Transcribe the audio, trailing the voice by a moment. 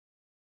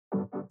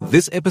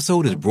This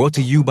episode is brought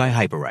to you by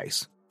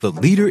Hyperice, the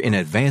leader in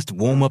advanced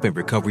warm-up and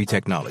recovery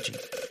technology.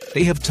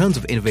 They have tons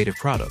of innovative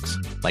products,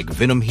 like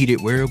Venom-heated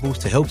wearables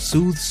to help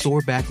soothe sore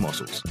back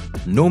muscles,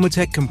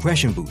 Normatec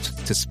compression boots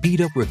to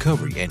speed up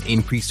recovery and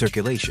increase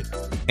circulation,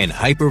 and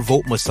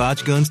Hypervolt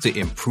massage guns to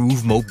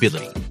improve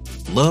mobility.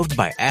 Loved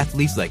by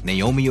athletes like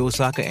Naomi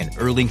Osaka and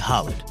Erling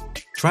Haaland.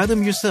 Try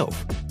them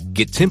yourself.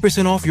 Get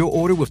 10% off your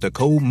order with the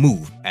code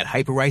MOVE at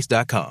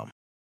Hyperice.com.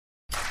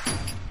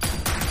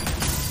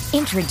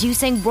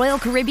 Introducing Royal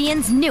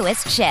Caribbean's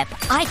newest ship,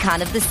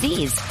 Icon of the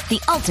Seas, the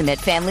ultimate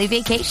family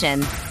vacation.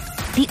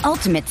 The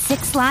ultimate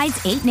 6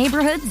 slides, 8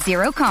 neighborhoods,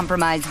 0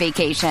 compromise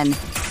vacation.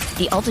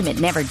 The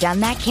ultimate never done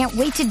that, can't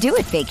wait to do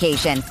it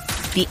vacation.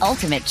 The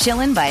ultimate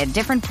chillin' by a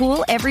different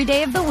pool every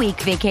day of the week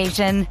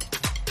vacation.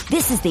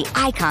 This is the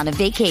Icon of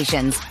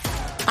vacations.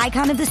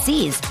 Icon of the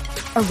Seas,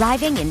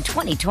 arriving in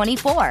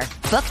 2024.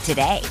 Book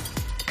today.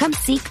 Come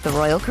seek the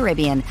Royal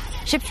Caribbean.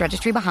 Ships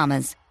Registry,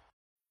 Bahamas.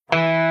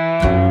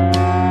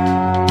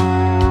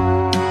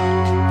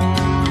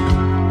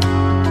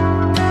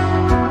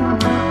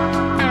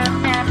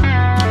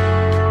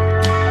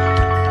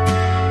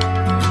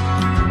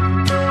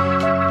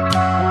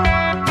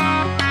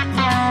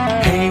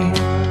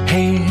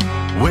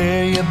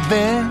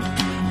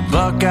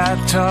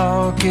 Buckeye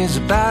Talk is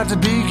about to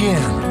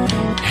begin.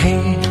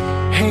 Hey,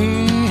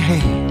 hey,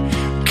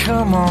 hey,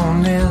 come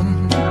on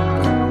in.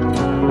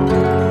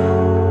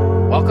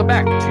 Welcome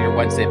back to your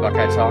Wednesday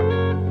Buckeye Talk.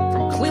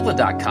 From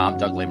Cleveland.com,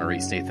 Doug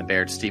Lesmerises, Nathan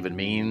Baird, Stephen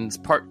Means,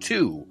 part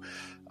 2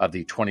 of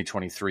the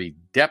 2023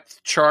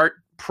 depth chart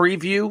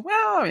preview.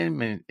 Well,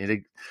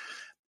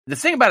 the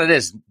thing about it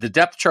is the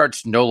depth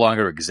charts no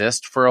longer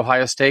exist for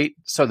Ohio State,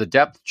 so the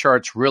depth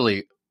charts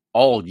really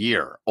all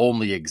year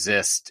only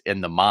exist in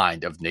the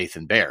mind of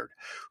Nathan Baird,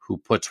 who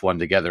puts one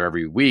together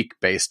every week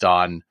based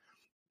on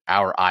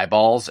our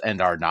eyeballs and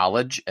our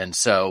knowledge. And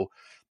so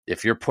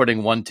if you're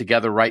putting one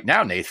together right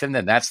now, Nathan,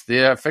 then that's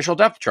the official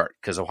depth chart,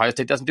 because Ohio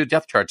State doesn't do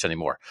depth charts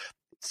anymore.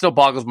 It still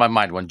boggles my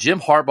mind. When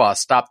Jim Harbaugh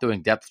stopped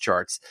doing depth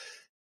charts,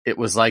 it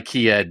was like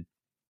he had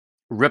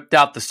ripped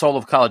out the soul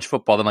of college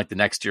football. Then like the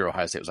next year,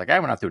 Ohio State was like,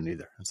 we're not doing it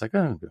either. It's like,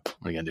 oh, what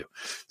are you going to do?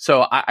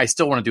 So I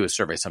still want to do a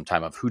survey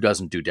sometime of who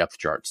doesn't do depth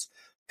charts,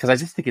 because I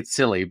just think it's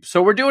silly.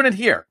 So we're doing it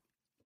here.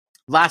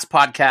 Last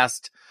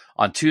podcast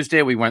on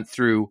Tuesday, we went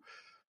through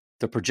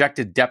the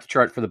projected depth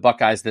chart for the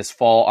Buckeyes this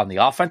fall on the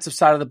offensive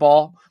side of the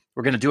ball.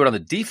 We're going to do it on the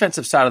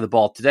defensive side of the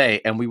ball today,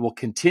 and we will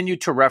continue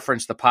to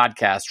reference the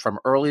podcast from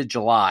early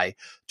July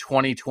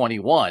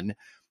 2021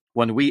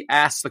 when we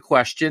asked the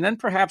question and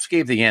perhaps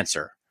gave the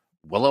answer.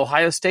 Will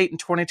Ohio State in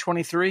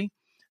 2023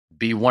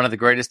 be one of the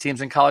greatest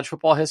teams in college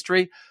football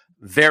history?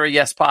 Very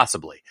yes,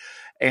 possibly.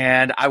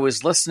 And I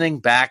was listening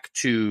back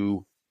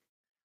to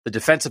the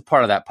defensive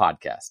part of that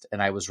podcast,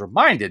 and I was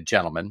reminded,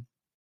 gentlemen,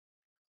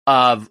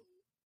 of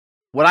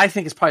what I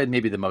think is probably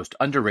maybe the most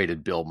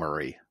underrated Bill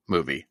Murray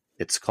movie.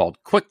 It's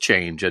called Quick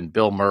Change, and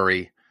Bill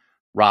Murray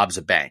robs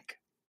a bank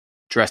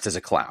dressed as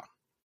a clown.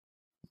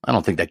 I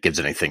don't think that gives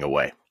anything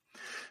away.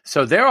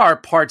 So there are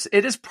parts.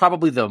 It is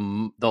probably the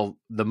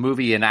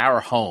movie in our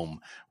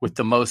home with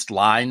the most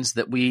lines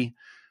that we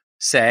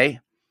say.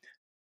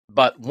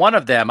 But one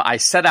of them I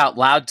said out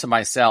loud to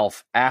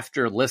myself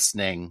after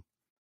listening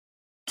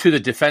to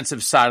the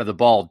defensive side of the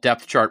ball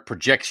depth chart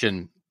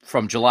projection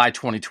from July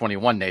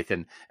 2021,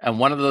 Nathan. And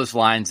one of those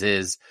lines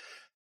is,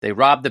 they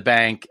rob the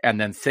bank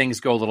and then things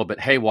go a little bit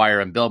haywire.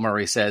 And Bill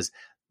Murray says,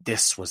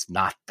 this was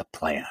not the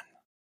plan.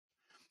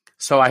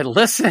 So I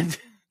listened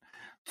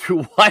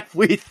to what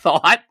we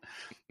thought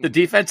the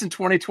defense in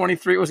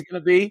 2023 was going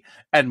to be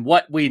and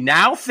what we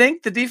now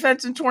think the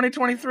defense in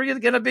 2023 is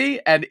going to be.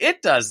 And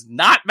it does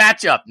not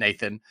match up,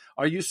 Nathan.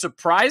 Are you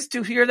surprised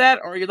to hear that?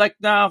 Or are you like,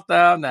 no,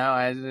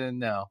 I didn't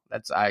know.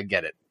 I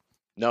get it.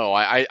 No,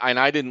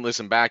 I didn't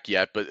listen back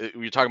yet, but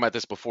we were talking about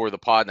this before the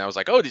pod, and I was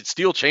like, oh, did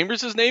Steele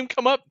Chambers' name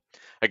come up?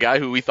 A guy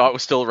who we thought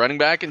was still a running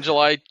back in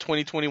July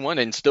 2021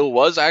 and still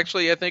was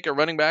actually, I think, a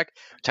running back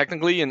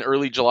technically in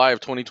early July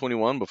of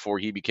 2021 before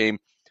he became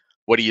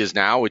what he is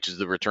now, which is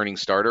the returning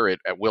starter at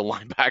will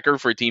linebacker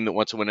for a team that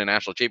wants to win a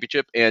national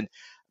championship. And,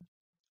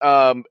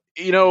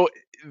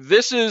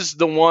 this is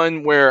the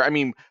one where,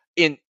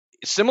 in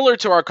similar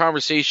to our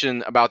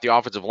conversation about the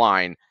offensive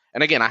line,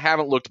 and again, I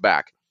haven't looked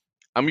back.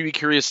 I'm going to be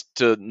curious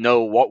to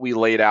know what we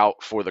laid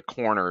out for the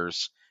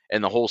corners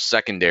and the whole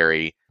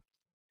secondary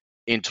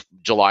in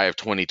July of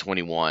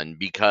 2021,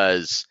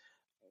 because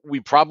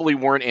we probably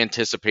weren't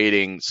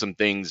anticipating some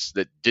things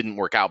that didn't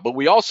work out. But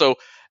we also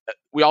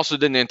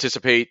didn't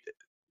anticipate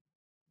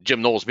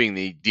Jim Knowles being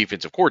the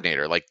defensive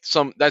coordinator.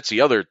 That's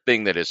the other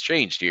thing that has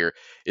changed here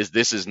is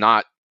this is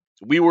not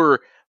we were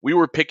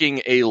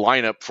picking a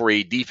lineup for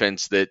a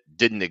defense that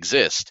didn't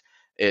exist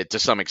to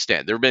some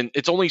extent.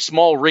 It's only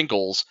small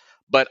wrinkles,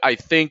 but I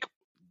think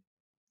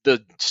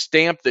the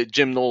stamp that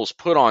Jim Knowles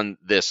put on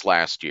this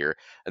last year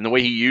and the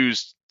way he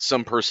used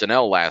some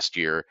personnel last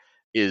year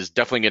is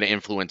definitely going to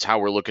influence how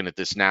we're looking at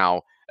this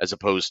now as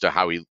opposed to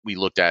how we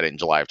looked at it in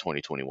July of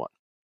 2021.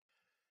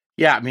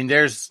 Yeah,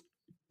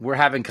 we're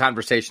having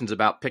conversations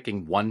about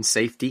picking one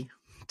safety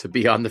to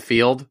be on the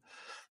field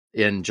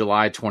in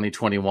July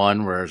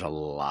 2021, where there's a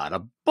lot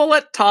of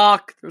bullet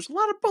talk. There's a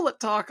lot of bullet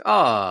talk.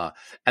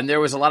 And there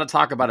was a lot of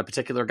talk about a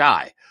particular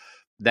guy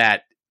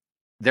that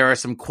there are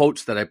some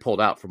quotes that I pulled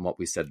out from what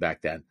we said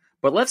back then.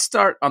 But let's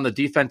start on the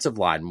defensive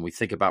line when we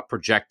think about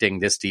projecting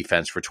this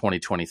defense for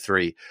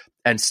 2023.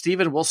 And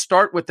Stephen, we'll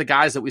start with the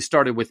guys that we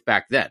started with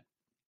back then.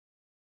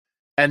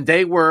 And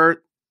they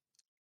were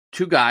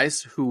two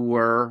guys who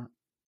were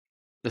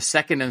the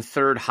second and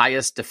third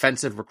highest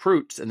defensive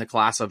recruits in the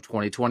class of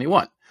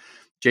 2021.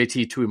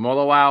 JT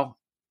Tuimoloau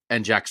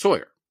and Jack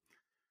Sawyer.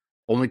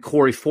 Only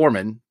Corey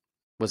Foreman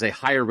was a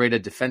higher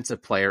rated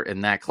defensive player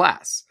in that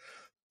class.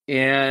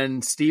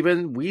 And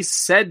Stephen, we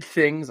said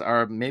things,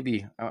 or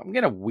maybe I'm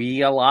going to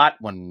we a lot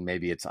when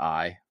maybe it's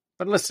I.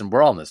 But listen,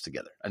 we're all in this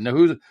together. And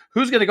who's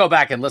going to go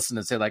back and listen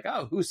and say like,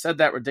 oh, who said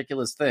that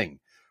ridiculous thing?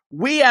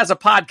 We as a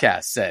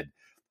podcast said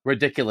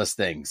ridiculous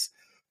things.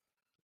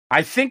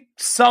 I think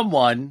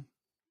someone,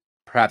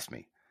 perhaps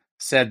me,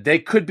 said they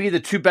could be the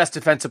two best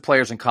defensive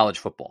players in college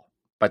football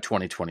by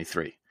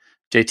 2023,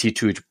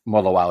 JT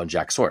Tuimoloau and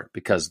Jack Sawyer,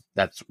 because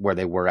that's where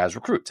they were as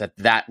recruits at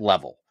that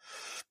level.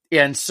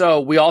 And so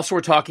we also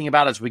were talking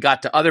about, as we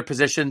got to other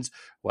positions,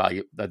 well,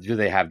 do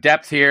they have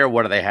depth here?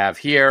 What do they have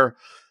here?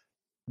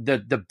 The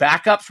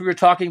backups we were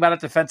talking about at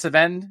defensive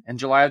end in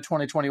July of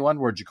 2021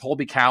 were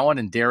Jacoby Cowan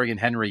and Darian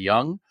Henry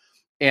Young,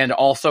 and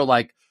also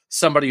like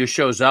somebody who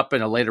shows up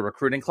in a later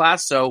recruiting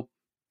class. So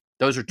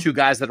those are two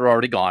guys that are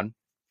already gone.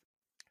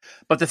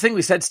 But the thing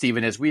we said,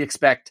 Stephen, is we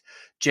expect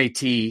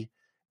JT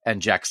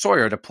and Jack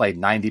Sawyer to play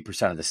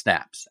 90% of the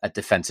snaps at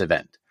defensive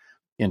end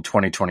in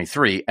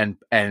 2023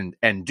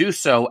 and do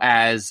so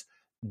as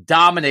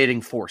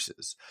dominating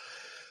forces.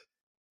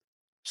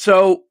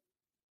 So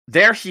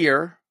they're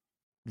here.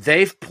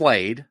 They've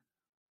played.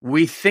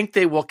 We think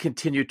they will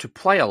continue to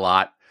play a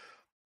lot,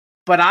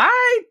 but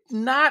I'm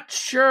not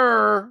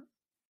sure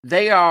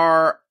they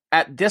are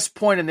at this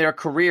point in their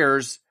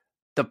careers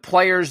the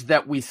players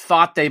that we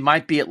thought they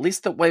might be, at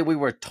least the way we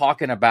were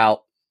talking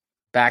about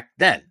back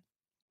then.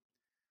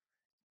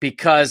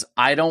 Because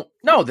I don't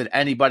know that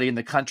anybody in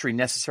the country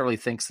necessarily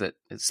thinks that,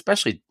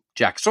 especially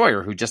Jack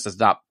Sawyer, who just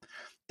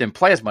didn't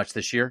play as much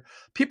this year.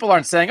 People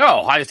aren't saying,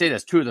 oh, Ohio State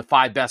has two of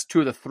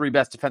the three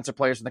best defensive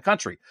players in the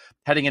country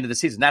heading into the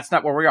season. That's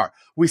not where we are.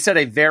 We set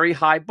a very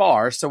high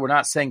bar, so we're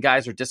not saying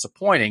guys are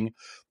disappointing.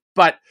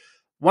 But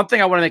one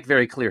thing I want to make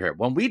very clear here.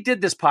 When we did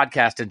this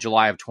podcast in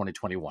July of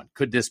 2021,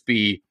 could this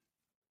be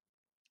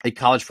a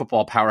college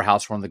football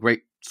powerhouse, one of the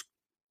great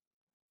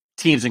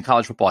teams in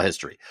college football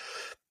history?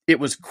 It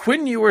was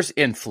Quinn Ewers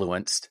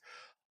influenced,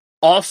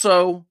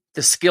 also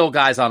the skill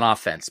guys on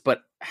offense.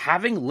 But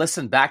having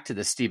listened back to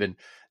this, Stephen,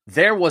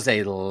 there was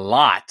a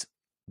lot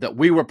that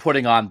we were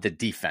putting on the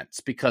defense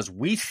because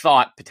we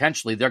thought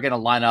potentially they're going to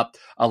line up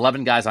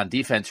 11 guys on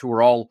defense who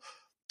were all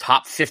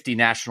top 50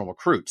 national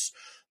recruits.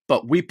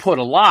 But we put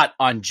a lot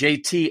on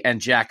JT and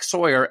Jack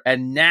Sawyer.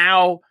 And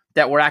now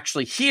that we're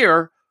actually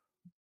here,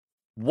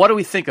 what do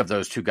we think of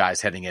those two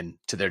guys heading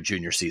into their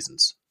junior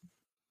seasons?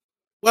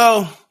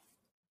 Well,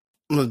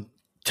 I'm going to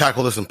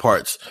tackle this in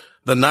parts.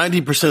 The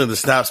 90% of the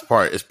snaps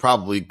part is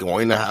probably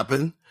going to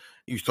happen.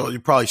 You're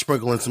probably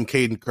sprinkling some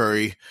Caden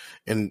Curry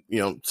and,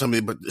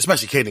 somebody, but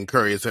especially Caden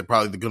Curry is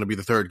probably going to be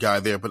the third guy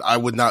there. But I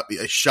would not be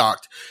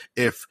shocked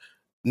if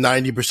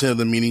 90% of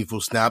the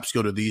meaningful snaps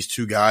go to these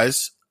two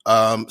guys.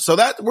 So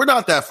that we're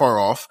not that far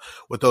off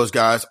with those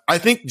guys. I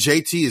think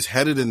JT is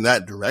headed in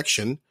that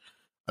direction.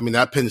 I mean,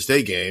 that Penn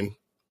State game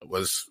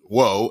was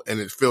whoa, and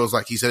it feels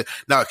like he said,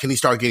 now can he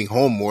start getting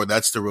home more?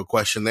 That's the real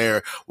question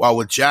there. While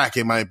with Jack,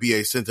 it might be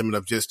a sentiment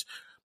of just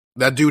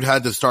that dude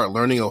had to start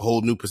learning a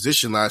whole new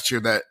position last year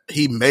that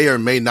he may or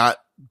may not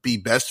be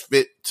best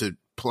fit to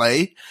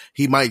play.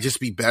 He might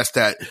just be best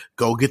at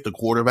go get the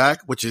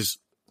quarterback, which is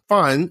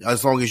fine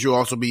as long as you're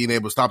also being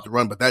able to stop the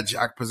run. But that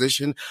Jack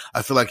position,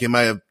 I feel like it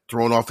might have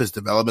thrown off his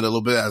development a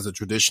little bit as a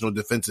traditional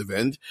defensive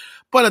end.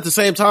 But at the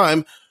same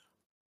time,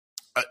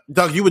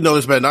 Doug, you would know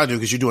this better than I do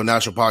because you do a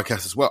national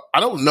podcast as well. I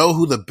don't know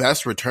who the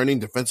best returning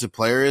defensive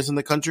player is in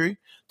the country,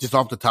 just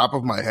off the top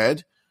of my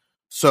head.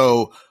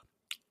 So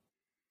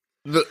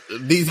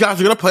these guys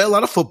are going to play a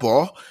lot of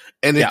football.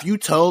 And if you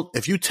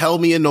tell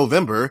me in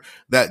November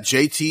that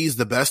JT is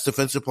the best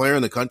defensive player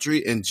in the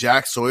country and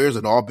Jack Sawyer is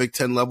an all Big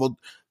Ten level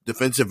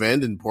defensive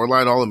end and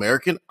borderline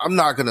All-American, I'm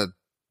not going to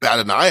bat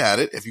an eye at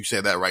it if you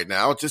say that right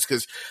now, just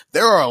because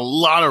there are a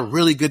lot of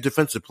really good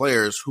defensive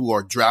players who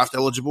are draft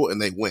eligible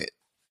and they win.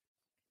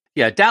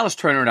 Yeah, Dallas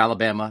Turner in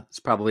Alabama is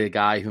probably a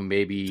guy who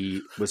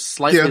maybe was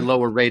slightly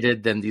lower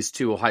rated than these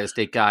two Ohio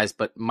State guys,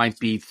 but might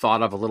be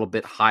thought of a little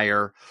bit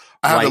higher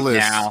right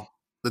now.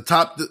 The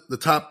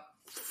top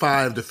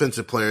 5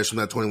 defensive players from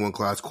that 21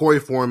 class: Corey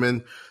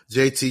Foreman,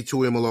 JT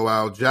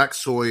Tuimoloau, Jack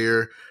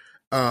Sawyer,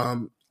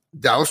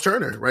 Dallas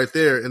Turner right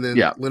there, and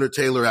then Leonard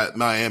Taylor at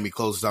Miami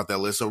closes out that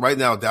list. So right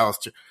now, Dallas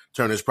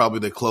Turner is probably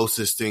the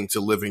closest thing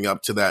to living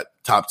up to that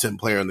top 10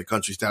 player in the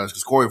country status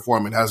because Corey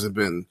Foreman hasn't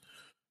been.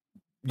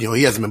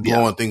 He hasn't been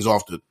blowing things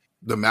off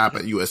the map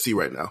at USC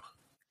right now.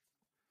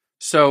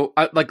 So,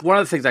 like one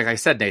of the things, like I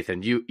said,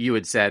 Nathan, you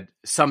had said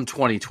some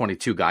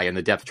 2022 guy in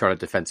the depth chart at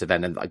defensive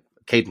end, and like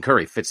Caden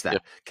Curry fits that. Yeah.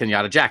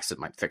 Kenyatta Jackson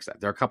might fix that.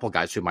 There are a couple of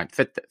guys who might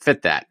fit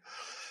that.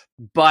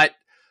 But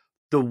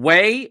the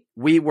way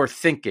we were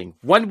thinking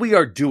when we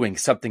are doing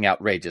something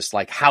outrageous,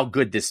 like how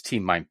good this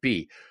team might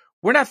be,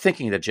 we're not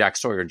thinking that Jack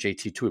Sawyer and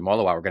JT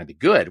Tuimoloau are going to be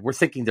good. We're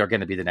thinking they're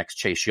going to be the next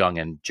Chase Young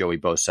and Joey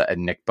Bosa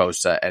and Nick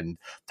Bosa and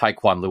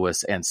Tyquan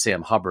Lewis and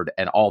Sam Hubbard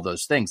and all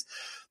those things.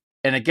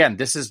 And again,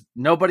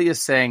 nobody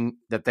is saying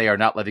that they are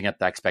not living up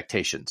to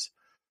expectations.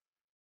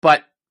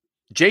 But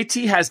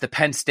JT has the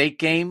Penn State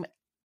game,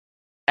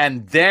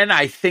 and then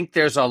I think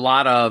there's a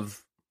lot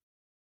of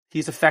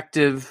he's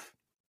effective.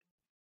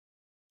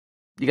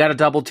 You got to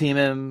double team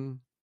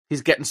him.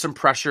 He's getting some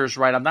pressures,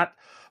 right?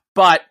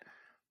 But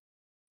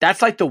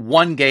that's like the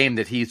one game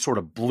that he sort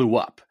of blew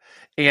up.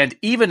 And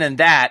even in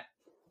that,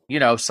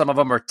 some of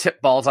them are tip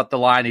balls at the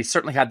line. He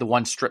certainly had the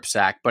one strip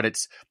sack, but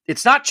it's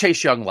not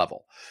Chase Young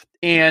level.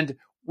 And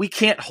we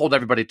can't hold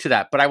everybody to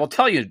that. But I will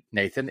tell you,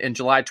 Nathan, in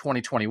July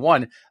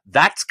 2021,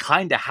 that's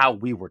kind of how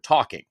we were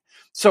talking.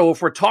 So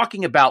if we're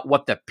talking about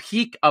what the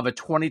peak of a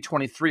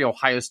 2023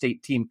 Ohio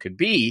State team could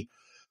be,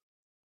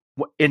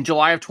 in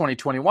July of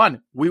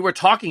 2021, we were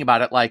talking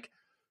about it like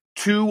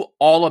 2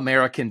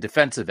 All-American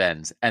defensive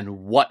ends,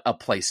 and what a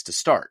place to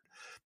start.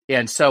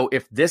 And so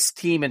if this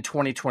team in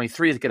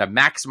 2023 is going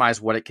to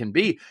maximize what it can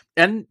be,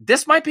 and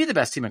this might be the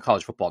best team in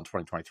college football in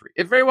 2023,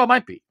 it very well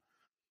might be.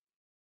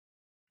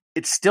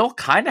 It still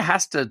kind of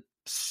has to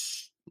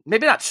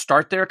maybe not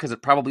start there, because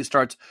it probably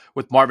starts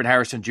with Marvin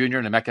Harrison Jr.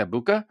 and Emeka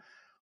Egbuka.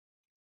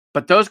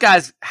 But those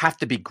guys have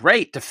to be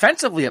great.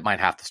 Defensively, it might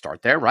have to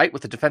start there, right,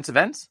 with the defensive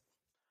ends?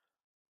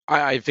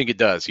 I think it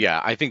does,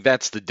 yeah. I think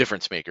that's the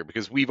difference maker,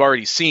 because we've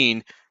already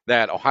seen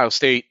that Ohio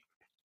State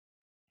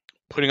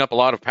putting up a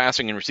lot of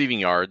passing and receiving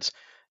yards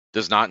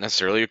does not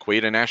necessarily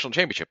equate a national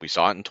championship. We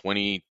saw it in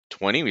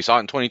 2020. We saw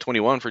it in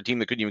 2021 for a team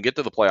that couldn't even get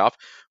to the playoff.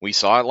 We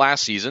saw it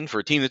last season for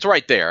a team that's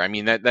right there. I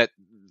mean,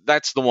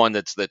 that's the one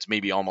that's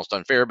maybe almost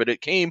unfair, but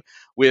it came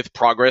with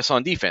progress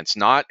on defense,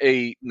 not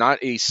a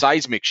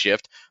seismic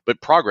shift,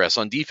 but progress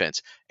on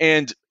defense.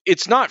 And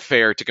it's not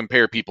fair to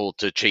compare people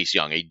to Chase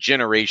Young, a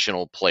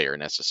generational player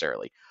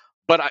necessarily.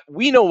 But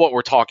we know what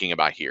we're talking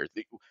about here.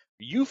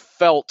 You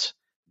felt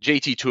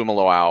JT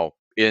Tuimoloau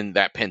in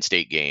that Penn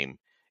State game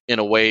in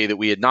a way that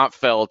we had not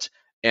felt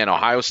an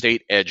Ohio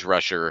State edge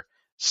rusher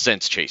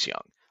since Chase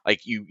Young.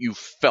 Like you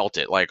felt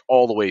it like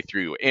all the way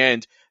through.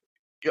 And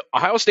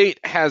Ohio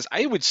State has,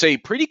 I would say,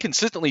 pretty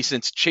consistently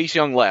since Chase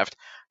Young left,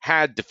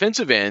 had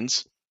defensive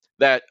ends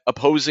that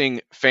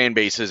opposing fan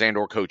bases and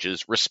or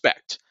coaches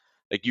respect.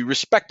 Like you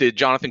respected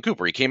Jonathan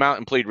Cooper. He came out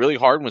and played really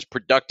hard and was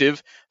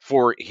productive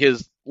for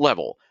his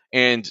level.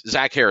 And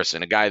Zach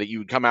Harrison, a guy that you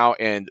would come out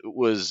and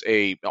was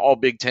a all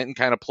Big Ten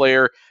kind of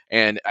player.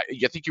 And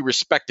I think you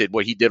respected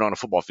what he did on a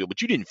football field,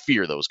 but you didn't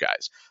fear those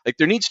guys. Like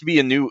there needs to be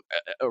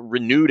a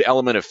renewed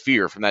element of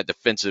fear from that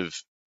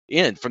defensive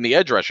end, from the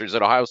edge rushers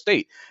at Ohio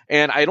State.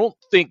 And I don't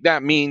think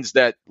that means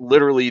that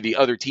literally the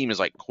other team is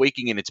like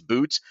quaking in its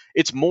boots.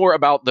 It's more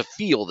about the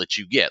feel that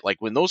you get. Like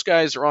when those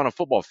guys are on a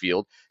football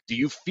field, do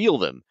you feel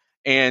them?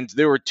 And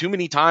there were too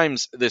many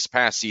times this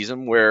past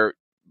season where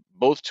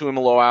both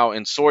Tuimoloau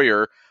and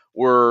Sawyer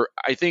were,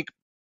 I think,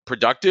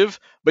 productive,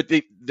 but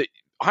the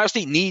Ohio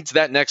State needs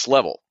that next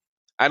level.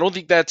 I don't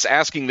think that's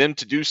asking them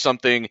to do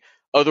something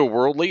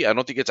otherworldly. I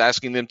don't think it's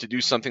asking them to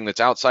do something that's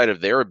outside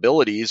of their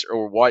abilities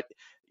or what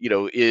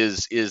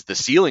is the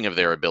ceiling of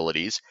their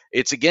abilities.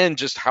 It's again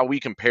just how we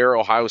compare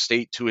Ohio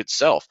State to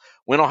itself.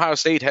 When Ohio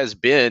State has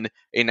been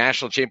a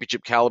national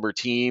championship caliber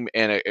team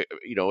and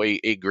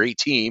a great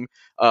team,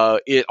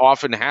 it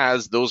often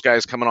has those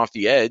guys coming off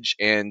the edge,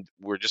 and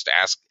we're just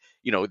asked.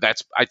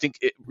 I think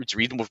it's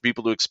reasonable for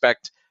people to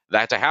expect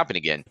that to happen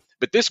again.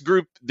 But this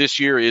group this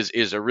year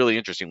is a really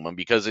interesting one,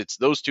 because it's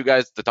those 2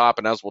 guys at the top,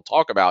 and as we'll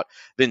talk about,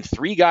 then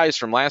 3 guys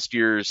from last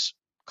year's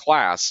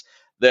class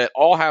that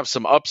all have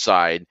some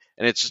upside,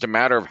 and it's just a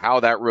matter of how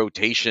that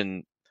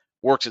rotation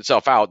works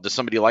itself out. Does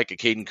somebody like a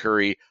Caden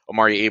Curry,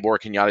 Omari Abor,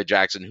 Kenyatta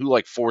Jackson, who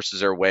forces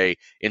their way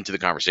into the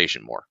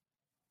conversation more?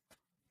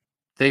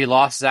 They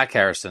lost Zach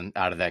Harrison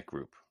out of that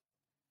group,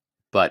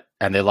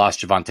 and they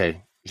lost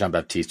Javonte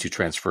Jean-Baptiste, who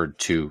transferred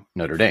to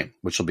Notre Dame,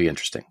 which will be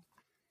interesting.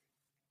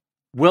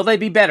 Will they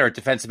be better at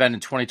defensive end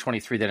in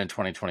 2023 than in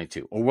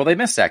 2022? Or will they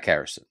miss Zach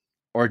Harrison?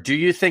 Or do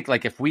you think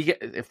if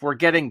we're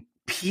getting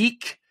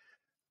peak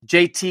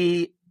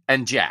JT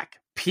and Jack,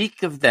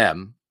 peak of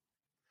them,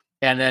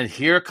 and then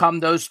here come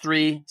those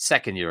 3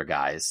 second-year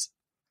guys,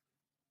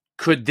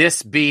 could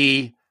this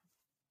be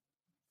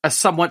a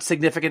somewhat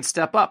significant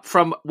step up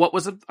from what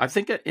was, I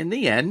think, in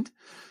the end,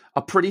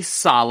 a pretty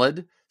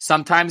solid,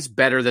 sometimes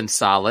better than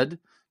solid,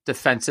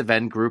 defensive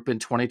end group in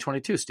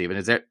 2022, Stephen?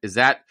 Is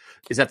that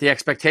the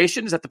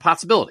expectation? Is that the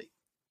possibility?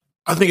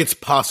 I think it's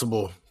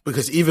possible,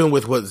 because even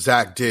with what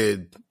Zach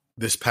did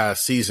this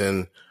past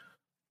season,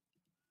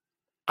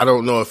 I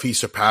don't know if he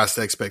surpassed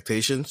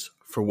expectations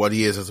for what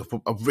he is as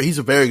he's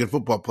a very good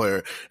football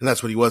player, and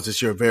that's what he was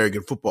this year, a very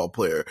good football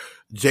player.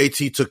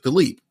 JT took the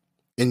leap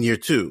in year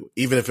 2,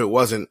 even if it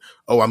wasn't,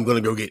 oh, I'm going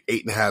to go get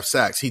 8.5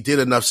 sacks. He did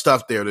enough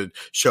stuff there to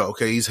show,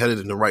 okay, he's headed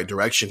in the right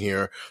direction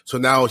here. So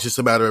now it's just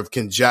a matter of,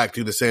 can Jack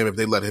do the same if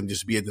they let him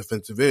just be a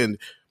defensive end?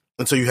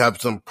 And so you have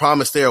some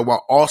promise there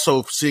while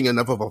also seeing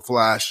enough of a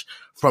flash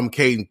from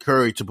Caden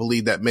Curry to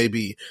believe that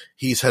maybe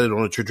he's headed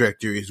on a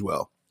trajectory as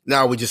well.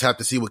 Now we just have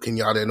to see what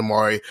Kenyatta and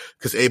Amari,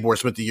 because Abor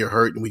spent the year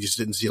hurt and we just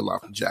didn't see a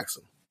lot from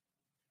Jackson.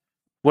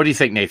 What do you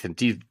think, Nathan?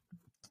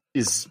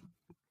 Is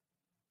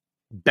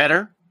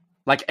better?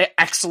 Like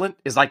excellent?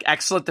 Is like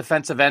excellent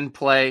defensive end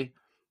play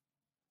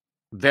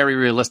very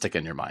realistic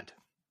in your mind?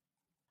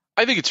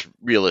 I think it's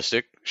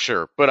realistic,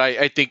 sure, but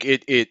I think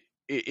it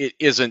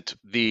isn't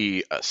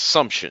the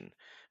assumption.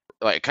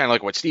 Like kind of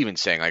like what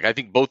Steven's saying. Like I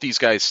think both these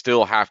guys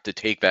still have to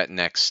take that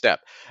next step.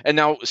 And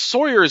now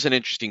Sawyer is an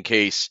interesting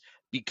case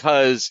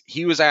because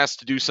he was asked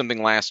to do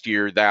something last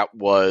year that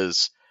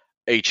was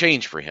a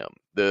change for him.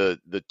 The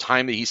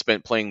time that he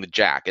spent playing the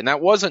jack, and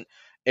that wasn't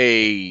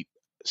a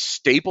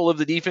staple of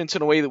the defense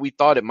in a way that we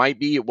thought it might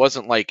be. It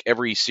wasn't like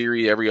every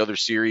other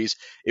series.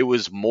 It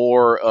was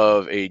more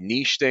of a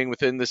niche thing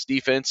within this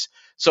defense.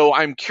 So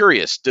I'm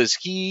curious, does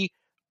he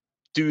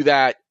do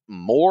that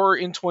more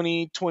in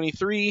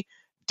 2023?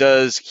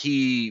 Does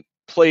he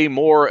play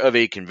more of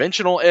a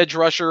conventional edge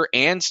rusher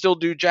and still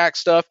do jack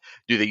stuff?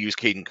 Do they use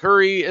Caden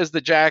Curry as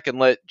the jack and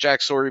let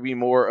Jack Sawyer be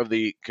more of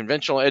the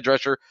conventional edge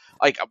rusher?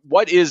 Like,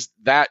 what is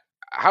that?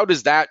 How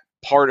does that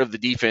part of the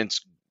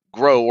defense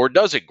grow, or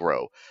does it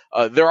grow?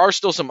 There are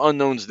still some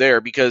unknowns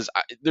there because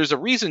there's a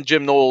reason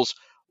Jim Knowles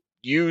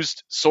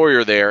used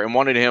Sawyer there and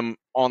wanted him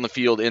on the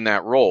field in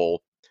that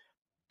role.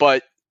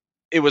 But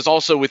it was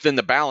also within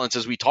the balance,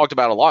 as we talked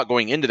about a lot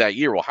going into that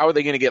year. Well, how are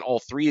they going to get all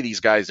three of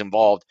these guys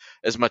involved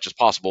as much as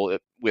possible,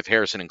 with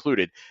Harrison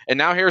included? And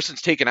now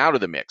Harrison's taken out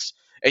of the mix.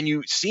 And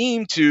you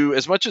seem to,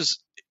 as much as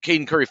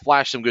Caden Curry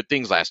flashed some good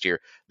things last year,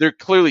 there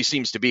clearly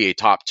seems to be a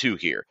top two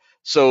here.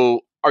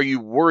 So are you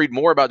worried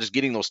more about just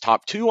getting those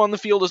top two on the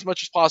field as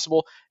much as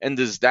possible? And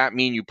does that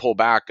mean you pull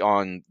back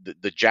on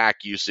the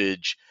jack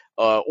usage?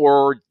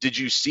 Or did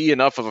you see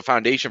enough of a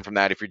foundation from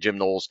that, if you're Jim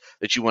Knowles,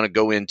 that you want to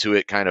go into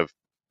it, kind of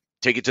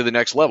take it to the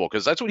next level?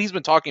 Because that's what he's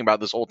been talking about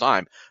this whole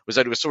time, was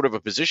that it was sort of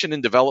a position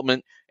in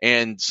development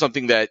and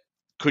something that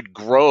could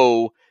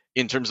grow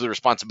in terms of the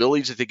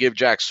responsibilities that they give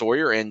Jack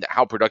Sawyer and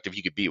how productive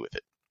he could be with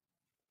it.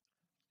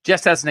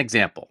 Just as an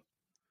example,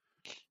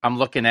 I'm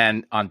looking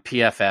on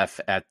PFF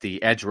at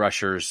the edge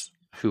rushers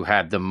who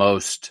had the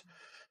most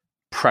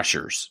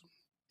pressures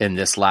in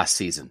this last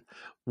season.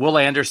 Will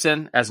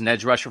Anderson, as an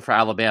edge rusher for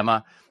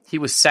Alabama, he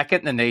was second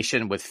in the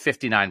nation with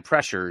 59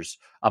 pressures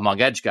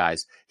among edge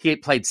guys. He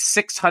had played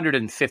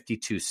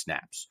 652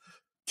 snaps.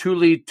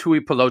 Tuli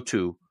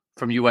Tuipulotu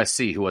from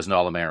USC, who was an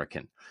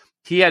All-American,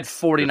 he had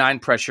 49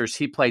 pressures.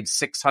 He played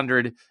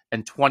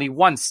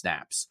 621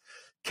 snaps.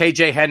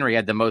 KJ Henry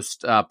had the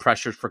most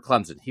pressures for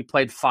Clemson. He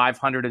played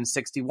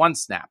 561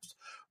 snaps.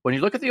 When you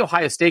look at the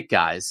Ohio State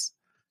guys,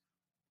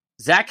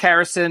 Zach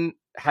Harrison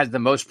had the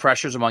most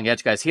pressures among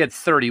edge guys. He had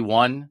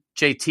 31.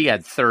 JT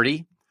had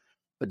 30.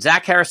 But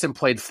Zach Harrison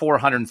played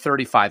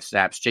 435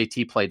 snaps.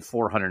 JT played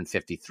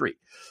 453.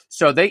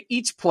 So they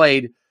each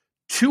played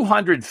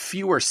 200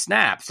 fewer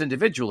snaps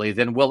individually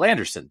than Will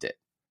Anderson did.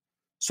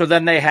 So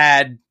then they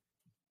had,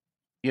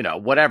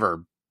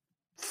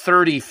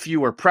 30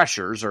 fewer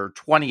pressures or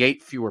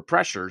 28 fewer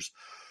pressures.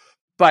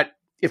 But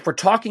if we're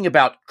talking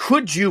about,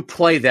 could you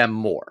play them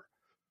more?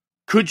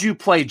 Could you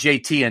play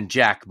JT and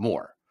Jack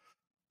more?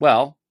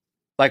 Well,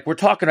 like we're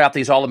talking about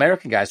these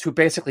All-American guys who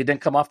basically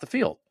didn't come off the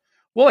field.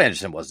 Will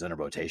Anderson wasn't in a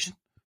rotation,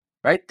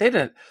 right? They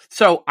didn't.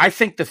 So I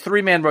think the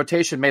 3-man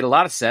rotation made a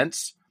lot of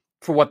sense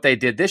for what they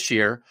did this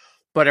year.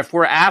 But if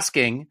we're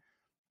asking,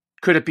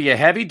 could it be a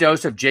heavy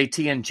dose of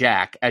JT and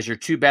Jack as your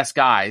two best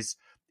guys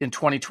in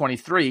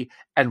 2023?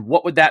 And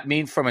what would that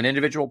mean from an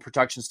individual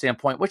production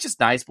standpoint, which is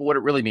nice, but what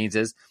it really means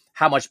is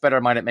how much better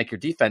might it make your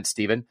defense,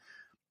 Steven?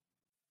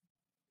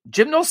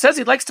 Jim Knowles says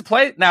he likes to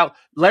play. Now,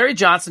 Larry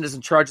Johnson is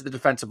in charge of the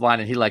defensive line,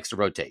 and he likes to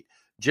rotate.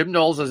 Jim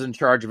Knowles is in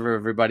charge of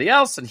everybody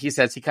else, and he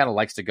says he kind of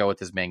likes to go with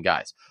his main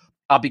guys.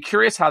 I'll be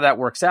curious how that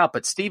works out.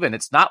 But, Steven,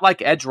 it's not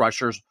like edge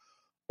rushers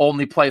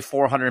only play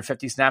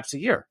 450 snaps a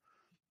year.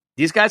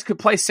 These guys could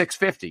play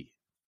 650,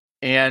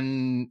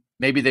 and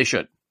maybe they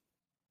should.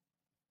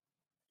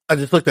 I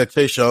just looked at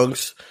Chase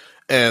Young's,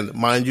 and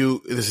mind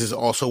you, this is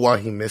also why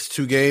he missed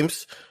 2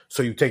 games.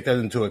 So you take that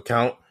into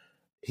account.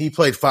 He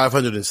played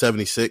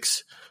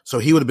 576, so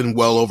he would have been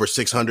well over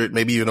 600,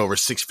 maybe even over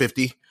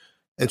 650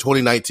 in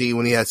 2019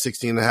 when he had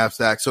 16.5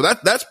 sacks. So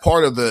that's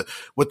part of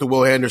with the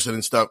Will Anderson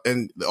and stuff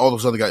and all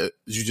those other guys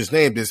you just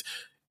named is,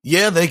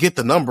 yeah, they get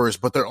the numbers,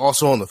 but they're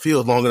also on the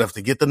field long enough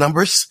to get the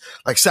numbers.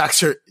 Like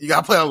sacks you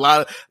got to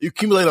play you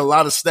accumulate a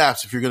lot of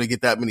snaps if you're going to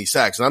get that many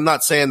sacks. And I'm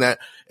not saying that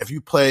if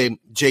you play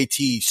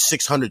JT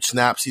 600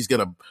 snaps, he's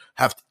going to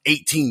have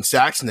 18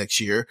 sacks next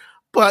year,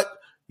 but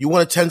you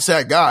want a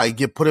 10-sack guy,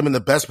 put him in the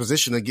best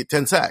position to get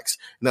 10 sacks.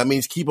 And that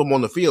means keep him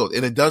on the field.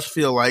 And it does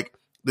feel like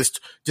this,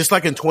 just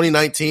like in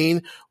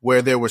 2019,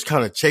 where there was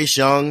kind of Chase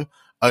Young,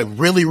 a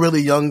really,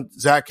 really young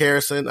Zach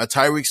Harrison, a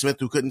Tyreek Smith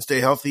who couldn't stay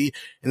healthy,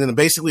 and then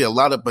basically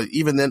but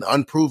even then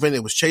unproven.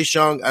 It was Chase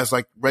Young as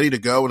like ready to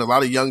go, and a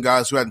lot of young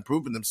guys who hadn't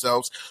proven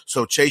themselves.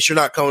 So Chase, you're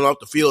not coming off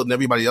the field and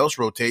everybody else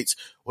rotates.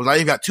 Well, now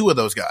you've got two of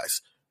those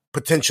guys,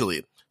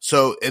 potentially.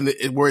 So,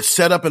 where it's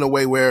set up in a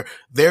way where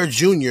they're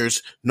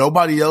juniors,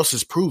 nobody else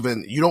is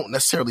proven. You don't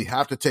necessarily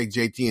have to take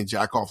JT and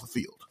Jack off the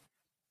field.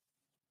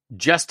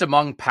 Just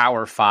among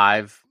Power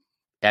 5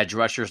 edge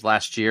rushers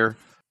last year,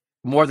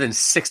 more than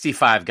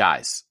 65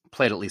 guys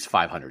played at least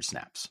 500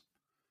 snaps.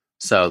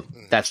 So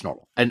that's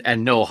normal.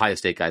 And no Ohio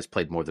State guys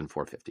played more than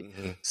 450.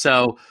 Mm-hmm.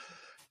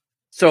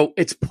 So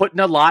it's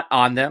putting a lot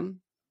on them.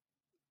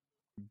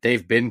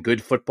 They've been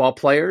good football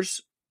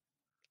players,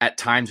 at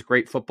times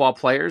great football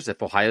players.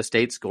 If Ohio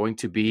State's going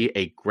to be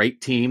a great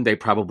team, they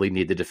probably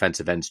need the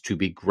defensive ends to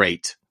be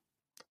great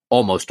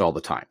almost all the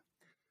time.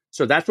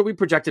 So that's what we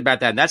projected about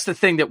that. And that's the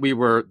thing that we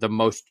were the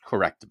most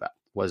correct about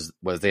was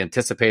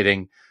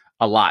anticipating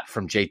a lot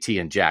from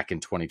JT and Jack in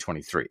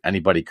 2023.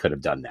 Anybody could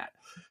have done that.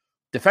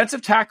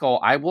 Defensive tackle,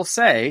 I will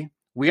say,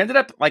 we ended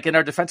up, like in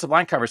our defensive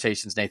line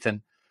conversations,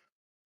 Nathan,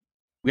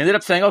 we ended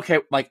up saying, okay,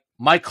 like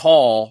Mike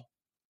Hall,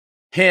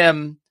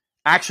 him,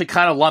 actually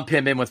kind of lump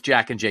him in with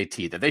Jack and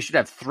JT, that they should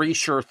have 3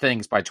 sure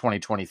things by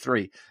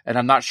 2023. And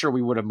I'm not sure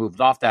we would have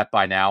moved off that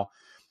by now.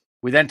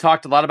 We then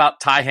talked a lot about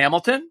Ty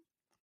Hamilton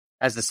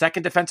as the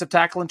second defensive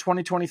tackle in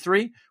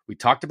 2023. We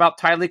talked about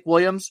Tyleik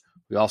Williams.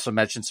 We also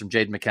mentioned some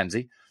Jaden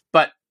McKenzie.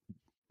 But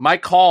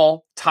Mike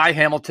Hall, Ty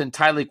Hamilton,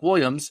 Tyleik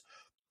Williams,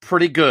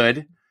 pretty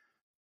good.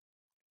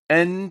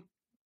 And,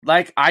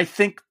 like, I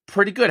think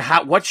pretty good.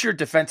 What's your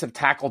defensive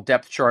tackle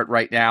depth chart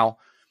right now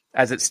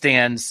as it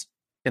stands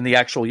in the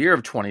actual year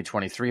of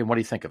 2023, and what do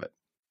you think of it?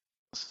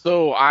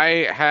 So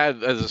I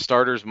had as a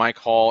starters Mike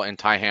Hall and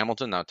Ty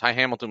Hamilton. Now, Ty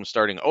Hamilton was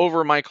starting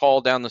over Mike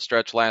Hall down the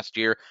stretch last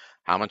year.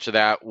 How much of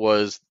that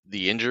was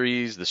the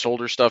injuries, the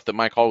shoulder stuff that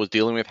Mike Hall was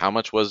dealing with? How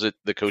much was it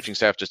the coaching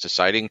staff just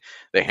deciding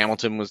that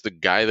Hamilton was the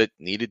guy that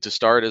needed to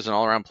start as an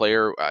all-around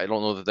player? I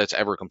don't know that that's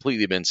ever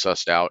completely been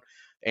sussed out.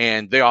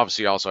 And they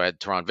obviously also had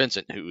Teron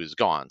Vincent, who is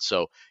gone.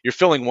 So you're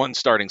filling one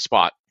starting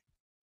spot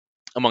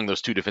among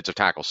those two defensive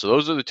tackles. So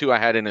those are the two I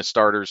had in as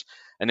starters.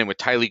 And then with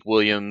Tyleik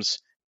Williams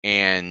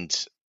and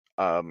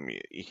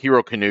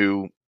Hero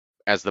Kanu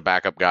as the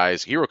backup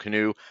guys. Hero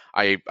Kanu,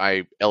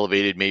 I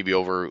elevated maybe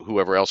over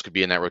whoever else could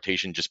be in that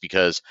rotation just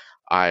because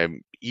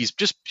he's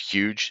just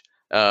huge.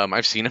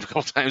 I've seen him a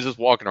couple times just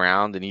walking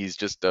around, and he's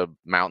just a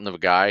mountain of a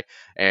guy.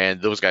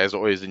 And those guys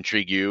always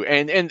intrigue you.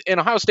 And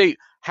Ohio State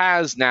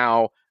has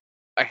now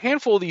a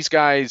handful of these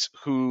guys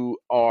who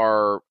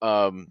are,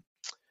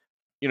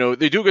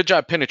 they do a good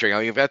job penetrating.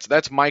 I think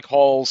that's Mike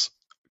Hall's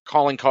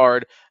calling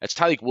card. That's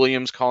Tyleik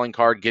Williams' calling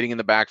card, getting in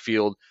the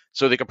backfield.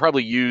 So they could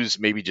probably use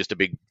maybe just a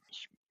big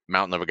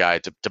mountain of a guy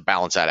to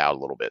balance that out a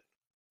little bit.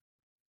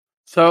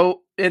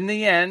 So in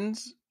the end,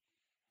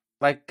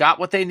 got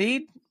what they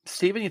need?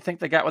 Steven, you think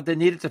they got what they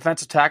needed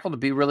defensive tackle to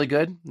be really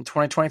good in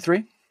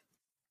 2023?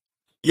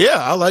 Yeah,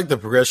 I like the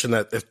progression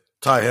that if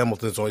Ty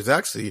Hamilton's on, he's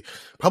actually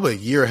probably a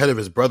year ahead of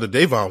his brother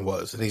Davon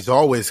was, and he's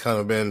always kind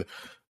of been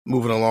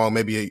moving along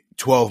maybe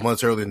 12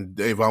 months earlier than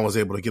Davon was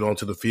able to get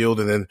onto the field.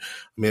 And then,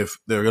 if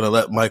they're going to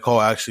let Mike Hall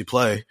actually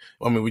play,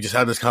 we just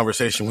had this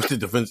conversation with the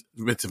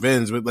defensive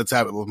ends. Let's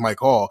have it with Mike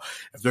Hall.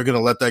 If they're going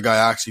to let that guy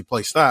actually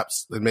play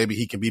snaps, then maybe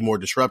he can be more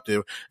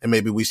disruptive, and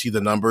maybe we see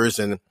the numbers.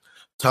 And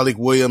Tyleik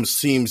Williams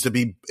seems to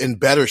be in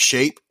better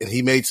shape, and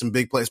he made some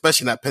big plays,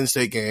 especially in that Penn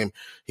State game.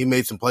 He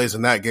made some plays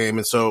in that game.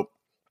 And so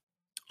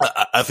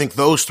I think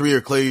those three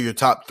are clearly your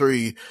top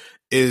three.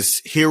 Is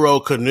Hero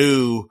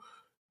Kanu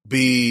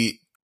be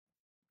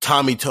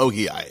Tommy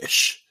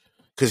Togiai-ish?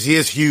 Because he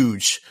is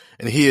huge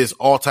and he is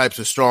all types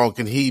of strong.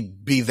 Can he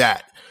be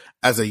that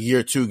as a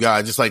year two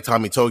guy, just like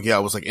Tommy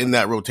Togiai was in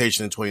that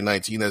rotation in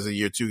 2019 as a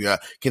year two guy?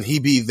 Can he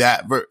be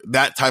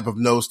that type of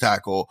nose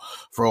tackle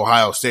for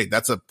Ohio State?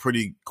 That's a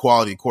pretty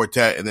quality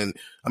quartet. And then,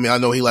 I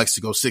know he likes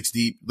to go 6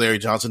 deep. Larry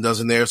Johnson does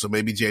in there. So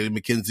maybe Jaden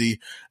McKenzie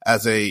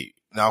as a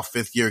now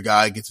 5th year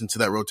guy gets into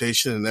that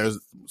rotation, and there's a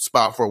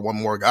spot for one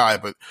more guy.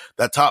 But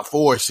that top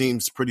 4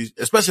 seems pretty,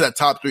 especially that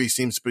top 3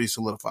 seems pretty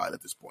solidified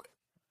at this point.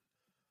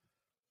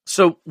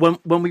 So when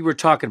we were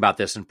talking about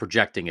this and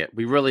projecting it,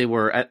 we really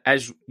were,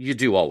 as you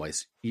do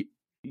always,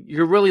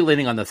 you're really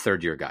leaning on the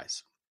 3rd year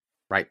guys,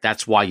 right?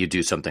 That's why you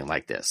do something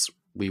like this.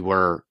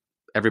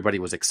 Everybody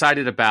was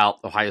excited about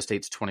Ohio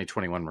State's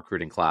 2021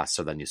 recruiting class.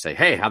 So then you say,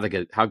 hey, how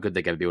good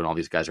they got to be when all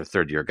these guys are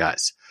 3rd year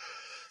guys.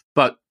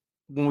 But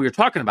when we were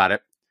talking about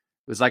it,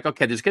 it was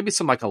okay, there's going to be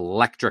some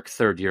electric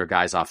 3rd year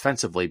guys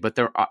offensively, but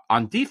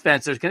on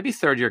defense, there's going to be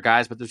 3rd year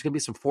guys, but there's going to be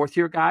some 4th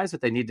year guys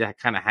that they need to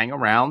kind of hang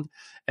around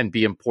and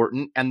be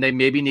important. And they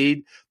maybe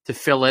need to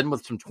fill in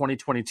with some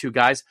 2022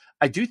 guys.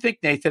 I do think,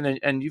 Nathan,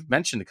 and you've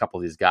mentioned a couple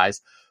of these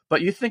guys,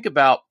 but you think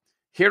about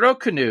Hero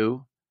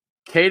Kanu,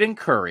 Caden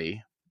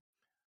Curry,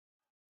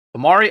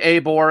 Amari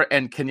Abor,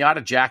 and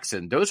Kenyatta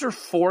Jackson. Those are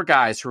 4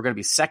 guys who are going to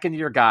be 2nd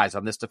year guys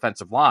on this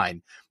defensive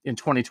line in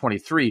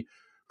 2023,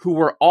 who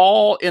were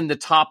all in the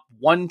top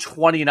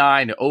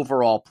 129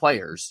 overall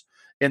players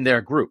in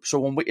their group.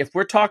 So if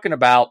we're talking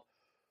about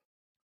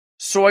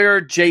Sawyer,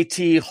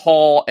 JT,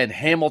 Hall, and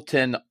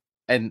Hamilton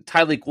and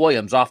Tyleik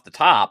Williams off the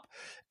top,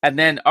 and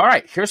then, all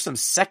right, here's some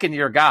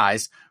second-year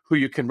guys who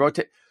you can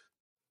rotate.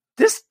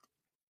 This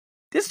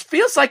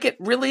feels like it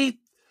really,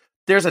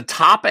 there's a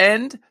top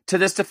end to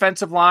this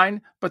defensive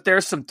line, but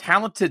there's some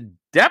talented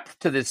depth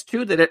to this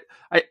too, that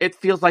it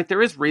feels like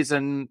there is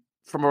reason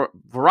from a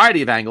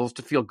variety of angles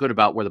to feel good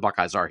about where the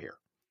Buckeyes are here.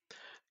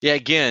 Yeah,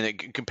 again,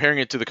 comparing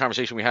it to the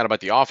conversation we had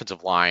about the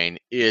offensive line,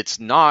 it's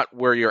not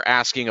where you're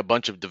asking a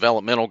bunch of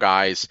developmental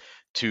guys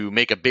to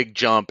make a big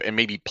jump and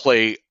maybe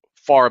play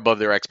far above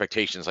their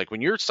expectations. Like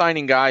when you're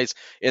signing guys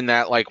in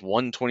that like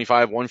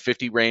 125,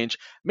 150 range,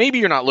 maybe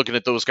you're not looking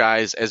at those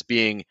guys as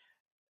being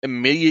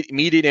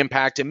immediate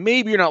impact, and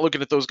maybe you're not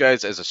looking at those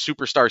guys as a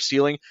superstar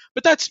ceiling,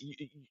 but that's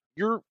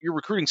you're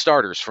recruiting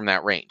starters from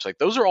that range. Like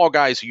those are all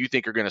guys who you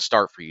think are going to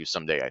start for you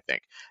someday, I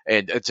think.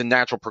 And it's a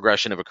natural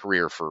progression of a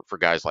career for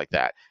guys like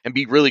that, and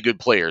be really good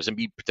players and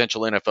be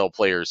potential NFL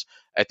players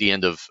at the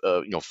end of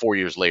 4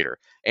 years later.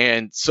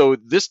 And so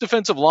this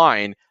defensive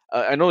line,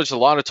 I know there's a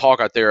lot of talk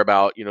out there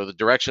about the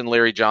direction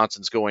Larry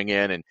Johnson's going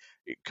in and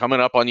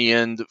coming up on the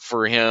end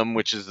for him,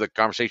 which is the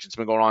conversation that's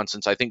been going on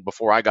since I think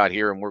before I got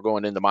here, and we're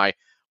going into my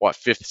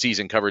fifth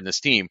season covering this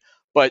team.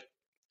 But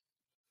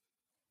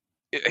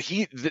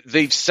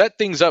they've set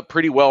things up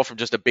pretty well from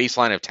just a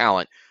baseline of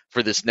talent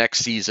for this next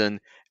season.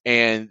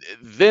 And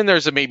then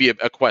there's maybe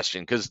a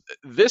question, because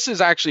this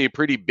is actually a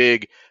pretty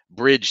big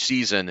bridge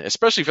season,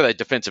 especially for that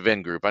defensive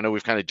end group. I know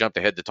we've kind of jumped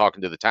ahead to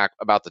talking to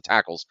about the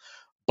tackles,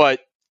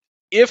 but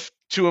if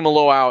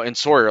Tuimoloau and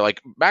Sawyer,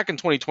 like back in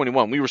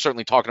 2021, we were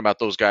certainly talking about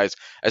those guys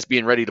as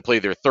being ready to play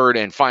their third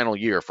and final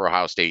year for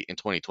Ohio State in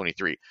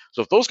 2023.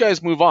 So if those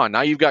guys move on,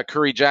 now you've got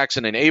Curry,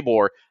 Jackson, and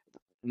Abor.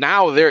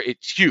 Now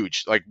it's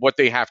huge, like what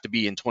they have to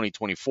be in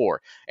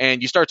 2024.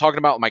 And you start talking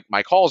about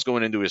Mike Hall's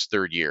going into his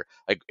third year,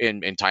 like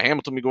and Ty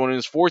Hamilton be going into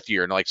his fourth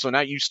year. And so now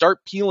you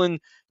start peeling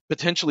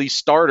potentially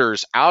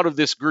starters out of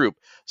this group.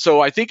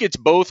 So I think it's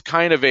both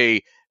kind of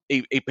a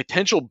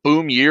potential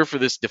boom year for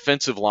this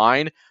defensive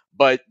line,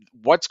 but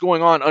what's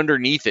going on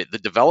underneath it, the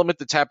development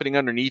that's happening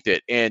underneath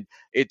it. And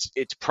it's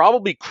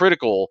probably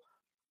critical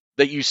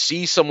that you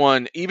see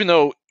someone, even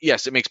though,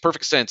 yes, it makes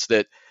perfect sense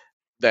that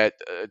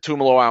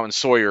Tuimoloau and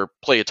Sawyer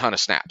play a ton of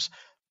snaps.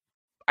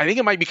 I think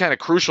it might be kind of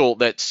crucial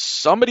that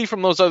somebody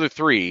from those other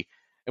three,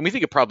 and we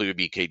think it probably would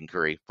be Caden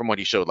Curry from what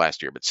he showed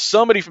last year, but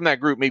somebody from that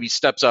group maybe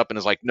steps up and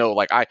is like, no,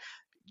 like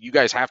you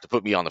guys have to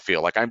put me on the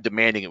field. Like I'm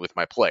demanding it with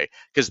my play,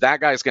 because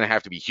that guy's going to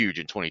have to be huge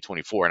in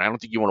 2024. And I don't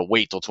think you want to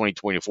wait till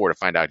 2024 to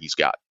find out he's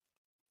got.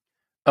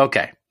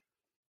 Okay.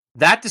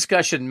 That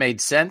discussion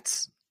made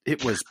sense.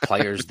 It was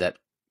players that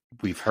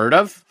we've heard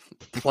of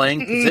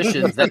playing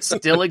positions that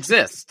still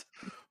exist,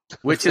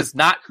 which is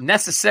not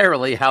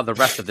necessarily how the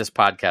rest of this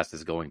podcast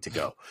is going to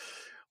go.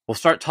 We'll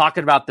start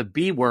talking about the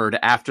B word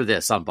after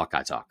this on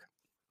Buckeye Talk.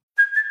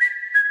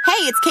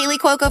 Hey, it's Kaylee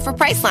Cuoco for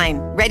Priceline.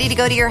 Ready to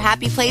go to your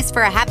happy place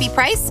for a happy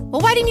price?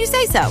 Well, why didn't you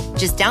say so?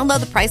 Just download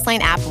the Priceline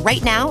app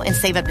right now and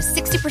save up to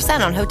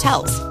 60% on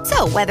hotels.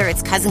 So whether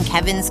it's Cousin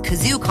Kevin's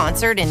Kazoo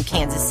Concert in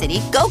Kansas City,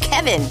 go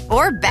Kevin,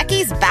 or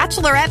Becky's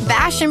Bachelorette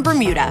Bash in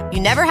Bermuda, you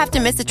never have to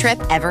miss a trip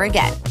ever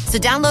again. So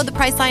download the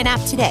Priceline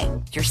app today.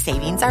 Your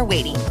savings are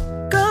waiting.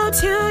 Go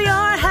to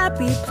your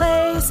happy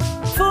place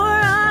for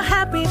a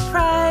happy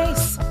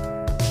price.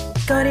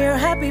 Go to your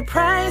happy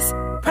price,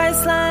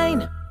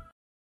 Priceline.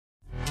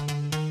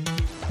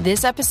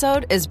 This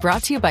episode is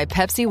brought to you by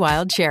Pepsi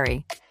Wild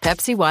Cherry.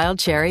 Pepsi Wild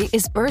Cherry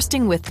is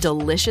bursting with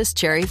delicious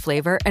cherry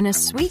flavor and a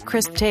sweet,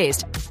 crisp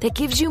taste that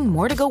gives you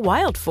more to go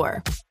wild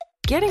for.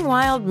 Getting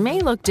wild may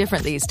look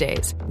different these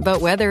days,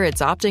 but whether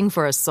it's opting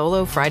for a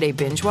solo Friday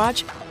binge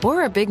watch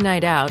or a big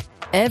night out,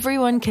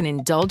 everyone can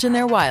indulge in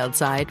their wild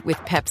side with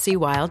Pepsi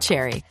Wild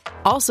Cherry.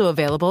 Also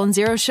available in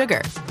Zero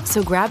Sugar.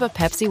 So grab a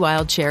Pepsi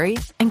Wild Cherry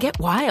and get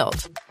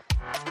wild.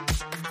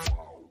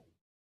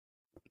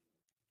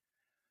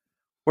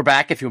 We're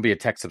back. If you want to be a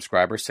tech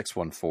subscriber,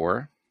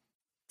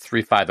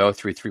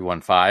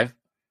 614-350-3315.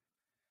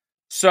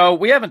 So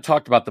we haven't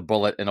talked about the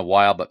bullet in a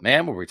while, but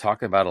man, were we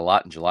talking about a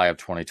lot in July of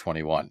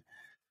 2021.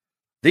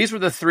 These were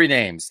the three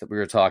names that we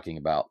were talking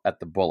about at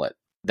the bullet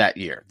that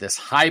year, this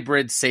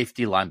hybrid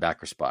safety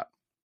linebacker spot.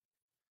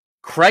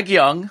 Craig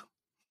Young,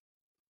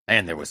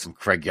 and there was some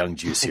Craig Young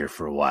juice here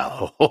for a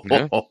while.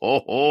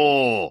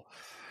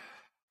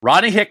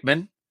 Ronnie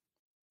Hickman,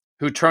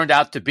 who turned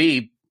out to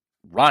be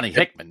Ronnie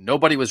Hickman.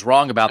 Nobody was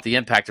wrong about the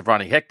impact of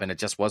Ronnie Hickman. It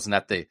just wasn't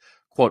at the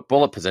quote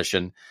bullet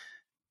position.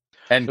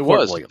 And it Court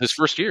was Williams. his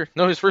first year.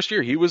 No, his first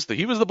year he was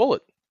the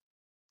bullet.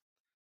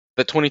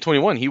 That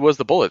 2021, he was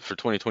the bullet for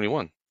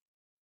 2021.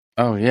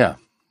 Oh yeah.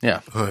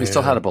 Oh, he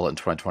still had a bullet in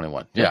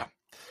 2021. Yeah.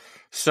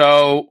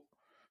 So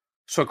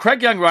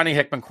Craig Young, Ronnie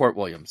Hickman, Court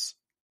Williams.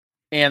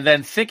 And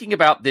then thinking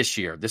about this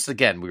year, this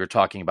again, we were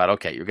talking about,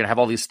 okay, you're going to have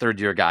all these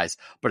third-year guys,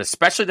 but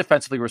especially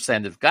defensively, we're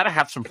saying they've got to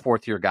have some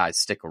fourth-year guys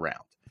stick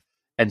around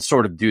and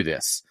sort of do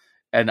this.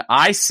 And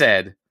I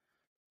said,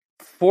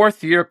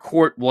 fourth-year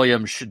Court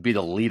Williams should be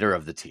the leader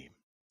of the team.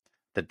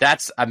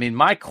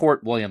 my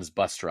Court Williams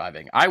bus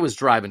driving. I was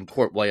driving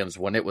Court Williams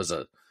when it was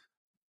a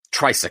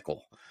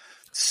tricycle.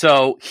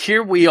 So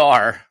here we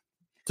are.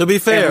 To be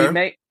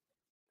fair,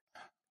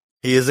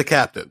 he is a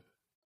captain.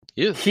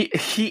 He is.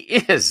 He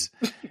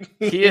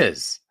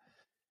is.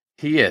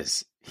 He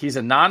is. He's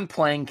a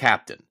non-playing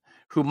captain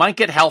who might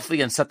get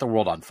healthy and set the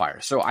world on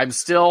fire. So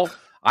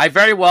I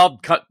very well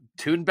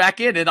tune back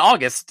in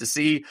August to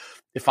see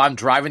if I'm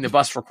driving the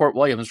bus for Court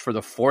Williams for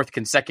the 4th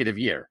consecutive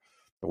year,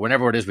 or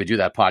whenever it is we do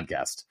that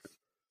podcast.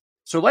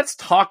 So let's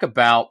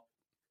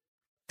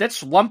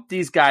lump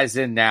these guys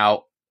in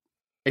now.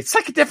 It's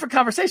like a different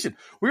conversation.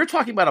 We were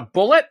talking about a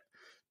bullet,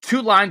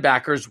 2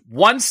 linebackers,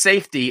 1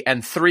 safety,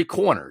 and 3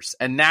 corners.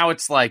 And now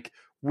it's like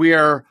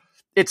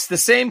it's the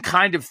same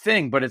kind of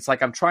thing, but it's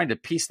like I'm trying to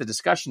piece the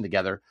discussion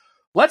together.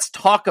 Let's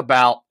talk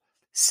about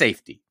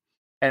safety.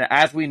 And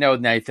as we know,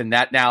 Nathan,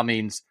 that now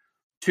means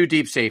 2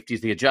 deep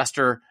safeties, the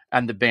adjuster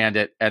and the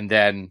bandit, and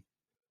then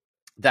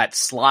that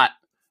slot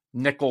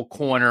nickel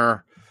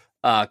corner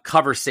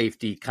cover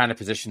safety kind of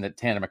position that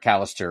Tanner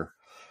McAllister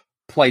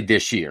played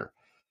this year.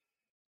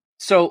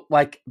 So,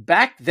 like,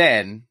 back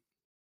then,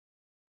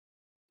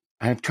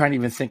 I'm trying to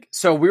even think.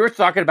 So we were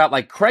talking about,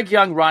 like, Craig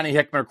Young, Ronnie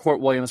Hickman, or Court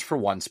Williams for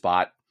 1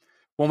 spot.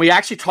 When we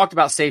actually talked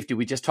about safety,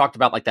 we just talked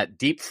about, like, that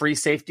deep free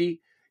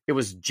safety. It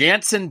was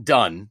Jansen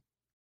Dunn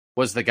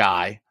was the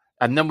guy,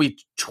 and then we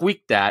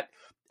tweaked that.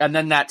 And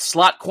then that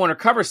slot corner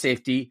cover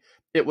safety,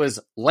 it was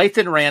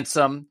Lathan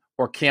Ransom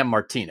or Cam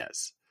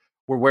Martinez,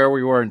 were where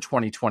we were in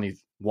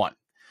 2021.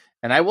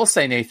 And I will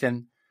say,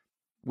 Nathan,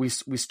 we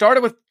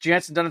started with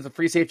Jansen Dunn as a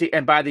free safety,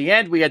 and by the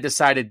end we had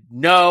decided,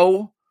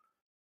 no,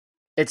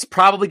 it's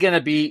probably going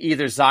to be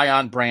either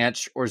Zion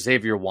Branch or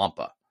Xavier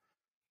Wampa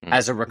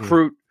as a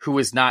recruit who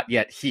is not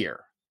yet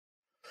here.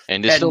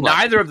 And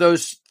neither of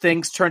those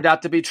things turned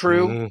out to be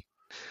true,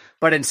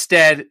 but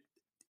instead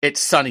it's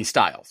Sonny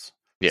Styles.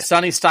 Yeah.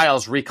 Sonny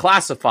Styles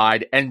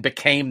reclassified and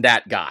became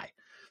that guy.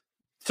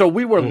 So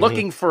we were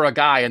looking for a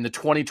guy in the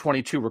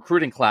 2022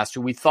 recruiting class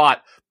who we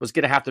thought was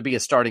going to have to be a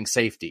starting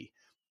safety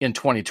in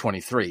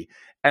 2023.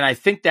 And I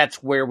think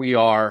that's where we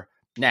are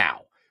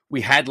now.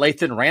 We had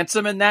Lathan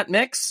Ransom in that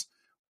mix.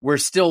 We're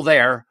still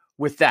there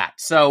with that.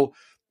 So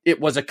it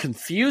was a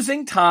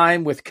confusing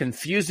time with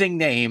confusing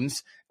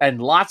names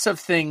and lots of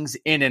things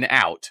in and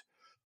out.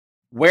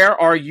 Where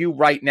are you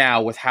right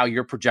now with how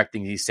you're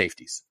projecting these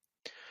safeties?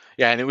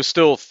 Yeah, and it was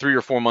still 3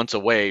 or 4 months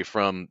away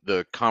from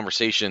the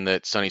conversation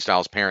that Sonny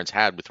Styles' parents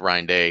had with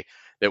Ryan Day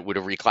that would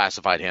have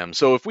reclassified him.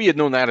 So if we had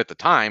known that at the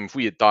time, if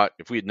we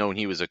had known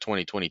he was a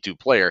 2022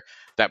 player,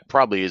 that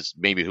probably is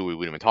maybe who we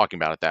would have been talking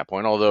about at that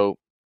point, although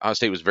Ohio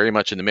State was very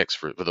much in the mix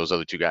for those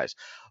other 2 guys.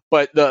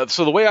 But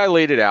so the way I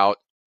laid it out,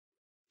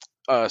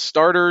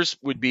 starters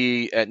would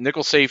be at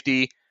nickel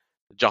safety,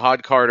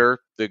 Jihad Carter,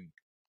 the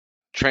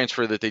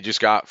transfer that they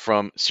just got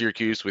from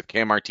Syracuse with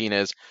Cam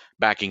Martinez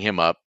backing him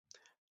up.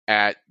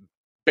 At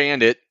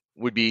bandit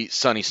would be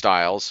Sonny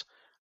Styles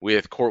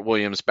with Court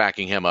Williams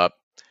backing him up.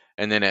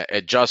 And then at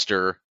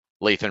adjuster,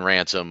 Lathan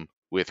Ransom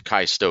with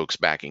Kai Stokes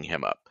backing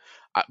him up.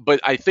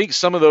 But I think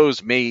some of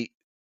those may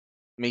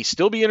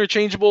still be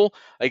interchangeable.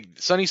 Like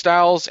Sonny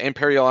Styles and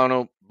Perry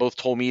Alano both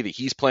told me that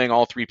he's playing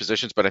all 3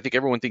 positions, but I think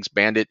everyone thinks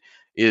bandit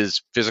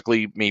is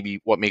physically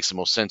maybe what makes the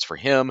most sense for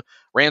him.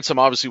 Ransom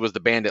obviously was the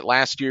bandit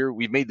last year.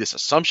 We've made this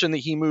assumption that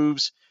he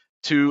moves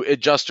to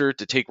adjuster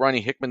to take Ronnie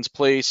Hickman's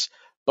place,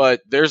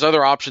 but there's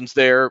other options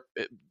there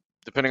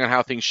depending on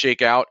how things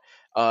shake out.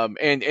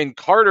 And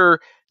Carter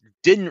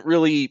didn't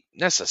really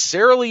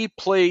necessarily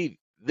play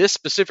this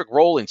specific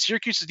role in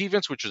Syracuse's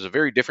defense, which was a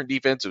very different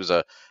defense. It was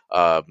a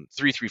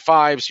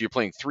 3-3-5, so you're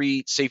playing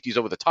 3 safeties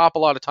over the top a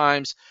lot of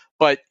times.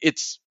 But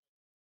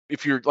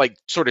if you're like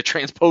sort of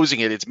transposing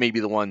it, it's maybe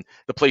the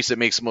place that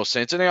makes the most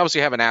sense. And they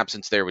obviously have an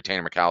absence there with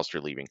Tanner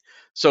McAllister leaving.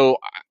 So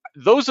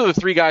those are the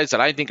 3 guys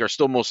that I think are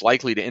still most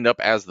likely to end up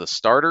as the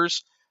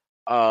starters.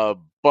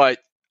 But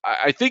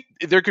I think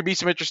there could be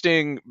some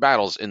interesting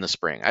battles in the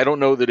spring. I don't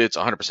know that it's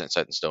 100%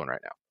 set in stone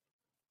right now.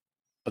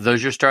 Are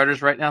those your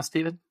starters right now,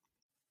 Steven?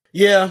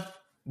 Yeah,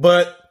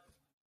 but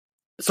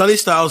Sonny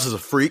Styles is a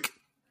freak,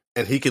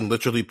 and he can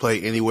literally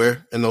play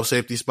anywhere in those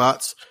safety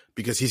spots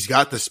because he's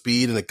got the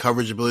speed and the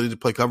coverage ability to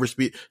play cover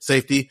speed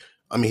safety.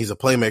 I mean, he's a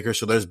playmaker,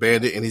 so there's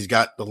bandit, and he's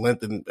got the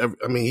length. And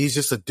he's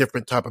just a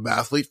different type of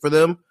athlete for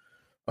them.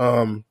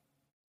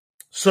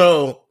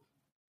 So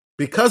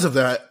because of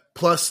that,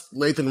 plus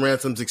Lathan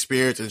Ransom's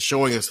experience and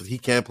showing us that he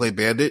can play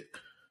bandit,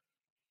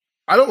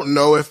 I don't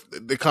know if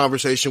the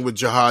conversation with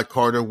Jihad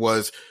Carter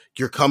was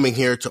you're coming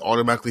here to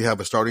automatically have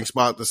a starting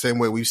spot the same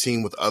way we've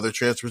seen with other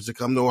transfers that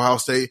come to Ohio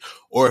State,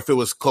 or if it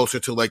was closer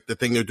to like the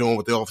thing they're doing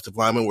with the offensive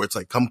lineman where it's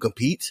like, come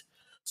compete.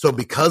 So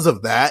because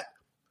of that,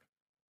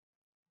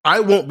 I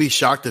won't be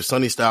shocked if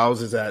Sonny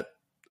Styles is at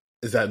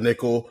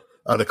nickel,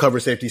 the cover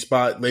safety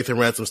spot. Lathan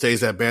Ransom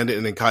stays at bandit,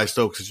 and then Kai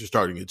Stokes is your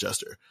starting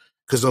adjuster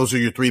because those are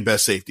your 3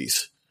 best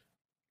safeties.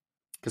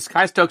 Because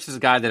Kai Stokes is a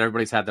guy that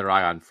everybody's had their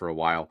eye on for a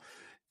while.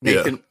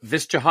 Nathan,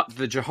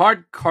 the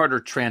Jihad Carter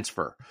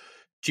transfer,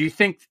 Do you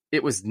think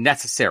it was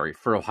necessary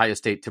for Ohio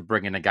State to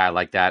bring in a guy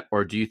like that,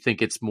 or do you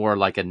think it's more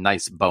like a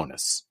nice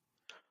bonus?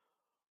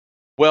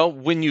 Well,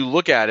 when you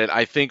look at it,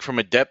 I think from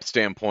a depth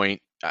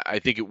standpoint, I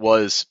think it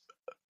was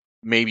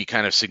maybe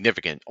kind of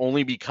significant,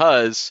 only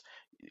because,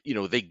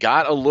 they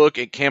got a look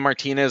at Cam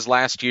Martinez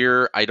last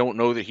year. I don't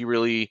know that he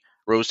really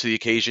rose to the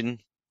occasion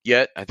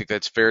yet. I think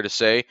that's fair to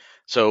say.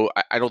 So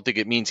I don't think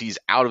it means he's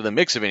out of the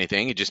mix of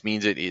anything. It just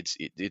means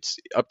it's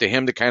up to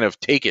him to kind of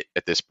take it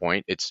at this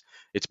point. It's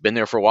been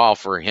there for a while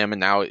for him, and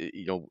now,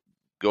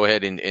 go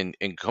ahead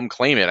and come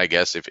claim it, I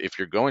guess, if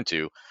you're going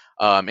to.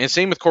 And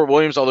same with Court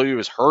Williams, although he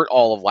was hurt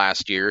all of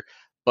last year,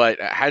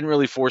 but hadn't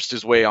really forced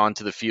his way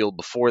onto the field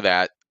before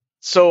that.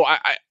 So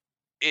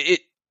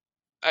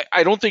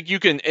I don't think you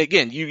can,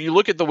 again, you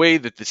look at the way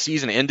that the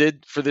season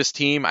ended for this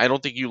team. I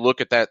don't think you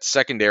look at that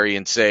secondary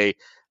and say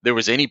there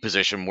was any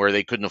position where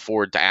they couldn't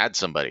afford to add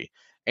somebody.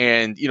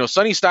 And,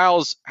 Sonny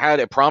Styles had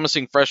a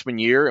promising freshman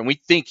year, and we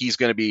think he's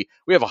going to be,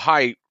 we have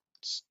a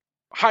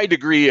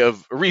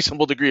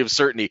reasonable degree of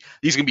certainty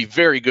he's going to be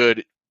very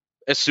good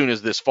as soon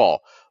as this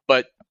fall,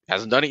 but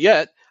hasn't done it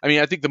yet. I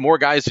mean, I think the more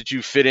guys that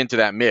you fit into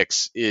that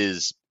mix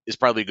is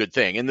probably a good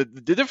thing. And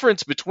the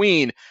difference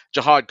between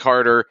Ja'Had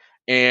Carter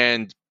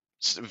and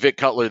Vic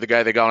Cutler, the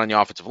guy they got on the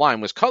offensive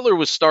line, was Cutler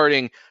was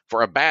starting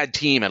for a bad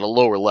team at a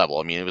lower level.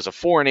 I mean, it was a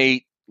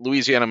 4-8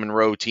 Louisiana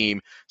Monroe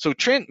team. So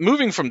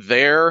moving from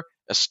there,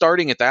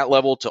 starting at that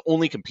level to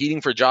only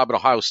competing for a job at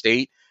Ohio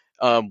State,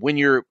 when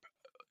you're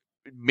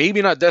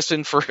maybe not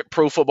destined for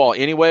pro football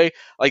anyway,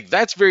 like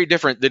that's very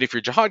different than if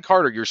you're Ja'Had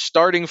Carter, you're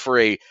starting for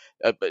a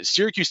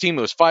Syracuse team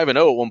that was 5-0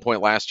 at one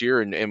point last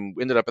year and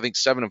ended up, I think,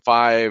 7-5.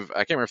 I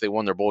can't remember if they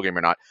won their bowl game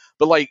or not,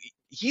 but like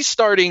he's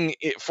starting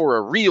for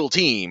a real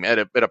team at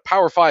a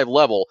Power 5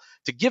 level.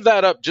 To give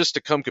that up just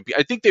to come compete,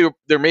 I think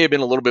there may have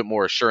been a little bit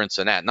more assurance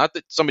in that. Not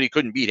that somebody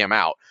couldn't beat him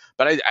out,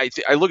 but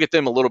I look at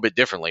them a little bit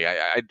differently.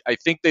 I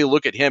think they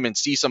look at him and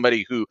see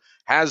somebody who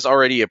has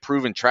already a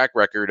proven track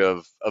record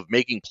of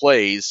making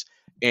plays,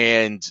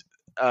 and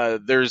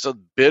there's a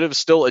bit of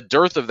still a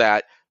dearth of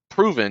that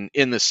proven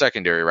in the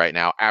secondary right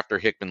now. After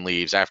Hickman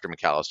leaves, after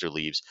McAllister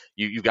leaves,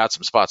 you've got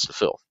some spots to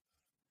fill.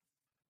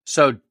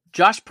 So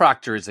Josh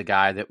Proctor is a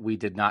guy that we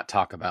did not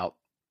talk about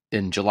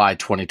in July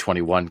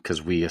 2021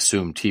 because we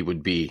assumed he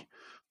would be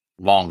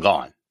long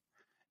gone.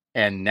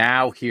 And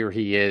now here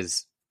he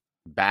is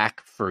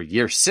back for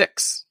year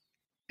 6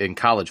 in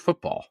college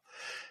football.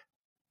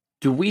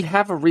 Do we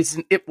have a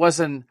reason? It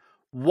was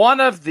one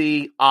of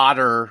the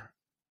odder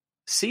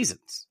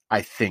seasons,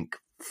 I think,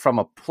 from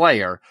a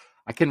player.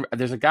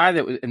 There's a guy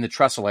that was in the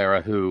Tressel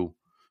era who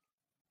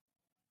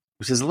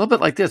was a little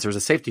bit like this. There was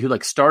a safety who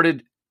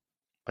started,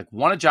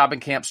 won a job in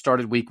camp,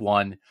 started week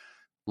 1,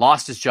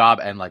 lost his job,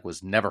 and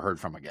was never heard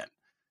from again.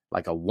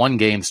 Like a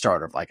 1-game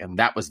starter, and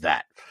that was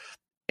that.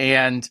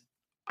 And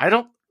I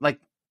don't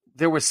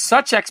there was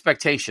such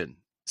expectation,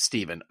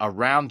 Stephen,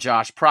 around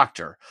Josh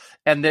Proctor,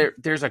 and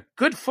there's a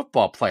good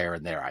football player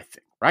in there, I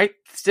think, right?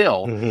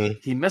 Still,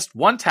 He missed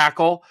 1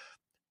 tackle.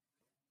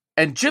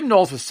 And Jim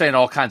Knowles was saying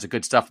all kinds of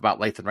good stuff about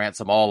Lathan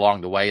Ransom all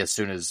along the way as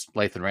soon as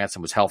Lathan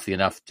Ransom was healthy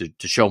enough to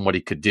show him what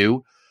he could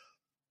do.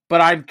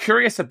 But I'm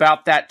curious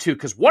about that too,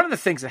 because one of the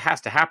things that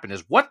has to happen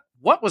is what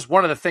was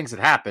one of the things that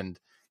happened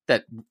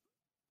that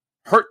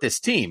hurt this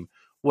team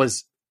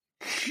was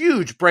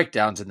huge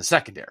breakdowns in the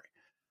secondary.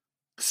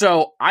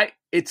 So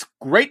it's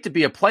great to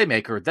be a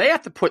playmaker. They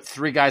have to put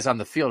 3 guys on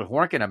the field who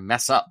aren't going to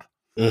mess up.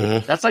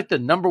 Mm-hmm. That's the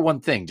number one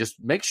thing.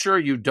 Just make sure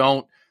you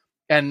don't.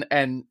 And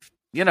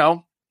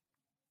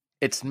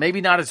it's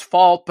maybe not his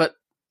fault, but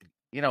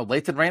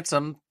Lathan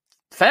Ransom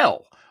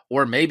fell,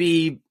 or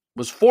maybe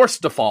was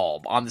forced to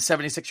fall on the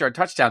 76-yard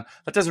touchdown.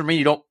 That doesn't mean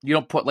you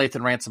don't put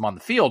Lathan Ransom on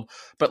the field,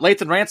 but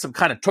Lathan Ransom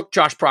kind of took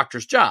Josh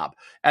Proctor's job.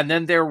 And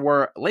then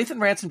Lathan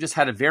Ransom just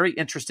had a very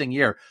interesting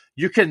year.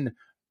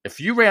 If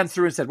you ran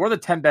through and said, what are the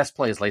 10 best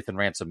plays Lathan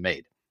Ransom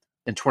made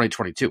in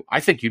 2022? I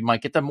think you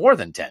might get them more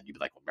than 10. You'd be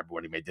like, well, remember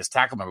when he made this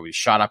tackle? Remember when he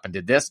shot up and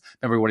did this?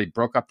 Remember when he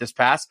broke up this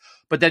pass?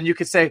 But then you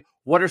could say,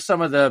 what are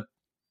some of the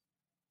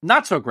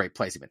not so great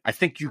plays he made? I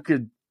think you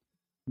could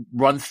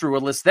run through a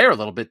list there a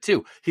little bit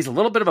too. He's a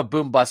little bit of a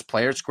boom bust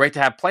player. It's great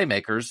to have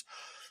playmakers,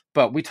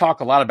 but we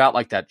talk a lot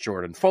about that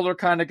Jordan Fuller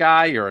kind of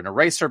guy. You're an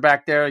eraser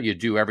back there. You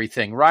do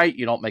everything right.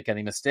 You don't make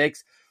any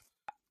mistakes.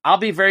 I'll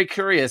be very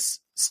curious,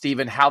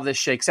 Stephen, how this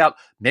shakes out.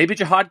 Maybe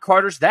Ja'Had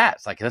Carter's that.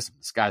 It's listen,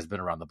 this guy's been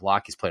around the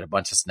block. He's played a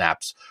bunch of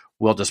snaps.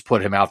 We'll just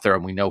put him out there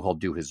and we know he'll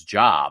do his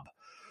job.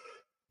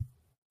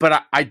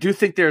 But I do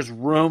think there's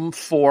room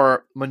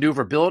for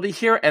maneuverability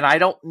here. And I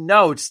don't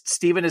know,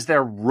 Stephen, is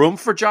there room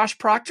for Josh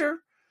Proctor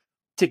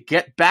to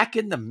get back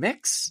in the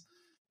mix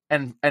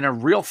and a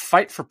real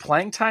fight for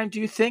playing time,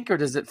 do you think? Or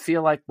does it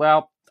feel like,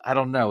 well, I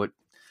don't know.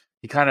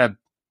 He kind of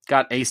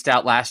got aced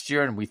out last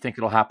year and we think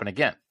it'll happen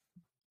again.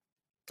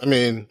 I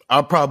mean,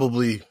 I'll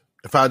probably,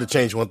 if I had to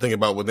change one thing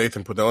about what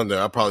Nathan put on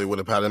there, I probably would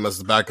have had him as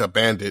the backup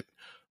bandit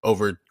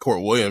over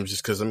Court Williams,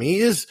 just because,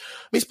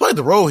 he's played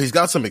the role. He's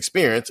got some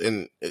experience,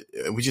 and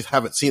we just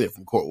haven't seen it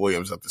from Court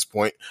Williams at this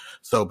point.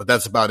 So, but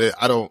that's about it.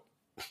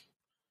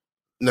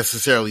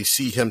 necessarily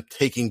see him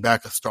taking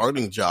back a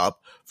starting job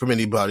from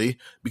anybody,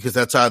 because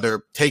that's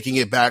either taking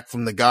it back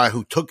from the guy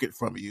who took it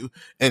from you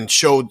and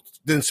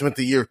then spent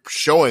the year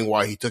showing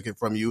why he took it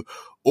from you,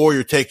 or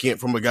you're taking it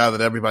from a guy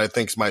that everybody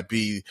thinks might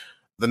be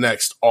the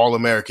next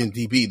All-American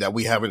DB that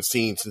we haven't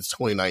seen since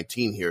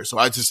 2019 here. So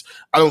I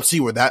don't see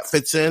where that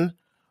fits in.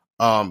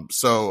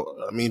 So,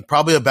 I mean,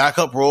 probably a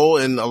backup role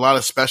in a lot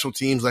of special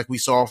teams like we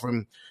saw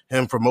from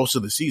him for most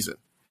of the season.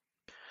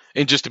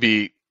 And just to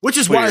be Which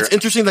is clear, why it's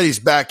interesting that he's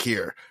back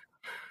here.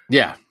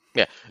 Yeah.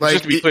 Yeah. Like,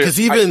 just to be clear, because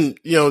even,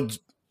 go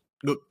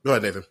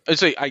ahead, Nathan. I'd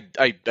say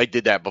I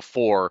did that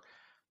before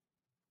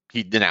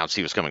he announced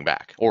he was coming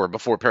back, or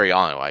before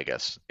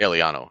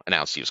Eliano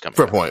announced he was coming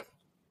back.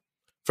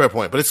 Fair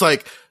point. But it's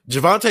like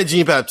Javonte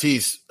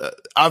Jean-Baptiste,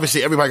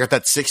 obviously everybody got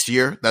that 6th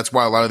year. That's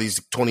why a lot of these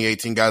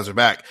 2018 guys are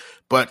back.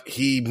 But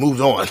he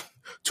moved on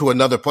to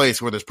another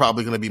place where there's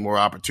probably going to be more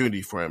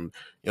opportunity for him.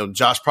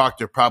 Josh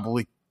Proctor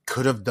probably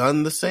could have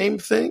done the same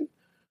thing,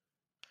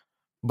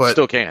 but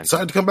still can.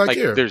 Decided to come back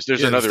here. There's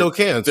another still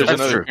can. There's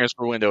another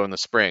transfer window in the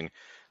spring.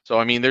 So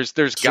I mean,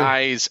 there's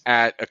guys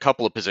at a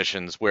couple of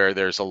positions where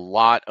there's a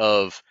lot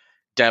of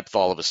depth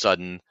all of a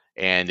sudden.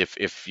 And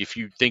if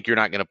you think you're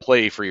not going to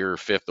play for your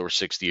 5th or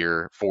 6th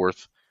year,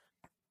 4th,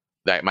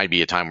 that might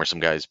be a time where some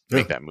guys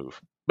make that move.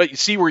 But you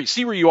see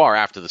where you are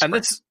after the spring.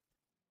 And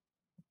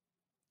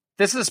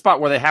this is a spot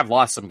where they have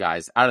lost some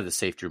guys out of the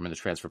safety room in the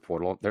transfer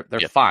portal.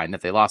 They're fine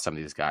that they lost some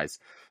of these guys.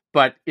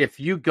 But if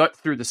you got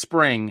through the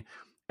spring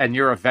and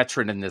you're a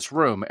veteran in this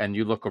room and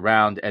you look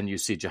around and you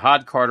see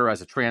Jihad Carter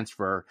as a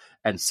transfer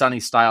and Sonny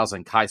Styles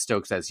and Kai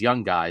Stokes as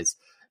young guys,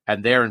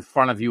 and they're in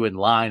front of you in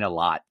line a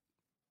lot,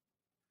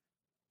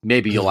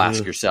 maybe you'll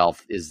ask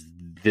yourself, is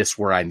this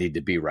where I need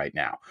to be right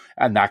now?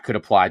 And that could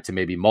apply to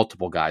maybe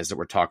multiple guys that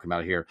we're talking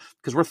about here,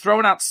 because we're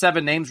throwing out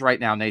 7 names right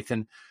now,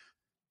 Nathan.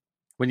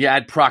 When you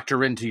add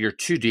Proctor into your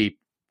 2 deep,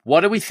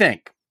 what do we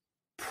think?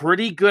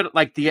 Pretty good.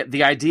 Like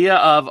the idea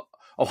of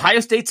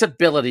Ohio State's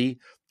ability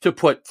to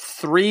put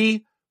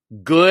 3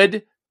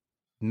 good,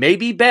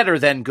 maybe better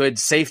than good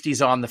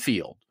safeties on the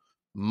field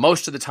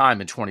most of the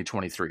time in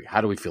 2023. How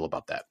do we feel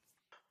about that?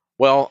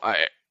 Well,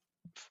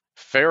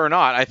 fair or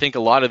not, I think a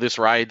lot of this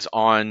rides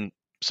on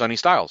Sonny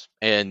Styles.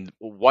 And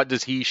what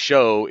does he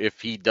show if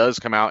he does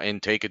come out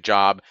and take a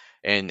job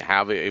and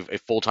have a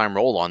full-time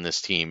role on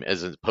this team,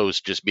 as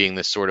opposed to just being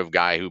this sort of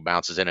guy who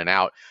bounces in and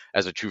out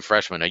as a true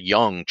freshman, a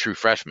young true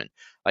freshman?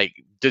 Like,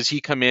 does he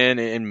come in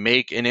and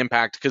make an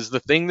impact? Because the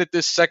thing that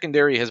this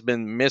secondary has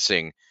been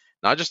missing,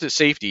 not just at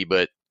safety,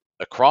 but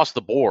across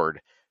the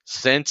board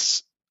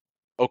since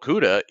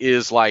Okudah,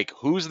 is like,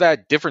 who's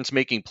that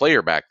difference-making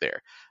player back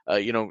there?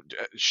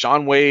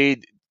 Shaun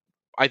Wade,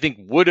 I think,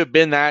 would have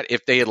been that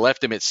if they had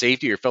left him at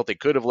safety, or felt they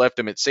could have left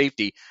him at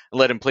safety and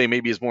let him play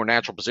maybe his more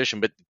natural position,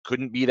 but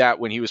couldn't be that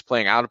when he was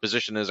playing out of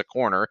position as a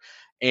corner.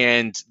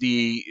 And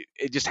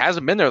it just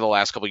hasn't been there the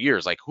last couple of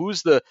years. Like,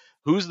 who's the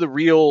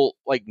real,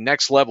 like,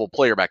 next level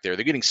player back there?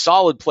 They're getting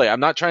solid play. I'm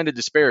not trying to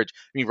disparage.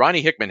 I mean,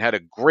 Ronnie Hickman had a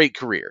great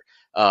career.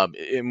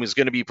 It was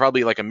going to be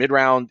probably like a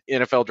mid-round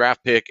NFL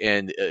draft pick,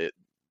 and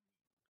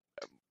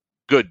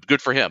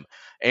good for him.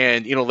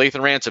 And,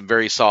 Lathan Ransom,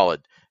 very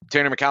solid.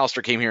 Tanner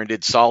McAllister came here and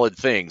did solid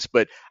things.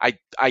 But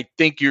I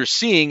think you're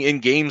seeing in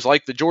games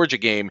like the Georgia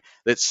game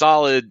that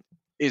solid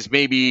is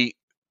maybe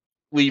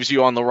leaves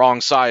you on the wrong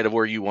side of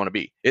where you want to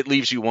be. It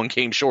leaves you one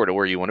game short of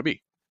where you want to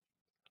be.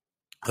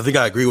 I think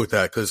I agree with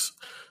that, because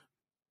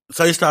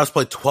Sonny Styles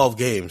played 12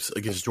 games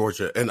against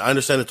Georgia. And I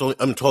understand it's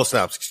only 12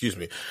 snaps,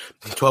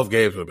 12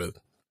 games would have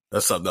been.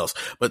 That's something else.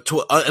 But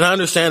and I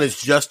understand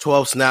it's just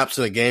 12 snaps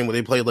in a game where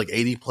they played like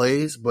 80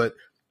 plays, but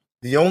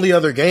the only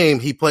other game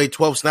he played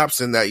 12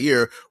 snaps in that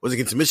year was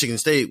against Michigan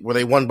State, where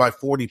they won by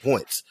 40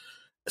 points.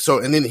 So,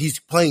 and then he's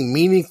playing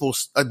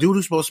a dude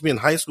who's supposed to be in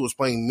high school is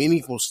playing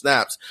meaningful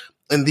snaps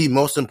in the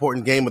most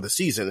important game of the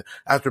season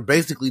after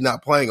basically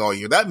not playing all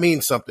year. That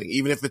means something,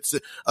 even if it's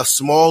a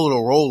small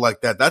little role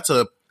like that. That's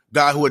a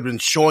guy who had been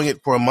showing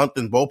it for a month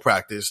in bowl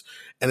practice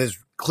and is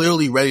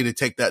clearly ready to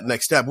take that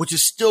next step, which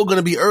is still going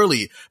to be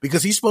early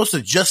because he's supposed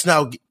to just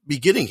now be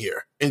getting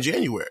here in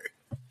January.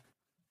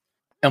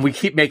 And we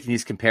keep making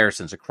these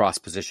comparisons across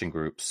position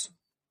groups.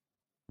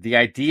 The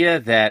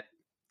idea that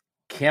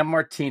Cam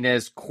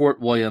Martinez, Court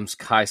Williams,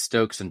 Kai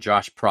Stokes, and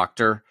Josh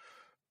Proctor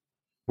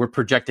we're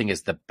projecting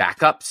as the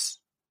backups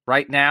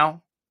right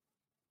now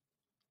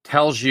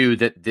tells you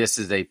that this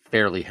is a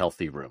fairly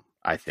healthy room,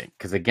 I think.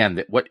 Because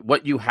again,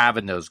 what you have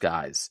in those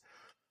guys,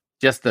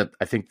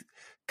 I think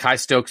Kai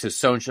Stokes has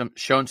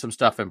shown some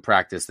stuff in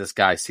practice. This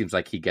guy seems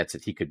like he gets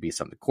it. He could be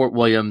something. Court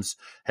Williams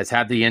has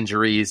had the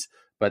injuries,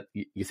 but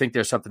you think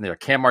there's something there.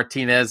 Cam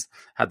Martinez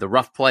had the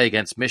rough play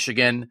against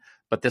Michigan,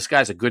 but this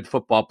guy's a good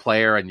football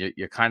player, and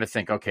you kind of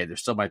think, okay, there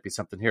still might be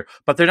something here.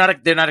 But they're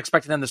not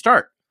expecting them to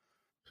start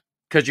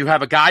because you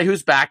have a guy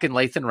who's back in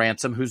Lathan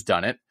Ransom who's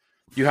done it.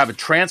 You have a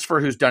transfer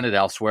who's done it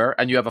elsewhere,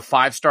 and you have a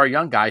 5-star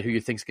young guy who you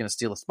think is going to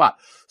steal a spot.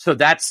 So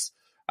that's,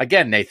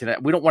 again, Nathan,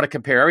 we don't want to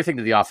compare everything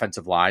to the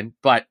offensive line,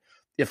 but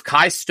if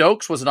Kai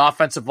Stokes was an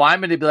offensive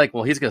lineman, he'd be like,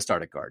 well, he's going to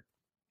start at guard.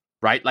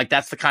 right? Like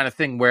that's the kind of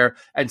thing where,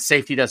 and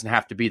safety doesn't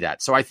have to be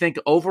that. So I think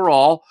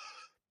overall,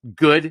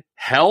 good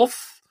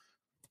health,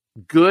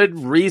 good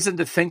reason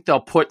to think they'll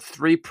put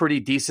 3 pretty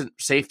decent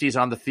safeties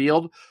on the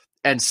field,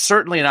 and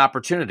certainly an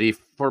opportunity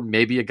for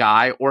maybe a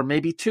guy or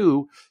maybe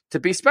 2 to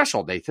be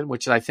special, Nathan,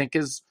 which I think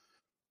is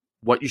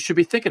what you should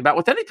be thinking about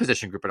with any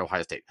position group at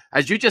Ohio State.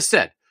 As you just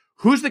said,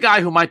 who's the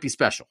guy who might be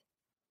special?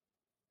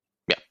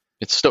 Yeah,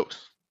 it's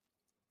Stokes.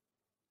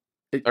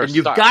 And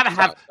you've got to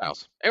have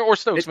Styles. Or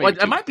Stokes.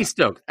 It might be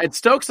Stokes. And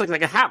Stokes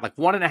like a half, like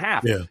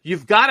 1.5. Yeah.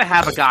 You've got to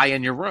have a guy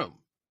in your room.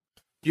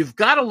 You've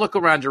got to look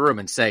around your room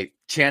and say,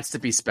 chance to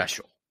be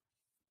special.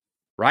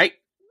 Right?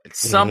 At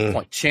some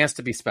point, chance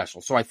to be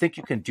special. So I think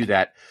you can do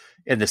that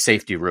in the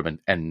safety room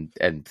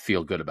and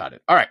feel good about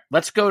it. All right,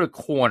 let's go to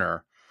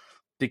corner,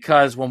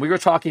 because when we were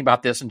talking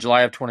about this in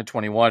July of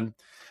 2021,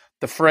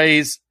 the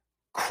phrase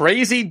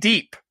crazy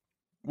deep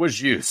was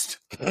used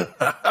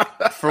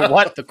for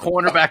what the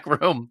cornerback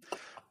room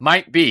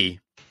might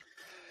be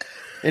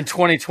in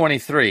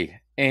 2023.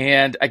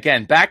 And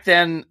again, back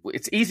then,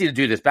 it's easy to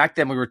do this. Back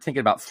then, we were thinking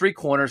about 3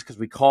 corners because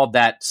we called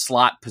that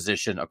slot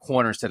position a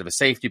corner instead of a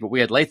safety. But we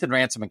had Lathan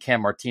Ransom and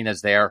Cam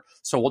Martinez there.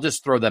 So we'll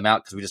just throw them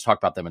out because we just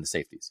talked about them in the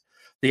safeties.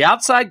 The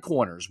outside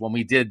corners, when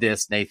we did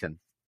this, Nathan,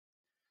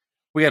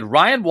 we had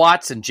Ryan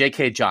Watts and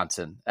J.K.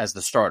 Johnson as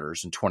the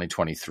starters in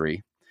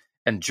 2023,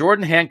 and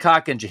Jordan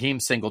Hancock and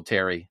Jaheim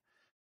Singletary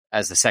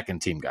as the second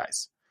team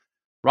guys.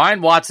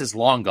 Ryan Watts is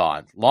long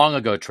gone, long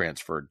ago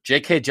transferred.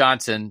 J.K.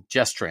 Johnson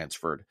just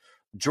transferred.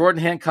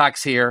 Jordan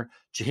Hancock's here.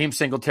 Jaheim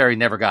Singletary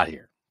never got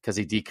here because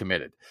he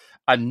decommitted.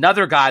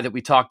 Another guy that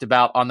we talked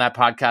about on that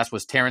podcast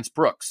was Terrence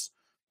Brooks,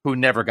 who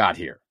never got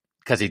here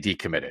because he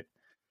decommitted.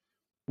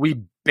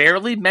 We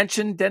barely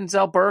mentioned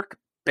Denzel Burke,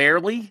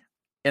 barely,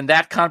 in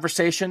that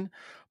conversation.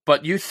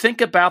 But you think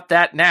about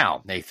that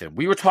now, Nathan.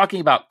 We were talking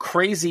about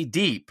crazy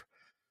deep,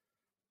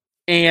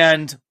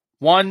 and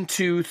 1,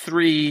 2,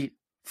 3,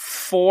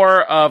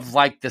 4 of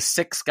like the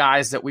 6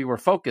 guys that we were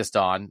focused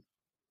on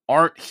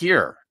aren't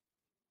here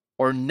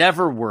or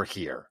never were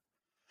here.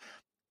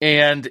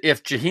 And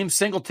if Jaheim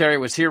Singletary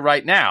was here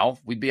right now,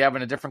 we'd be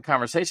having a different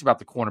conversation about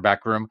the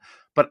cornerback room.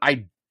 But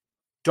I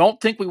don't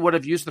think we would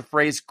have used the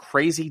phrase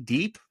crazy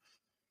deep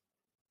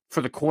for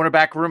the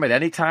cornerback room at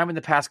any time in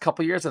the past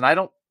couple of years. And I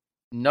don't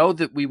know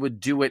that we would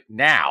do it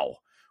now.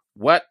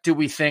 What do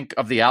we think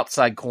of the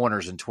outside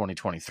corners in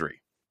 2023?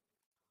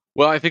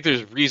 Well, I think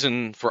there's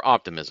reason for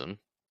optimism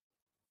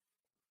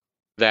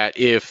that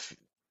if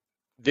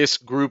this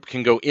group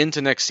can go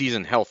into next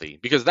season healthy,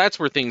 because that's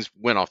where things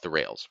went off the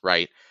rails,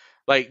 right?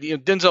 Like, you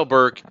know, Denzel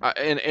Burke,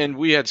 and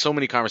we had so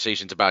many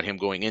conversations about him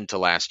going into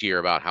last year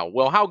about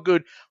how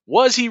good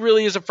was he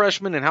really as a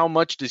freshman, and how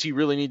much does he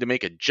really need to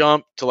make a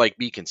jump to like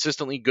be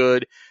consistently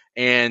good?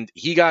 And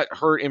he got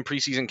hurt in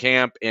preseason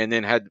camp, and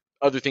then had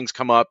other things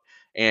come up,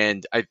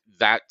 and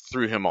that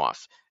threw him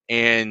off.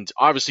 And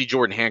obviously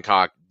Jordan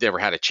Hancock never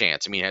had a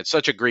chance. I mean, he had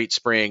such a great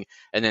spring,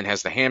 and then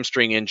has the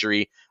hamstring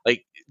injury.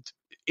 Like,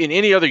 in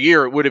any other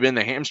year, it would have been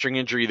the hamstring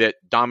injury that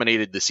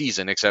dominated the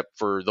season, except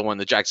for the one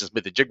that Jackson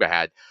Smith-Njigba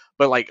had.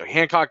 But like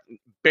Hancock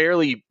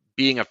barely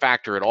being a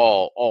factor at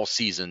all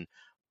season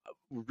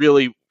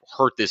really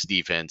hurt this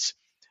defense.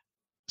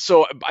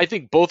 So I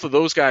think both of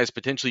those guys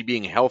potentially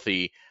being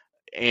healthy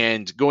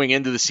and going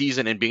into the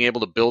season and being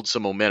able to build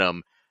some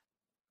momentum.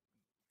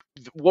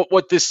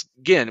 What this,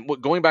 again,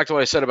 going back to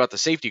what I said about the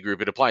safety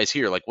group, it applies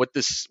here. Like what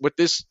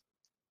this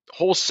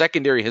whole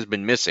secondary has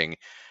been missing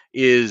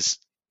is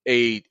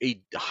a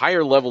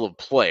higher level of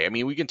play. I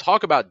mean, we can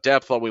talk about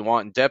depth all we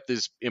want, and depth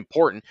is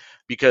important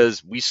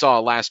because we saw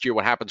last year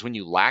what happens when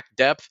you lack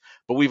depth,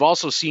 but we've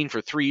also seen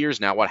for 3 years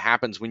now what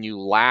happens when you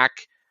lack,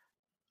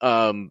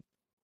 however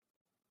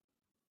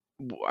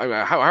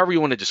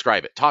you want to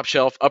describe it, top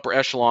shelf, upper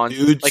echelon.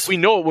 Dudes. Like, we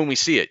know it when we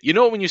see it. You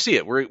know it when you see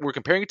it. We're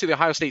comparing it to the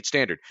Ohio State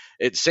standard.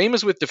 It's same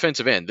as with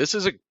defensive end. This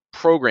is a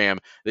program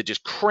that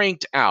just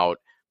cranked out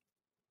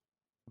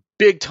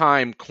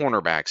big-time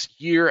cornerbacks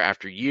year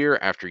after year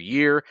after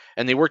year,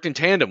 and they worked in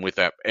tandem with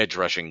that edge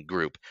rushing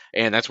group.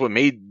 And that's what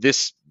made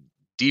this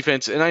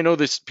defense, and I know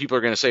this, people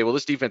are going to say, well,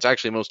 this defense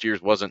actually most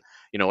years wasn't,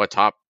 a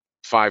top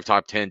 5,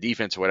 top 10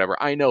 defense or whatever.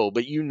 I know,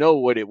 but you know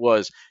what it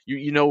was.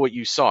 You know what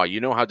you saw. You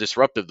know how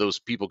disruptive those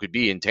people could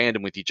be in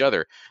tandem with each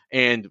other.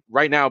 And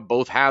right now,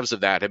 both halves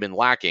of that have been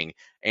lacking,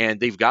 and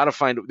they've got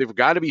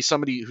to be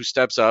somebody who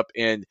steps up.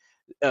 And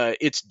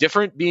it's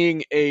different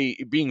being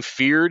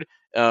feared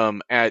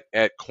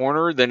at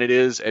corner than it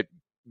is at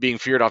being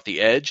feared off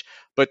the edge.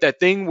 But that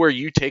thing where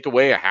you take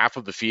away a half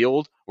of the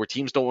field, where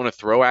teams don't want to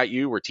throw at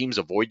you, where teams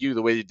avoid you,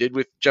 the way they did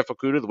with Jeff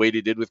Okudah, the way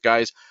they did with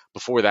guys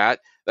before that,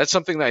 that's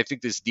something that I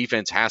think this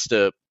defense has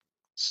to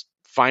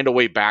find a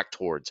way back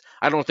towards.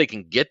 I don't know if they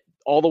can get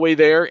all the way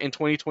there in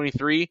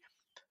 2023.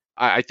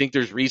 I think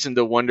there's reason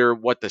to wonder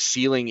what the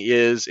ceiling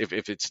is, if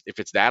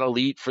it's that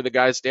elite for the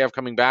guys they have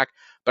coming back.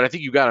 But I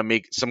think you got to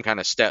make some kind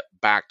of step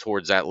back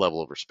towards that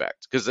level of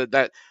respect, because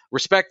that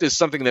respect is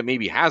something that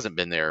maybe hasn't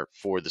been there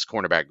for this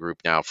cornerback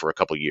group now for a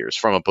couple of years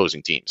from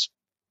opposing teams.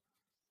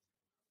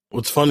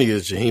 What's funny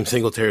is Jaheim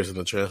Singletary is in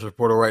the transfer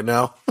portal right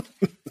now.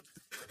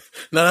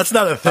 No, that's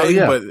not a thing,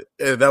 yeah.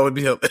 but that would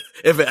be,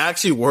 if it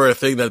actually were a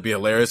thing, that'd be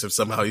hilarious if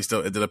somehow he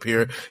still ended up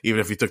here, even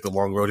if he took the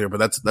long road here, but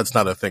that's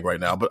not a thing right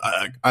now. But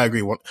I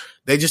agree.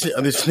 They just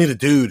need a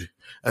dude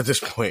at this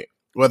point,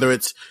 whether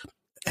it's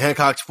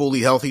Hancock's fully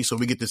healthy, so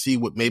we get to see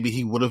what maybe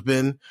he would have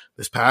been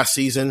this past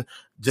season.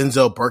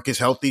 Denzel Burke is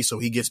healthy, so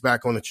he gets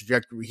back on the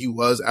trajectory he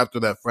was after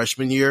that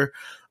freshman year.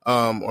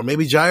 Or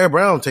maybe Jair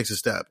Brown takes a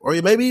step, or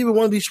maybe even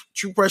one of these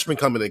true freshmen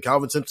coming in,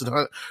 Calvin Simpson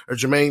Hunt or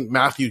Jermaine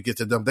Matthews gets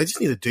it done. They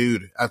just need a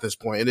dude at this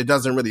point, and it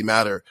doesn't really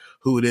matter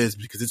who it is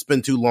because it's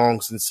been too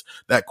long since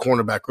that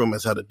cornerback room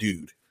has had a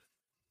dude.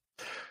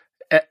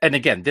 And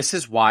again, this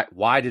is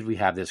why did we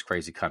have this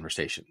crazy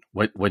conversation?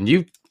 We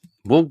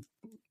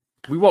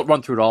won't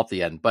run through it all at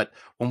the end, but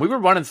when we were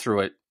running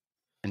through it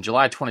in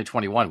July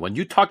 2021, when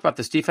you talked about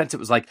this defense, it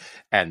was like,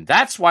 and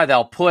that's why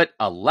they'll put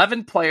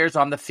 11 players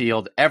on the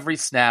field every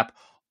snap,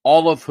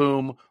 all of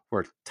whom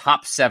were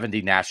top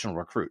 70 national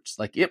recruits.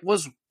 Like, it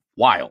was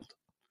wild.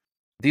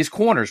 These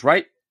corners,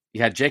 right?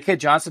 You had J.K.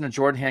 Johnson and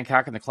Jordan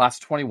Hancock in the class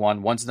of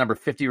 21. One's number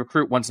 50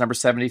 recruit, one's number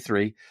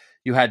 73.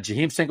 You had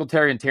Jaheim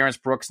Singletary and Terrence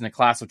Brooks in the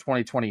class of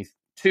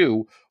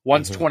 2022.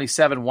 One's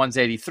 27, one's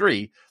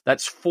 83.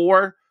 That's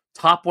 4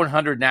 top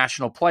 100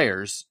 national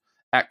players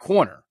at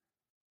corner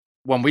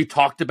when we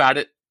talked about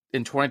it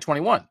in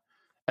 2021,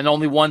 and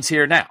only one's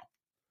here now.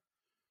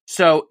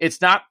 So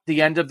it's not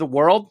the end of the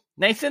world,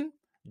 Nathan.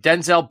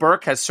 Denzel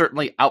Burke has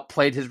certainly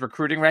outplayed his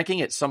recruiting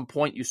ranking. At some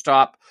point, you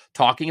stop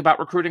talking about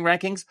recruiting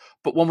rankings.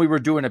 But when we were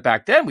doing it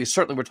back then, we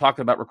certainly were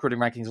talking about recruiting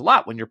rankings a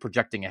lot when you're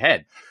projecting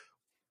ahead.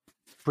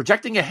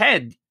 Projecting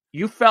ahead,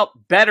 you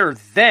felt better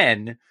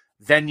then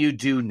than you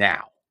do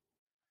now.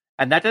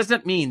 And that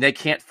doesn't mean they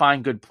can't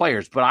find good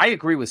players. But I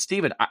agree with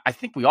Steven. I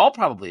think we all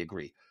probably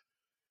agree.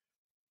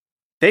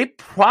 They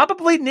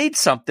probably need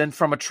something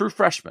from a true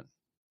freshman.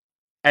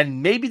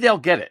 And maybe they'll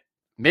get it.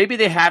 Maybe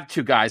they have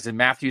 2 guys in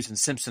Matthews and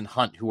Simpson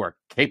Hunt who are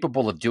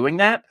capable of doing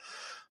that.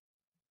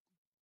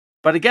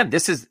 But again,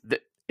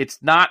 it's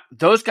not,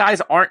 those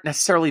guys aren't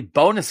necessarily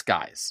bonus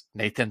guys,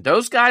 Nathan.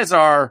 Those guys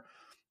are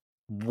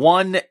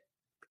one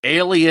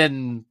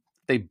alien,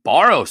 they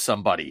borrow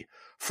somebody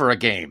for a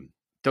game.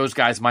 Those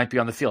guys might be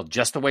on the field,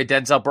 just the way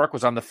Denzel Burke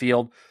was on the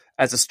field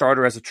as a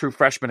starter, as a true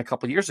freshman a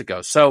couple years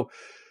ago. So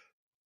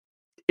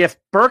if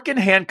Burke and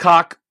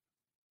Hancock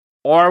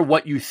are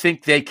what you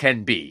think they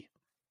can be,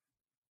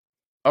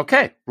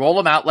 okay, roll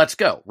them out. Let's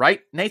go.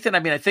 Right, Nathan?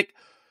 I mean, I think,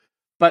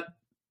 but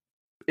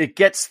it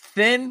gets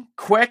thin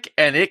quick,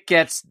 and it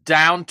gets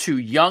down to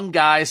young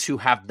guys who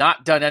have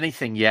not done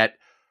anything yet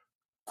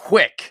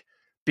quick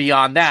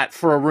beyond that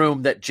for a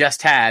room that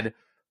just had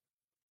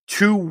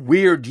 2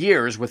 weird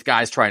years with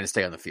guys trying to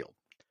stay on the field.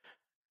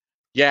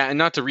 Yeah, and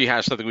not to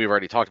rehash something we've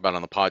already talked about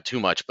on the pod too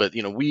much, but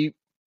we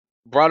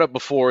brought up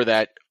before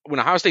that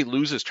when Ohio State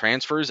loses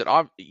transfers, it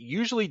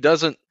usually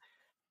doesn't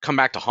come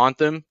back to haunt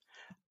them.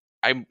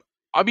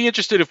 I'll be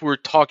interested if we're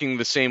talking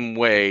the same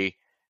way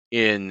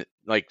in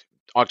like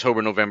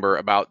October, November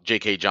about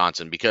J.K.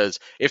 Johnson, because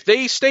if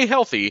they stay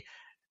healthy,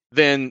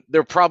 then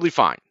they're probably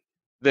fine.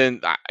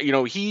 Then,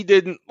 he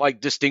didn't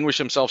distinguish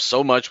himself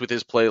so much with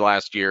his play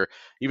last year,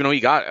 even though he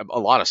got a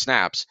lot of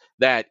snaps,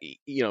 that,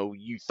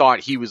 you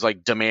thought he was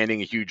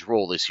demanding a huge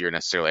role this year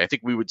necessarily. I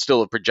think we would still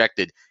have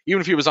projected,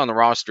 even if he was on the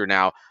roster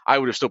now, I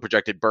would have still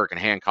projected Burke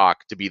and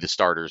Hancock to be the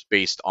starters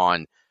based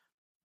on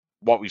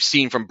what we've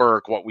seen from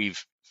Burke, what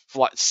we've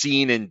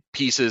seen in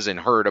pieces and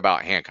heard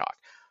about Hancock.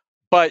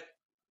 But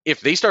if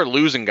they start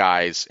losing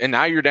guys, and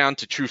now you're down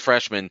to true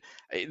freshmen,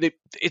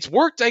 it's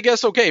worked, I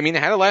guess, okay. I mean,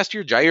 they had it last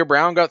year. Jair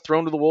Brown got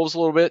thrown to the wolves a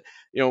little bit.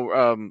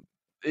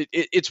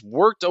 It's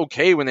worked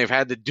okay when they've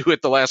had to do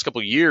it the last couple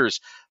of years.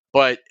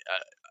 But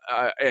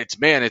that's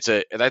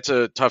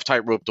a tough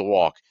tightrope to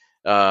walk.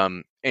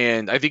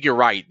 And I think you're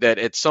right that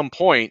at some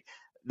point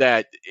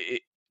that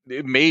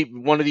it may,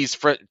 one of these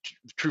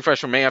true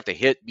freshmen may have to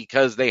hit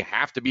because they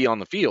have to be on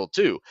the field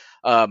too.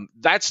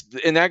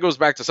 That goes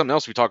back to something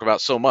else we talk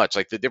about so much,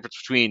 like the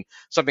difference between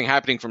something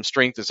happening from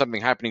strength and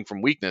something happening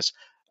from weakness.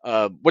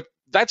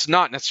 That's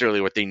not necessarily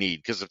what they need,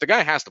 because if the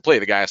guy has to play,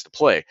 the guy has to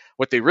play.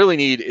 What they really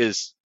need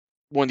is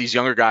one of these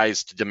younger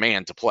guys to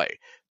demand to play,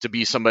 to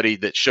be somebody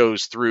that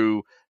shows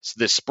through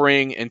the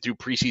spring and through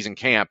preseason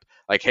camp,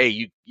 like,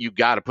 hey, you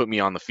got to put me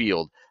on the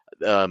field.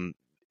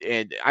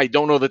 And I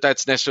don't know that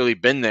that's necessarily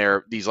been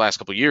there these last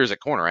couple of years at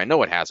corner. I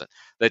know it hasn't.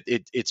 That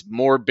it's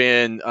more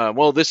been,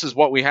 this is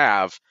what we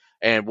have,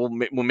 and we'll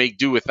make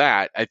do with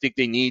that. I think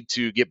they need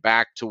to get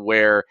back to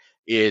where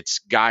it's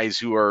guys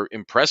who are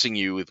impressing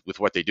you with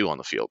what they do on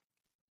the field.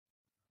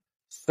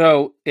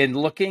 So in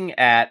looking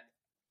at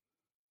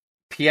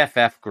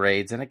PFF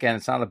grades, and again,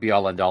 it's not a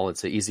be-all, end-all.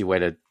 It's an easy way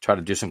to try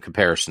to do some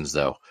comparisons,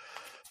 though.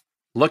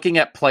 Looking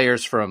at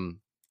players from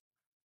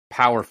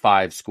Power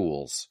 5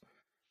 schools,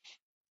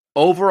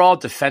 overall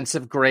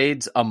defensive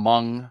grades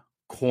among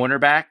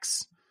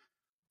cornerbacks,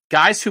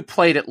 guys who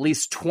played at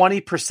least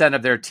 20%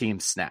 of their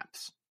team's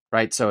snaps,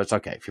 right? So it's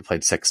okay. If you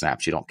played 6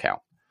 snaps, you don't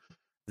count.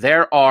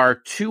 There are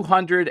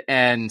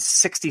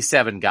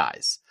 267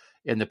 guys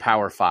in the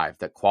Power 5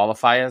 that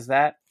qualify as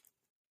that.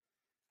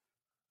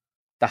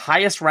 The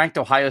highest ranked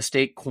Ohio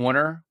State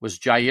corner was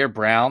Jair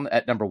Brown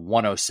at number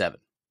 107.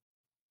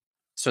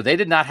 So they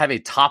did not have a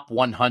top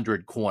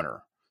 100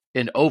 corner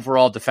in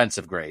overall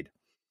defensive grade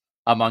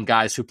among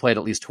guys who played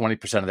at least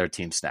 20% of their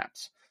team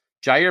snaps.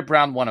 Jair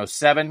Brown,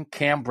 107,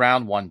 Cam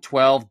Brown,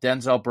 112,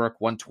 Denzel Burke,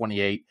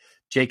 128,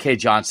 J.K.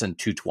 Johnson,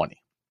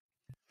 220.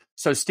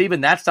 So,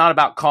 Stephen, that's not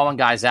about calling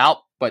guys out,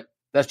 but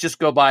let's just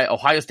go by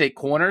Ohio State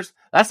corners.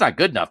 That's not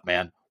good enough,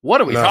 man.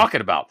 What are we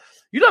talking about?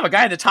 You don't have a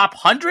guy in the top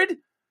 100,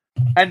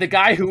 and the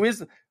guy who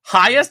is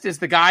highest is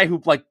the guy who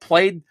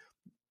played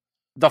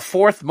the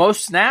fourth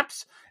most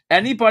snaps?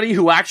 Anybody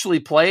who actually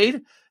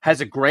played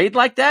has a grade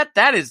like that?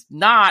 That is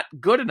not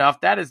good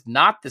enough. That is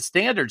not the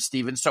standard,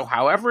 Stephen. So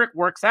however it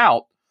works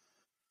out.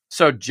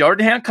 So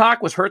Jordan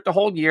Hancock was hurt the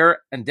whole year,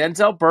 and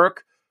Denzel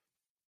Burke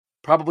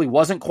probably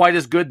wasn't quite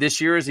as good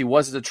this year as he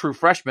was as a true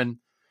freshman.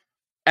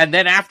 And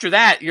then after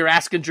that, you're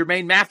asking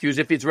Jermaine Matthews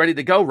if he's ready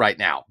to go right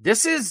now.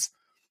 This is,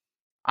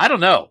 I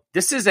don't know.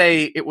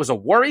 It was a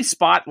worry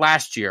spot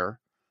last year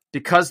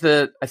because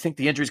I think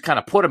the injuries kind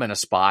of put him in a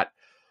spot.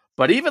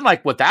 But even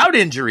without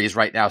injuries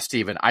right now,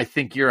 Stephen, I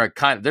think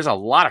there's a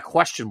lot of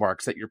question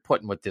marks that you're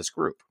putting with this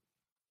group.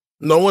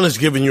 No one has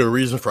given you a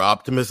reason for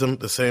optimism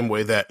the same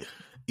way that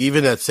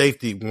even at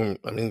safety,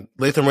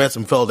 Lathan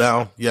Ransom fell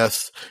down,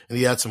 yes, and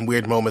he had some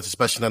weird moments,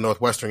 especially in that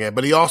Northwestern game.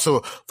 But he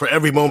also, for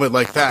every moment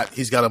like that,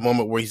 he's got a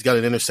moment where he's got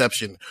an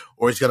interception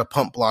or he's got a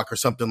pump block or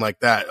something like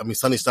that.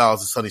 Sonny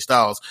Styles is Sonny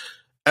Styles.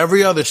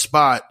 Every other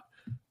spot,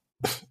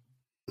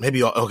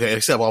 maybe, okay,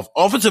 except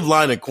offensive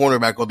line and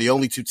cornerback are the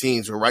only two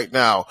teams where right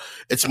now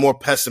it's more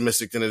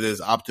pessimistic than it is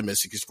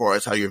optimistic as far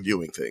as how you're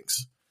viewing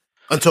things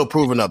until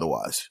proven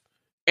otherwise.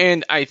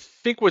 And I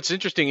think what's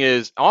interesting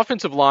is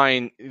offensive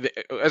line,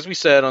 as we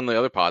said on the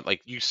other pod,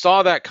 you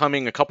saw that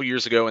coming a couple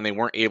years ago and they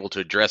weren't able to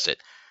address it.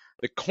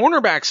 The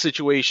cornerback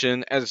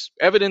situation, as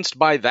evidenced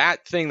by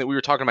that thing that we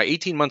were talking about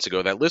 18 months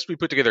ago, that list we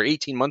put together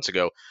 18 months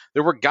ago,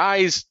 there were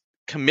guys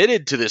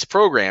committed to this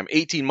program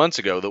 18 months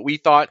ago that we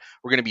thought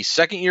were going to be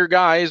second-year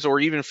guys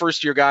or even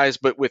first-year guys,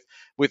 but with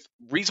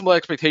reasonable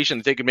expectation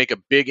that they could make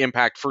a big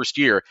impact first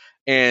year,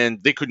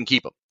 and they couldn't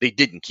keep them. They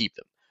didn't keep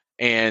them.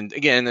 And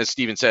again, as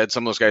Steven said,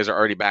 some of those guys are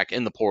already back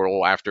in the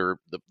portal after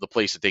the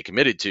place that they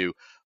committed to,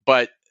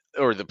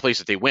 or the place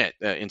that they went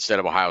instead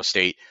of Ohio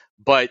State.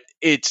 But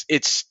it's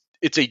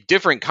a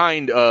different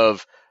kind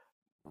of,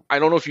 I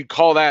don't know if you'd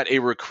call that a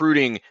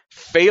recruiting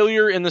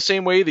failure in the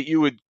same way that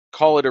you would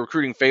call it a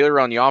recruiting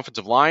failure on the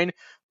offensive line,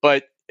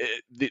 but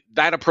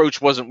that approach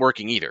wasn't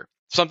working either.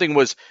 Something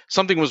was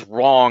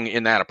wrong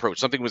in that approach.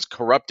 Something was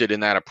corrupted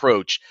in that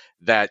approach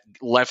that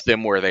left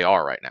them where they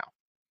are right now.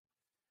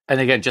 And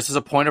again, just as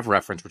a point of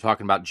reference, we're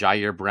talking about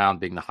Jair Brown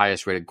being the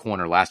highest rated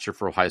corner last year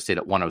for Ohio State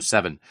at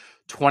 107.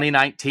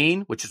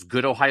 2019, which is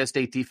good Ohio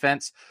State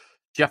defense,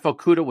 Jeff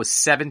Okudah was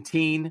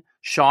 17,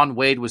 Sean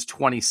Wade was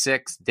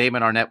 26,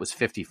 Damon Arnett was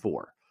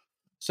 54.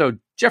 So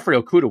Jeffrey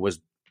Okudah was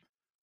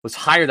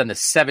higher than the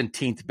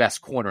 17th best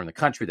corner in the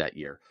country that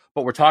year.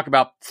 But we're talking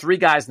about three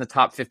guys in the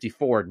top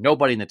 54,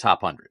 nobody in the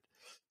top 100.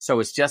 So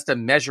it's just a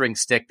measuring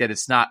stick that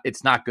it's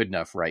not good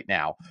enough right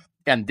now.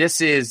 And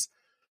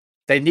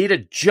they need a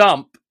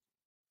jump.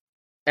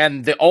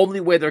 And the only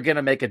way they're going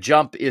to make a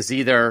jump is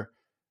either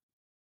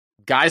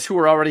guys who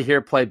are already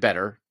here play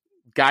better,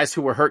 guys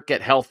who were hurt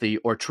get healthy,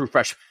 or true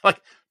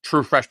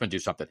freshmen do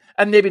something.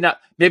 And maybe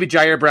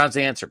Jair Brown's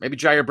the answer. Maybe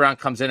Jair Brown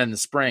comes in the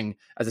spring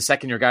as a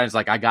second-year guy and is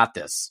like, I got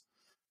this.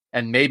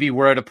 And maybe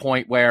we're at a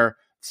point where,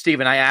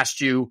 Steven, I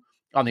asked you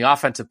on the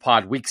offensive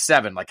pod, week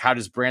 7, how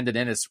does Brandon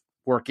Inniss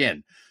work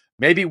in?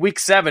 Maybe week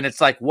 7, it's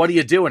like, what are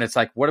you doing? It's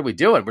like, what are we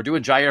doing? We're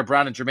doing Jair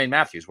Brown and Jermaine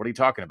Matthews. What are you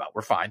talking about?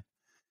 We're fine.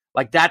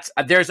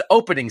 There's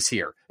openings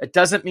here. It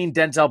doesn't mean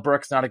Denzel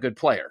Burke's not a good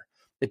player.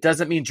 It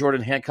doesn't mean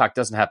Jordan Hancock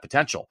doesn't have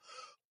potential.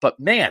 But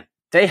man,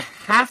 they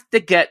have to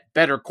get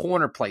better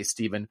corner play,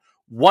 Stephen,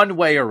 one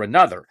way or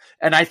another.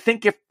 And I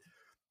think if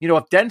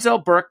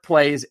Denzel Burke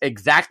plays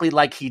exactly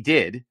like he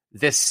did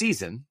this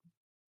season,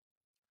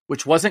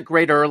 which wasn't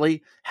great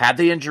early, had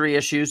the injury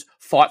issues,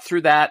 fought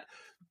through that,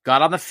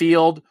 got on the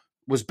field,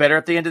 was better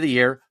at the end of the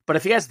year. But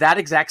if he has that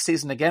exact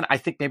season again, I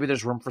think maybe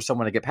there's room for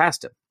someone to get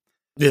past him.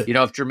 Yeah.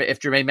 If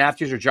Jermaine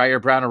Matthews or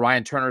Jair Brown or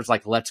Ryan Turner's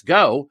let's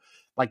go,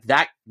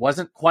 that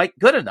wasn't quite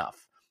good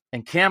enough.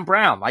 And Cam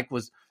Brown,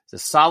 was a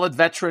solid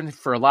veteran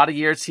for a lot of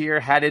years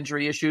here, had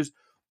injury issues,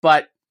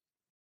 but,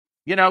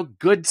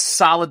 good,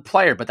 solid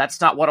player. But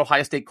that's not what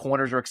Ohio State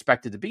corners are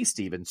expected to be,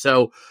 Stephen.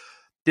 So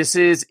this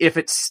is, if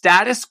it's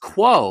status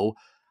quo,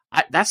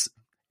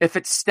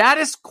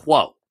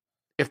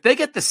 if they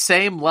get the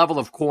same level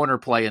of corner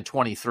play in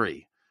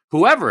 23,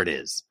 whoever it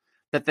is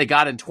that they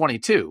got in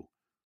 22,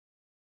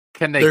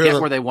 can they get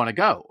where they want to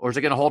go, or is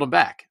it going to hold them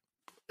back?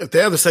 If they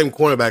have the same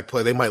cornerback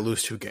play, they might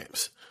lose 2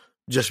 games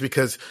just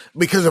because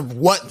of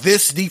what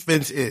this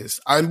defense is.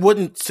 I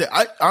wouldn't say,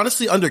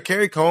 honestly, under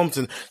Kerry Combs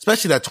and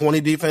especially that 20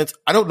 defense,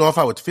 I don't know if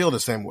I would feel the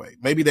same way.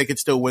 Maybe they could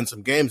still win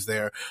some games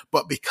there,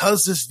 but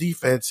because this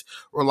defense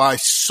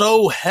relies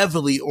so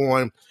heavily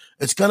on,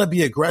 it's going to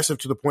be aggressive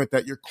to the point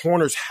that your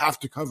corners have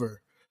to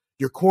cover.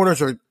 Your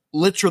corners are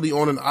literally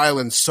on an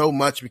island so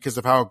much because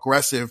of how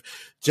aggressive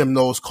Jim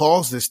Knowles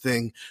calls this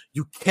thing.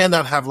 You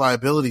cannot have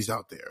liabilities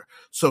out there.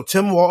 So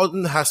Tim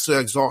Walton has to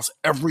exhaust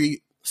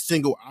every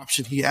single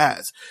option he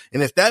has.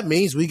 And if that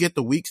means we get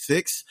to week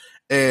 6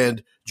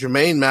 and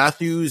Jermaine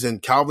Matthews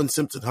and Calvin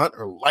Simpson-Hunt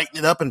are lighting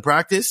it up in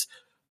practice,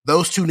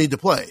 those two need to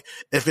play.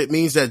 If it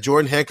means that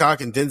Jordan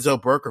Hancock and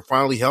Denzel Burke are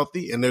finally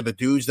healthy and they're the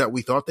dudes that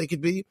we thought they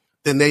could be,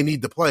 then they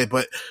need to play.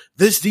 But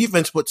this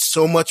defense puts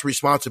so much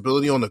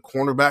responsibility on the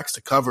cornerbacks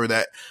to cover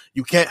that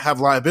you can't have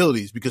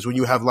liabilities, because when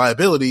you have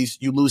liabilities,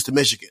 you lose to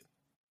Michigan.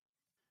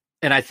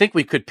 And I think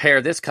we could pair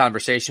this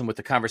conversation with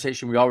the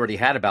conversation we already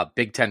had about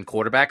Big Ten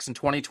quarterbacks in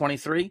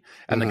 2023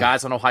 and the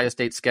guys on Ohio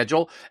State's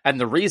schedule. And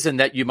the reason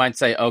that you might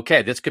say,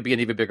 okay, this could be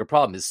an even bigger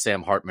problem is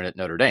Sam Hartman at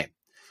Notre Dame,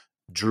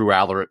 Drew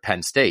Aller at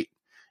Penn State,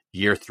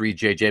 year 3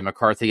 J.J.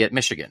 McCarthy at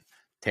Michigan,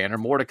 Tanner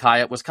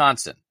Mordecai at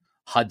Wisconsin,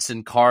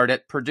 Hudson Card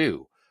at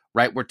Purdue,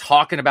 right? We're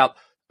talking about,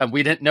 and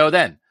we didn't know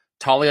then,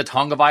 Talia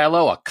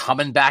Tagovailoa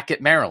coming back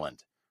at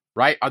Maryland.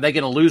 Right? Are they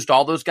going to lose to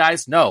all those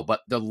guys? No, but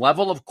the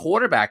level of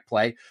quarterback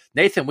play,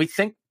 Nathan, we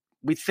think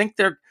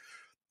they're,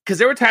 because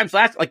there were times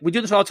like we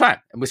do this all the time.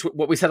 And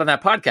what we said on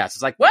that podcast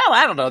is like, well,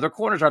 I don't know. Their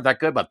corners aren't that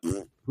good, but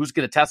who's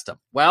going to test them?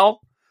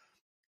 Well,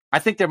 I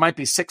think there might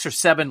be 6 or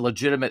 7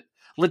 legitimate,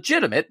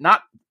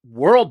 not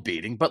world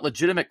beating, but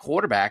legitimate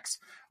quarterbacks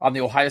on the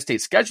Ohio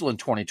State schedule in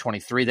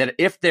 2023 that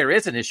if there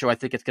is an issue, I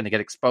think it's going to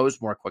get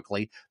exposed more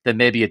quickly than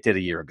maybe it did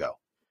a year ago.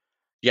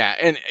 Yeah.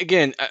 And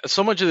again,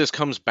 so much of this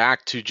comes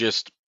back to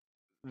just,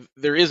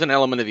 there is an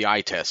element of the eye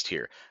test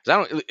here.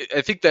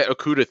 I think that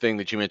Okudah thing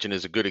that you mentioned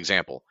is a good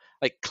example.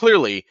 Like,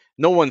 clearly,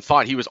 no one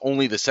thought he was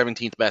only the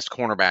 17th best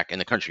cornerback in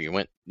the country. He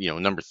went,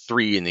 number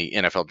 3 in the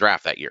NFL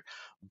draft that year.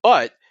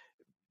 But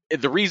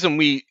the reason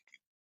we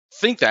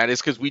think that is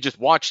because we just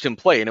watched him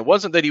play. And it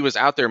wasn't that he was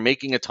out there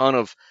making a ton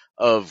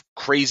of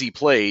crazy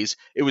plays.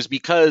 It was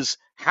because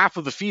half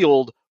of the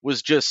field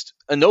was just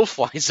a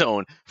no-fly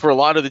zone for a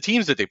lot of the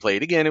teams that they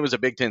played. Again, it was a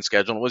Big Ten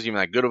schedule. It wasn't even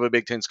that good of a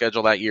Big Ten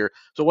schedule that year.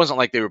 So it wasn't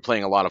like they were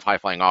playing a lot of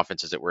high-flying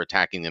offenses that were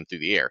attacking them through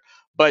the air.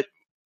 But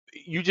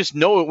you just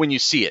know it when you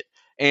see it.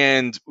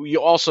 And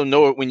you also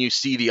know it when you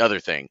see the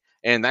other thing.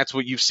 And that's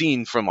what you've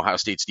seen from Ohio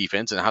State's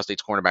defense and Ohio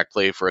State's cornerback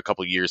play for a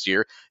couple of years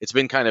here. It's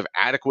been kind of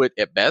adequate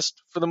at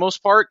best for the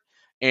most part.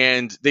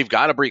 And they've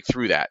got to break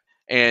through that.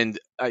 And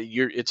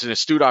it's an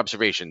astute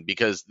observation,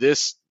 because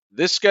this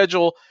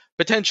schedule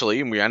potentially,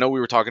 and I know we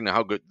were talking about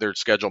how good their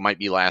schedule might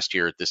be last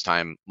year at this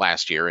time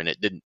last year, and it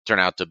didn't turn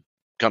out to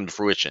come to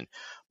fruition.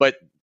 But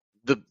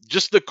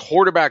just the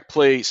quarterback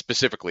play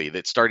specifically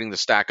that's starting to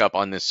stack up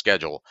on this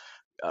schedule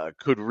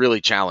could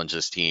really challenge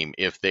this team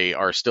if they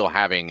are still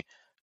having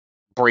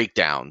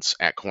breakdowns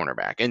at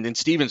cornerback. And then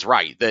Steven's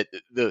right that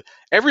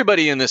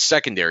everybody in this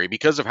secondary,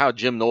 because of how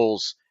Jim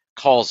Knowles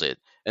calls it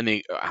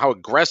and how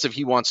aggressive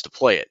he wants to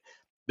play it,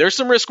 there's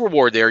some risk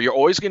reward there. You're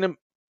always going to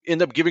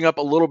end up giving up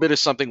a little bit of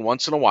something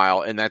once in a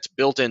while, and that's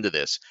built into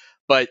this.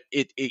 But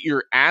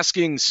you're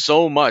asking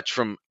so much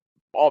from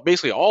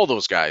basically all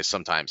those guys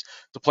sometimes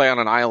to play on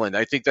an island.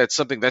 I think that's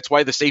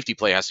why the safety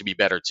play has to be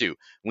better too.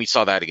 And we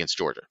saw that against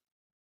Georgia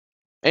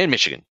and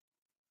Michigan.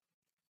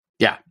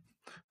 Yeah.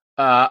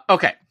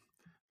 Okay.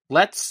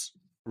 Let's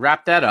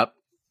wrap that up,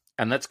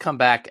 and let's come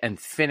back and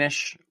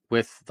finish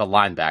with the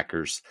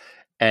linebackers.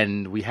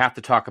 And we have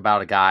to talk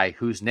about a guy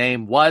whose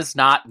name was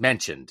not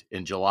mentioned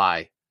in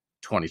July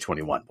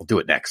 2021. We'll do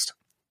it next.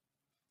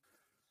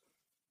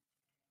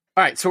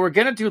 All right, so we're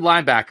going to do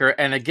linebacker.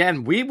 And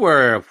again, we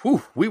were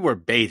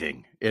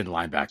bathing in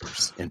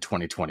linebackers in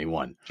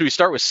 2021. Should we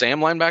start with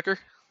Sam linebacker?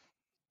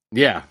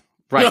 Yeah,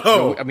 right.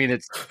 No. So, I mean,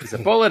 it's a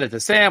bullet, it's a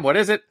Sam. What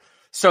is it?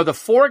 So the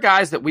 4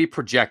 guys that we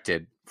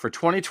projected for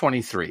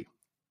 2023,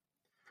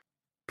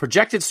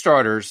 projected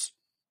starters,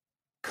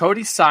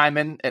 Cody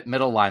Simon at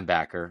middle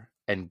linebacker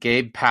and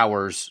Gabe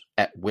Powers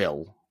at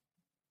will,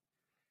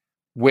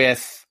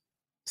 with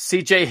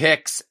CJ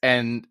Hicks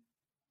and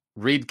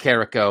Reed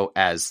Carrico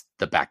as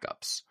the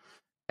backups.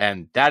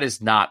 And that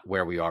is not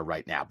where we are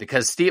right now,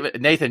 because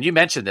Nathan, you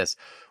mentioned this.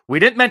 We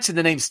didn't mention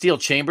the name Steel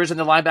Chambers in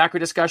the linebacker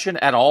discussion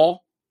at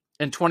all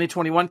in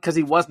 2021 because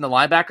he wasn't a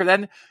linebacker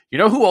then. You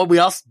know who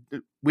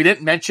we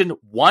didn't mention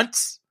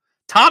once?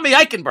 Tommy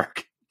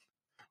Eichenberg.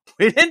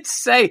 We didn't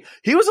say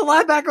he was a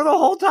linebacker the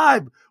whole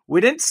time. We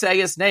didn't say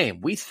his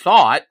name. We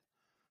thought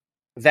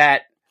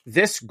that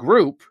this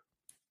group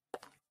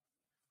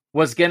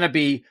was going to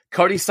be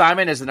Cody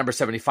Simon as the number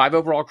 75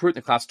 overall recruit in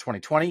the class of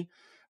 2020.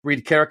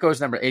 Reed Carrico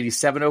is number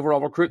 87 overall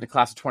recruit in the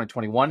class of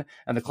 2021.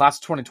 And the class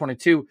of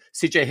 2022,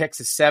 CJ Hicks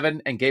is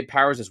 7 and Gabe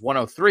Powers is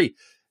 103.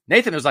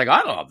 Nathan was like,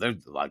 I don't know,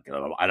 there's like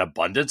an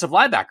abundance of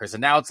linebackers.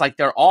 And now it's like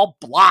they're all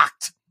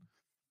blocked.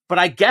 But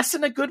I guess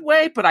in a good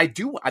way. But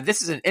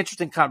this is an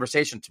interesting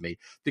conversation to me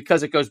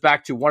because it goes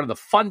back to one of the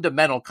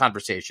fundamental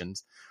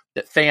conversations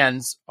that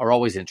fans are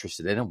always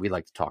interested in and we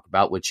like to talk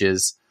about, which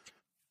is,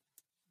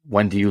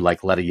 when do you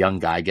let a young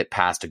guy get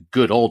past a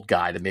good old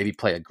guy to maybe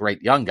play a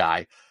great young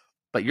guy?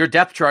 But your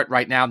depth chart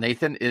right now,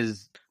 Nathan,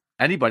 is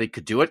anybody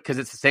could do it because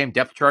it's the same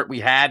depth chart we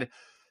had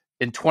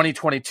in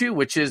 2022,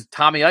 which is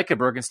Tommy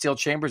Eichenberg and Steele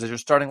Chambers as your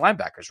starting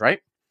linebackers,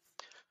 right?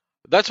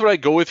 That's what I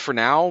go with for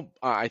now.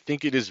 I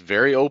think it is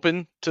very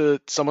open to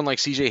someone like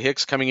CJ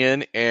Hicks coming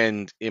in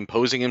and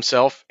imposing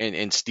himself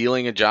and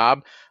stealing a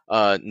job.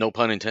 No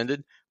pun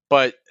intended.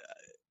 But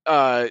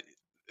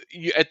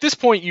at this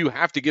point, you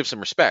have to give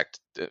some respect,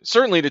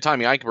 certainly to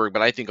Tommy Eichenberg,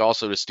 but I think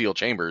also to Steele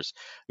Chambers,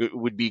 who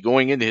would be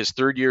going into his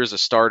third year as a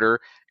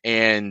starter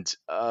and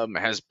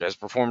has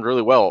performed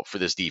really well for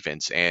this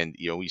defense. And,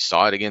 we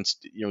saw it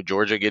against,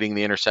 Georgia getting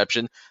the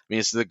interception. I mean,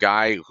 this is the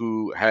guy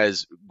who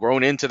has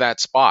grown into that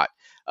spot.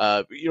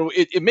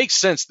 It makes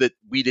sense that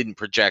we didn't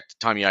project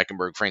Tommy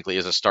Eichenberg, frankly,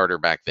 as a starter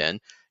back then.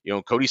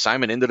 Cody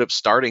Simon ended up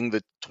starting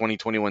the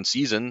 2021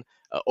 season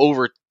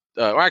over.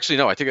 Actually,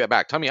 no, I take that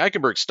back. Tommy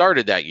Eichenberg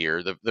started that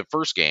year, the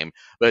first game,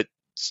 but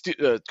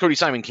Cody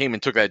Simon came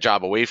and took that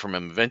job away from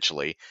him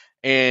eventually.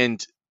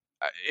 And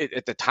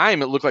at the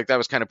time, it looked like that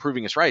was kind of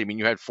proving us right. I mean,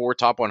 you had 4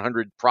 top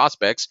 100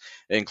 prospects,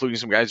 including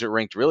some guys that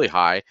ranked really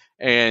high,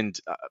 and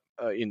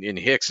in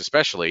Hicks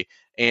especially.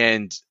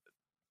 And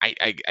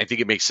I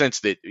think it makes sense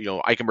that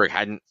Eichenberg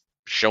hadn't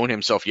shown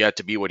himself yet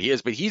to be what he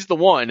is, but he's the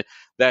one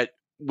that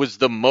was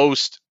the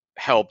most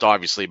helped,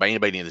 obviously, by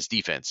anybody in this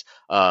defense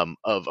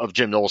of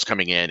Jim Knowles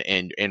coming in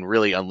and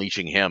really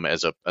unleashing him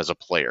as a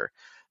player.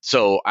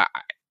 So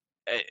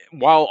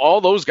while all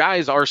those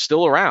guys are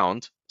still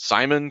around,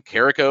 Simon,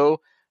 Carrico,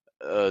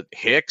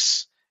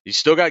 Hicks, you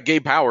still got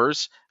Gabe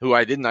Powers, who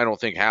I don't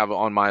think have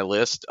on my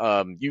list.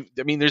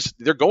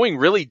 They're going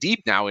really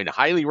deep now in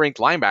highly ranked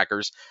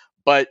linebackers,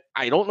 but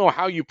I don't know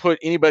how you put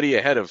anybody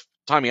ahead of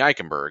Tommy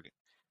Eichenberg.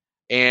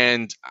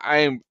 And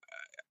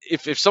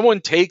if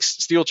someone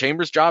takes Steele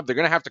Chambers' job, they're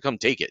going to have to come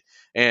take it.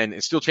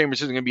 And Steele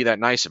Chambers isn't going to be that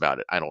nice about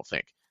it, I don't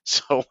think.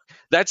 So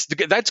that's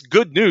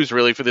good news,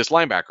 really, for this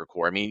linebacker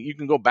core. I mean, you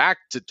can go back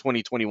to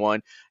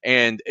 2021,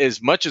 and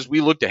as much as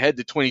we looked ahead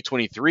to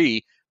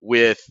 2023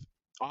 with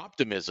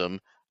optimism,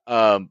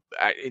 the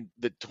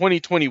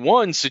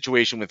 2021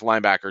 situation with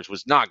linebackers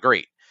was not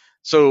great.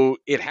 So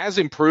it has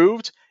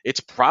improved. It's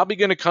probably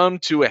going to come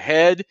to a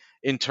head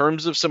in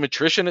terms of some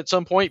attrition at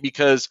some point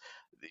because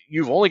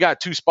you've only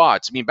got 2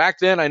 spots. I mean, back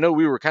then, I know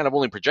we were kind of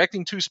only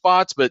projecting 2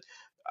 spots, but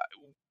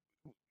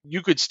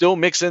you could still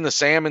mix in the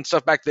Sam and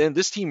stuff back then.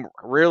 This team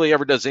rarely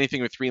ever does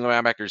anything with 3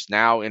 linebackers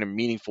now in a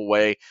meaningful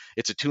way.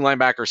 It's a 2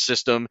 linebacker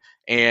system,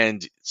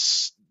 and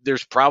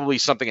there's probably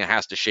something that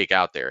has to shake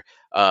out there.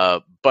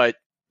 But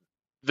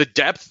the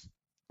depth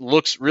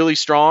looks really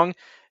strong.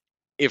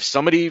 If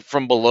somebody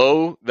from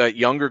below that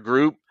younger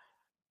group,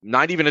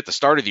 not even at the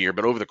start of the year,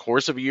 but over the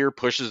course of a year,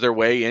 pushes their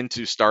way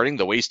into starting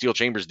the way Steele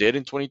Chambers did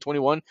in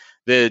 2021,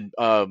 then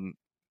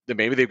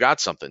maybe they've got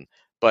something.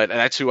 But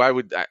that's who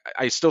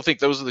I still think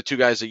those are the 2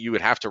 guys that you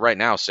would have to right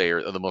now say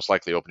are the most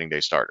likely opening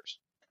day starters.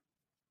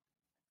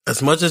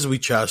 As much as we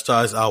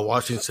chastise Al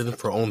Washington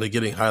for only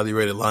getting highly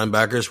rated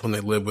linebackers when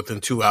they live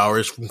within 2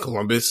 hours from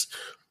Columbus,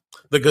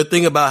 the good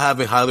thing about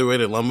having highly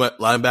rated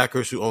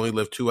linebackers who only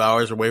live 2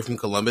 hours away from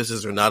Columbus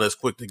is they're not as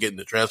quick to get in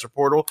the transfer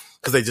portal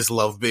because they just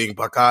love being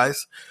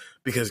Buckeyes.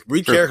 Because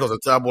Reed Carrick's a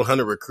top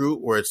 100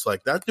 recruit where it's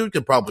like that dude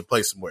could probably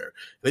play somewhere.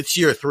 And it's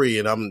year 3,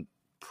 and I'm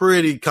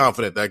pretty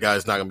confident that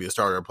guy's not going to be a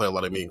starter and play a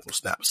lot of meaningful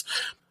snaps.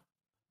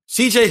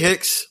 CJ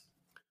Hicks,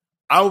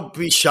 I would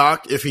be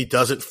shocked if he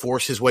doesn't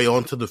force his way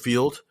onto the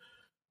field.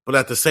 But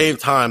at the same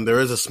time, there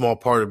is a small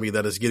part of me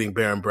that is getting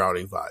Baron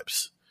Browning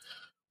vibes,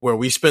 where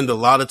we spend a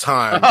lot of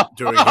time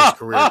during his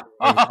career.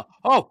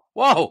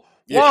 Whoa.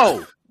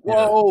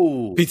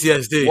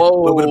 PTSD. A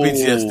little bit of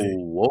PTSD.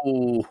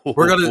 Whoa.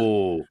 We're going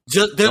to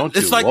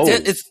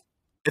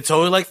it's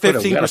only like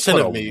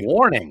 15% of me.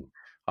 Warning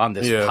on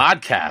this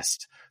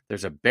podcast.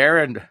 There's a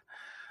Baron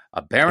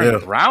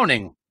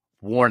Browning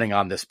warning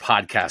on this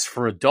podcast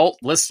for adult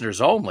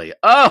listeners only.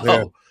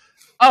 Oh,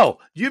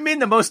 you mean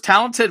the most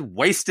talented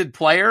wasted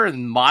player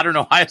in modern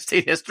Ohio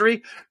State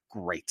history?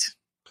 Great.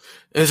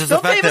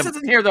 Bill Davis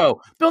isn't here,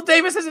 though. Bill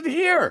Davis isn't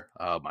here.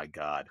 Oh, my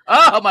God.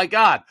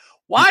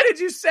 Why did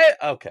you say it?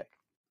 Okay.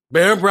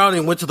 Baron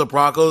Browning went to the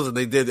Broncos, and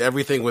they did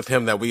everything with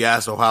him that we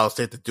asked Ohio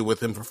State to do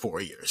with him for 4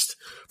 years.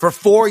 For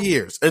 4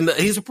 years. And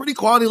he's a pretty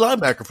quality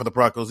linebacker for the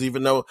Broncos,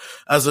 even though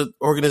as an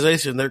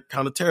organization, they're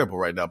kind of terrible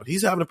right now. But he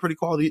had a pretty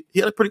quality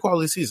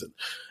season.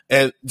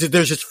 And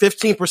there's just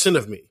 15%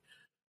 of me.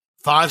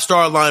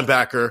 5-star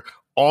linebacker,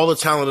 all the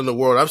talent in the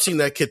world. I've seen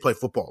that kid play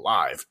football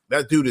live.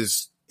 That dude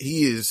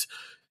he's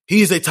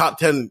a top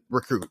 10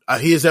 recruit.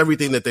 He is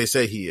everything that they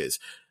say he is.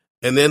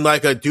 And then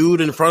like a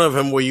dude in front of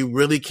him where you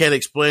really can't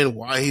explain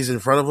why he's in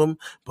front of him,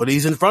 but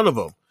he's in front of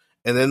him.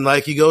 And then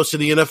like he goes to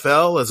the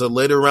NFL as a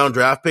later round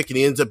draft pick and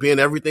he ends up being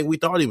everything we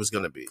thought he was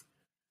going to be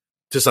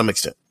to some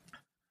extent.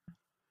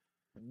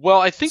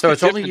 Well, I think so.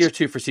 It's only year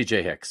 2 for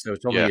CJ Hicks.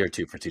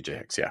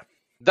 Yeah.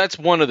 That's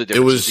one of the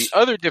differences. The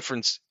other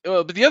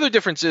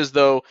difference is,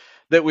 though,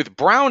 that with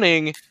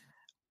Browning,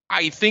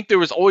 I think there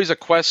was always a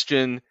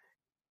question,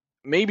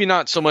 maybe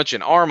not so much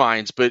in our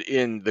minds, but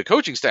in the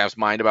coaching staff's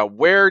mind about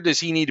where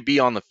does he need to be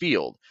on the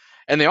field.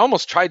 And they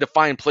almost tried to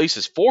find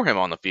places for him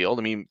on the field.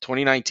 I mean,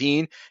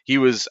 2019, he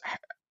was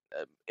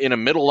in a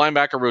middle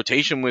linebacker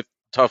rotation with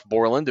Tough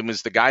Borland and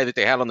was the guy that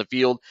they had on the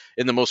field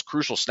in the most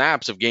crucial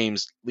snaps of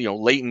games,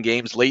 late in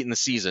games, late in the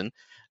season.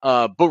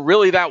 But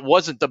really, that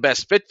wasn't the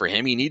best fit for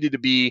him. He needed to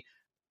be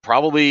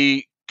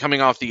probably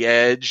coming off the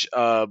edge.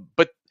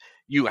 But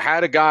you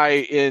had a guy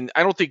in,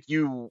 I don't think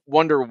you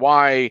wonder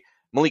why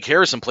Malik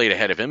Harrison played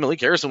ahead of him. Malik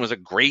Harrison was a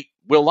great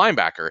will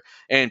linebacker,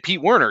 and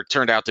Pete Werner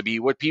turned out to be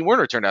what Pete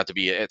Werner turned out to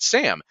be at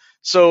Sam.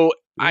 So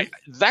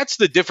that's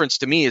the difference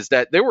to me, is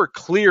that there were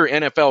clear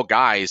NFL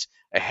guys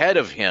ahead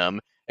of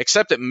him,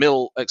 except at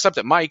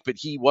Mike, but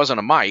he wasn't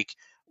a Mike.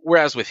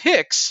 Whereas with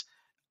Hicks,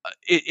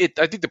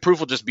 I think the proof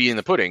will just be in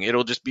the pudding.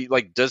 It'll just be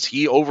like, does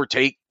he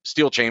overtake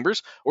Steel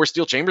Chambers, or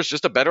Steel Chambers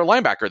just a better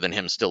linebacker than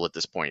him still at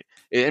this point?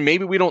 And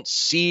maybe we don't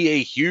see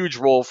a huge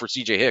role for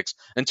CJ Hicks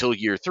until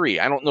year 3.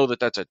 I don't know that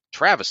that's a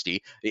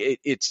travesty.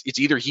 It's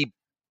either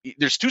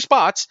there's 2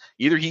 spots.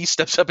 Either he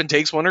steps up and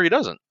takes one, or he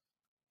doesn't.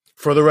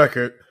 For the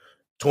record,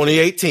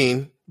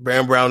 2018,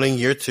 Baron Browning,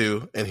 year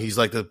 2, and he's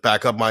like the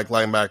backup Mike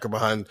linebacker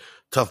behind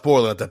Tough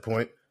Borland at that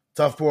point.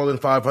 Tough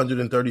Borland,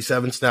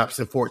 537 snaps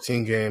in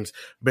 14 games.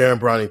 Baron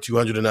Browning,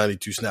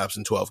 292 snaps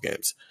in 12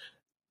 games.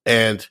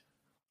 And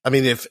I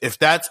mean, if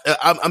that's,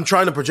 I'm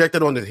trying to project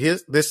it onto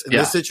this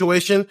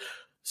situation.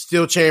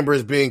 Steel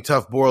Chambers being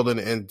Tough Borland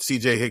and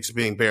CJ Hicks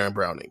being Baron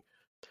Browning.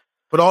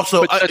 But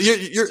also,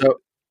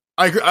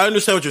 I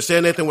understand what you're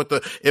saying, Nathan, with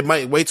it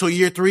might wait till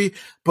year 3,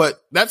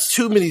 but that's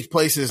too many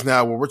places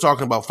now where we're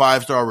talking about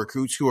 5-star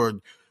recruits who are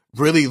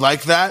really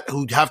like that,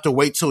 who have to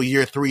wait till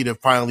year 3 to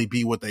finally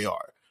be what they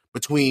are.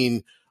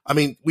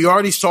 We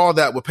already saw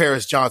that with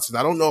Paris Johnson.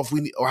 I don't know if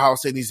Ohio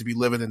State needs to be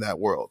living in that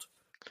world.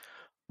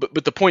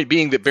 But the point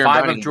being that Baron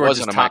Browning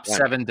wasn't a top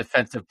 7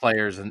 defensive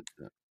players, and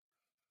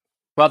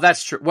well,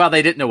 that's true. Well,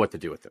 they didn't know what to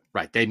do with him,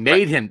 right? They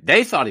made him.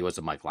 They thought he was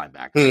a Mike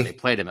linebacker. They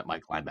played him at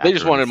Mike linebacker. They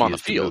just wanted him on the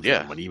field,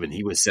 when even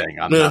he was saying,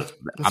 "I'm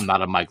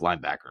not a Mike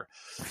linebacker."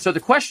 So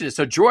the question is: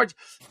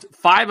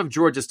 5 of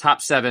Georgia's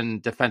top 7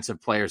 defensive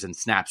players in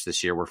snaps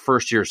this year were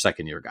first-year,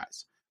 second-year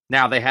guys.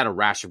 Now, they had a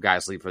rash of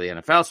guys leave for the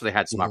NFL, so they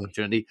had some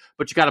opportunity,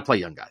 but you got to play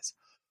young guys.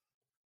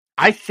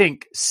 I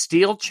think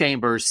Steel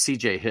Chambers,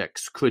 CJ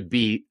Hicks could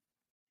be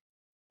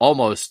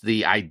almost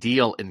the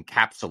ideal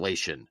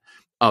encapsulation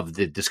of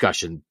the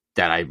discussion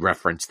that I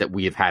referenced that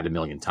we have had a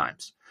million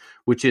times,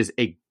 which is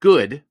a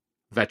good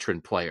veteran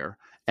player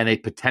and a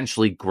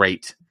potentially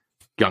great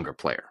younger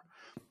player.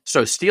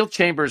 So Steel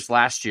Chambers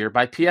last year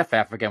by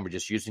PFF, again, we're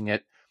just using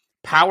it,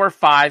 Power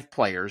 5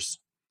 players,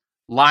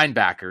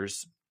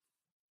 linebackers,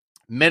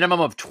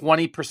 minimum of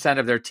 20%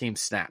 of their team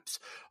snaps.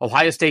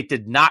 Ohio State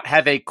did not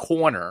have a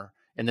corner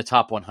in the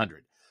top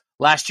 100.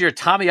 Last year,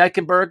 Tommy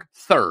Eichenberg,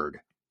 3rd.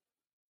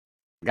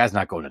 The guy's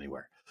not going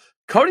anywhere.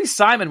 Cody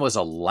Simon was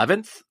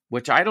 11th,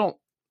 which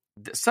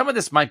some of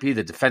this might be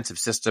the defensive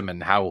system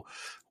and how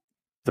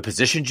the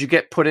positions you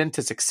get put in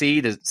to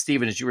succeed. As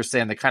Stephen, as you were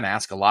saying, they kind of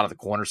ask a lot of the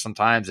corners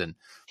sometimes. And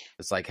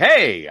it's like,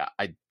 hey,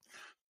 I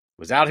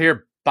was out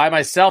here by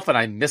myself and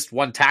I missed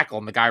 1 tackle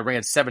and the guy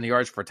ran 70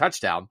 yards for a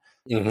touchdown.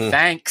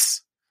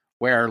 Thanks,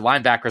 where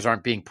linebackers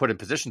aren't being put in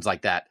positions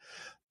like that.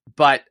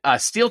 But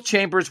Steel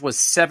Chambers was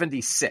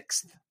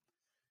 76th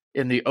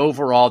in the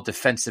overall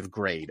defensive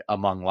grade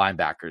among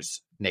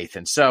linebackers,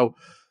 Nathan. So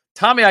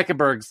Tommy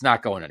Eichenberg's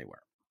not going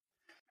anywhere.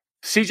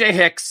 CJ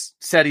Hicks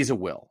said he's a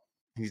will.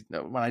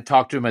 When I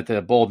talked to him at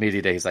the Bowl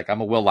Media Day, he's like,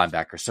 I'm a will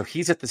linebacker. So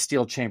he's at the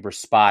Steel Chambers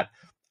spot.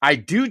 I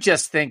do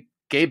just think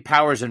Gabe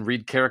Powers and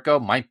Reed Carrico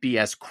might be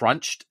as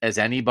crunched as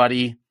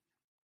anybody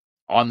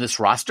on this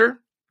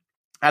roster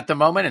at the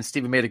moment. And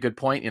Stephen made a good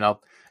point.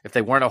 If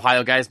they weren't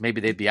Ohio guys,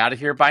 maybe they'd be out of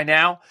here by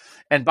now.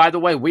 And by the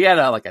way, we had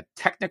a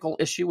technical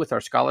issue with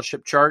our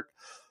scholarship chart,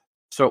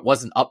 so it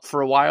wasn't up for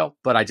a while.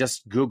 But I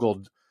just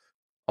Googled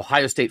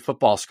Ohio State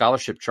football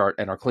scholarship chart,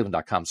 and our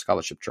Cleveland.com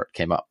scholarship chart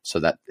came up. So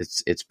that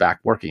it's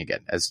back working again,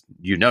 as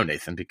you know,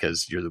 Nathan,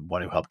 because you're the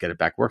one who helped get it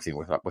back working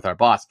with our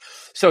boss.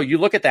 So you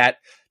look at that: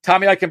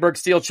 Tommy Eichenberg,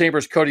 Steel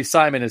Chambers, Cody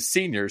Simon as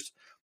seniors,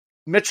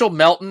 Mitchell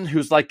Melton,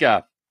 who's like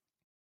a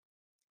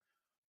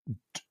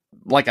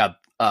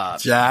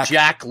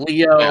Jack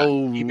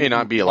Leo, he may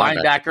not be a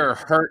linebacker,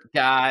 hurt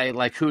guy,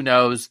 who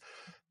knows.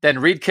 Then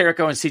Reed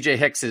Carrico and CJ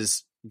Hicks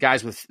is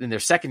guys in their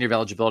second year of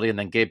eligibility, and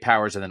then Gabe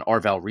Powers and then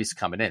Arvell Reese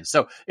coming in.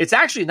 So it's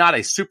actually not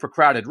a super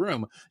crowded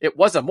room. It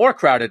was a more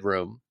crowded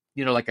room,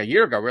 like a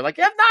year ago. We're like,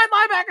 you have 9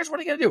 linebackers. What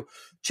are you going to do?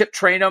 Chip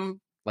Trainum,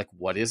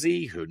 what is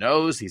he? Who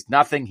knows? He's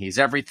nothing. He's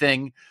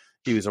everything.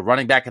 He was a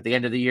running back at the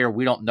end of the year.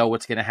 We don't know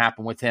what's going to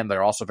happen with him.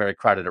 They're also very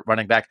crowded at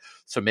running back.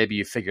 So maybe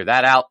you figure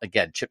that out.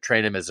 Again, Chip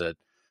Trainum is a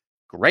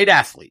great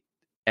athlete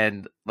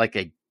and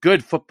a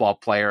good football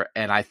player.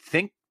 And I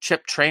think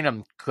Chip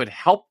Trainum could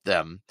help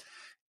them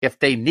if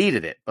they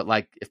needed it. But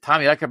if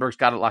Tommy Eichenberg's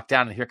got it locked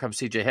down and here comes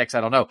CJ Hicks,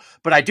 I don't know.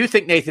 But I do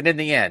think, Nathan, in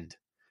the end,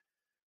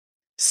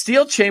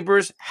 Steel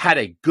Chambers had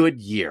a good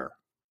year.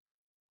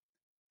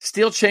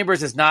 Steel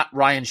Chambers is not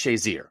Ryan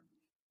Shazier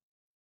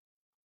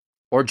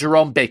or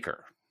Jerome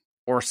Baker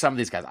or some of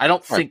these guys. I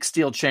don't think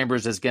Steel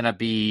Chambers is going to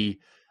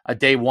be a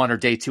day 1 or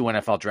day 2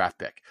 NFL draft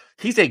pick.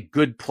 He's a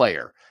good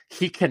player.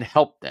 He can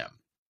help them.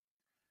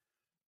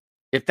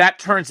 if that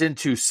turns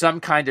into some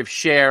kind of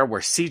share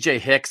where CJ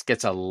Hicks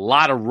gets a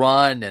lot of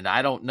run and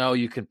I don't know,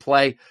 you can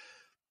play,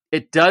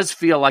 it does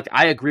feel like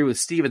I agree with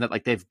Steven that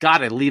like they've got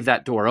to leave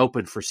that door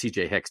open for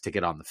CJ Hicks to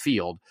get on the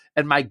field.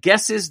 And my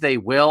guess is they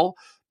will.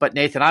 But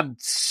Nathan, I'm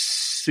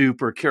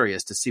super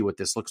curious to see what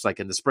this looks like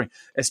in the spring,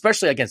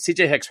 especially again,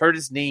 CJ Hicks hurt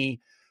his knee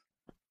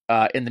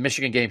in the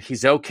Michigan game.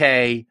 He's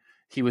okay.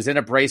 He was in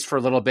a brace for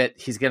a little bit.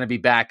 He's going to be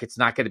back. It's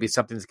not going to be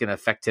something that's going to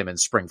affect him in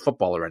spring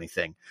football or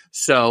anything.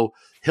 So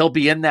he'll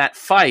be in that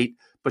fight,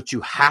 but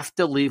you have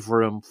to leave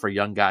room for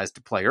young guys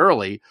to play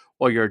early,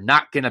 or you're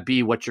not going to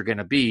be what you're going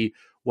to be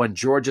when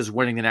Georgia's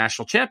winning the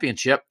national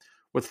championship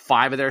with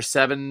 5 of their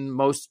 7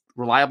 most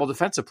reliable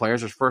defensive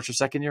players as first or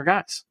second year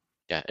guys.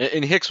 Yeah,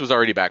 and Hicks was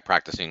already back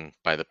practicing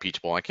by the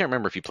Peach Bowl. I can't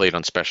remember if he played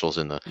on specials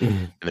in the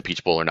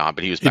Peach Bowl or not,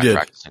 but he was back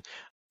practicing.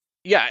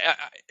 Yeah,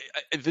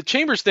 the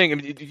Chambers thing, I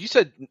mean, you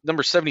said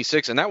number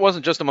 76, and that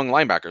wasn't just among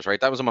linebackers, right?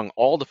 That was among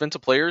all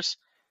defensive players?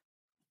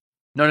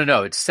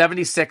 No. It's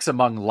 76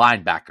 among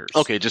linebackers.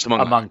 Okay, just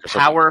among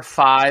Power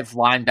 5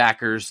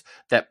 linebackers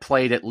that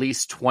played at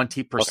least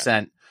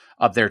 20%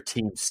 of their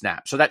team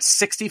snaps. So that's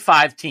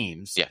 65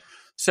 teams. Yeah.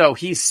 So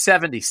he's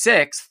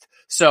 76th.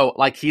 So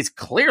he's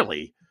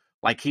clearly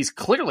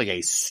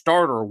a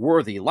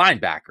starter-worthy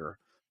linebacker,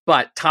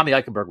 but Tommy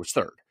Eichenberg was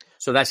 3rd.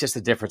 So that's just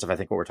the difference of, I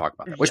think, what we're talking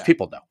about, which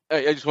people know.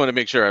 I just want to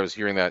make sure I was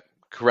hearing that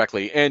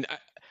correctly. And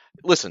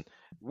listen,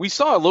 we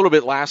saw a little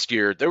bit last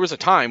year. There was a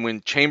time when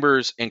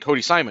Chambers and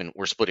Cody Simon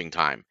were splitting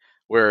time,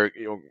 where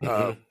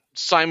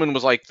Simon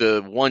was like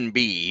the 1B.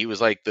 He was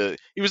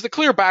the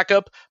clear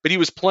backup, but he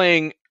was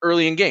playing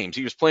early in games.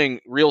 He was playing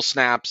real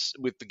snaps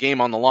with the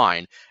game on the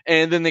line.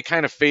 And then they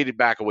kind of faded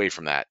back away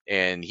from that.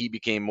 And he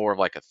became more of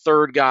like a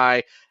 3rd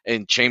guy,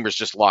 and Chambers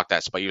just locked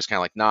that spot. He was kind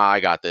of like, nah,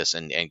 I got this,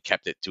 and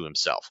kept it to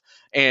himself.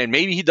 And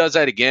maybe he does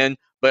that again,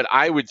 but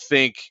I would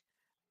think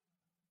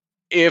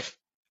if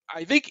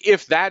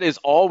that is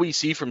all we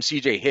see from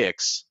CJ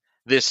Hicks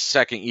this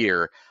second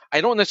year,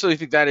 I don't necessarily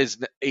think that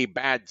is a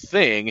bad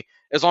thing,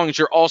 as long as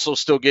you're also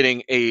still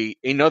getting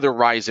another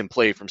rise in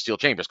play from Steele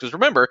Chambers. Because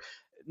remember,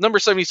 number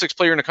 76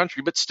 player in the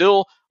country, but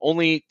still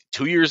only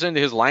 2 years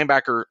into his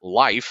linebacker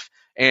life,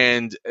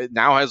 and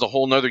now has a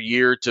whole nother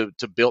year to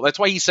build. That's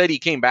why he said he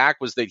came back,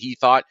 was that he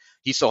thought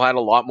he still had a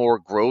lot more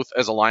growth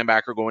as a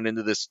linebacker going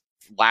into this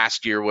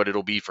last year, what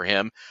it'll be for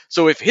him.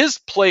 So if his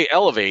play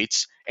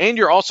elevates, and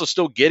you're also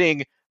still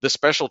getting the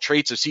special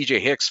traits of CJ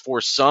Hicks for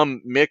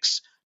some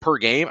mix per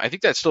game, I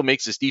think that still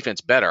makes this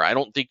defense better. I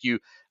don't think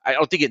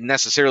it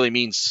necessarily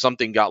means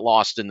something got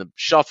lost in the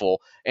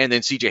shuffle, and then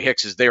CJ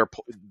Hicks is there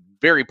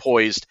very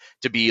poised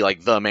to be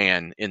like the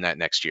man in that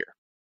next year.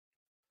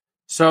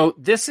 So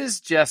this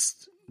is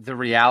just the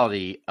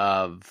reality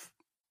of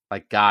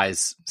like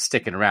guys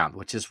sticking around,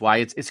 which is why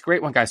it's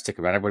great when guys stick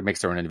around. Everybody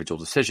makes their own individual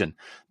decision.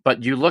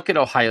 But you look at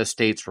Ohio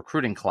State's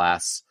recruiting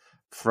class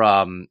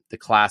from the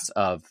class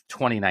of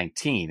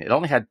 2019. It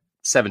only had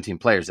 17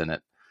 players in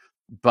it.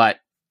 But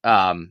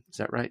is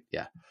that right?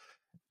 Yeah.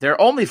 There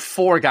are only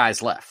 4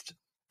 guys left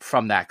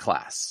from that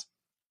class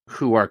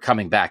who are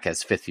coming back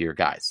as 5th-year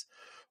guys.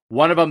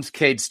 One of them's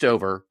Cade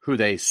Stover, who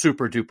they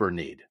super duper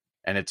need.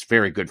 And it's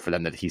very good for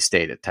them that he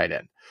stayed at tight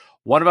end.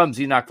 One of them's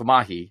Enoch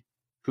Vamahi,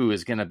 who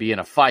is going to be in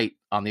a fight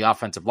on the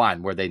offensive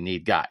line where they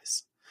need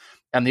guys.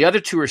 And the other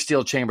 2 are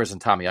Steele Chambers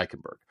and Tommy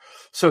Eichenberg.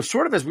 So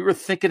sort of as we were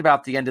thinking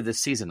about the end of the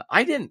season,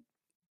 I didn't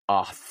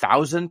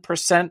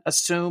 1,000%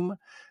 assume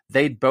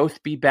they'd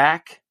both be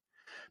back.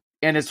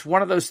 And it's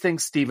one of those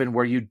things, Stephen,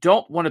 where you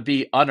don't want to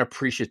be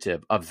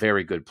unappreciative of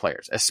very good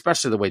players,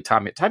 especially the way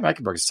Tommy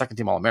Eichenberg is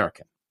second-team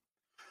All-American.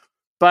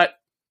 But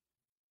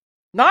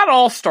not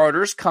all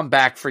starters come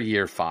back for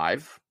year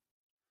 5.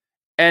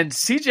 And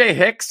CJ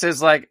Hicks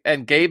is like,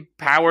 and Gabe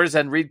Powers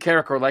and Reed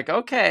Carrick are like,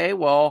 okay,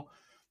 well,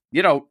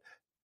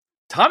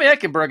 Tommy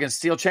Eichenberg and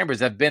Steele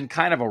Chambers have been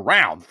kind of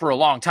around for a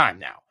long time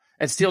now.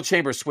 And Steele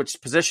Chambers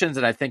switched positions,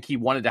 and I think he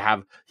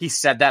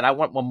said that, I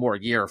want one more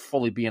year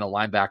fully being a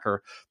linebacker,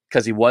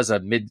 because he was a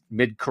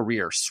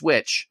mid-career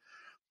switch.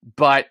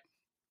 But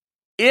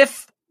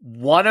if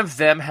one of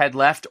them had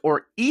left,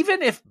 or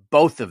even if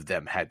both of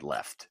them had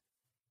left,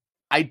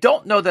 I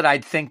don't know that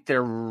I'd think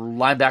their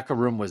linebacker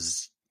room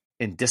was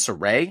in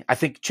disarray. I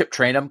think Chip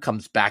Trayanum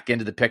comes back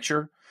into the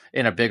picture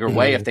in a bigger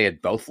way if they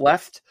had both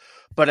left.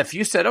 But if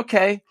you said,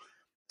 okay,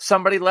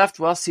 somebody left,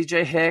 well,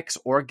 CJ Hicks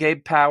or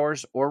Gabe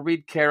Powers or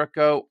Reed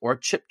Carrico or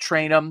Chip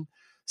Trayanum,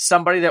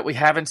 somebody that we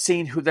haven't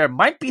seen, who there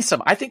might be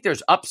some, I think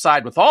there's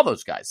upside with all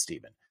those guys,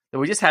 Stephen, that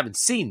we just haven't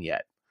seen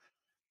yet.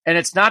 And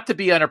it's not to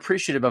be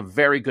unappreciative of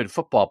very good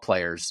football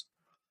players,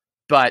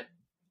 but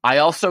I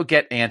also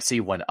get antsy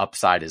when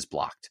upside is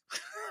blocked.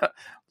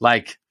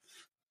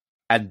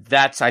 And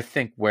that's, I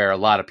think, where a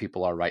lot of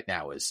people are right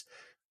now is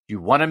you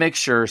want to make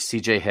sure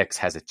CJ Hicks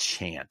has a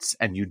chance,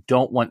 and you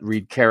don't want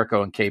Reed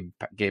Carrico and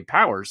Gabe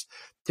Powers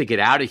to get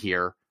out of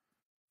here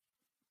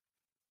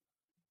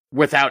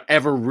without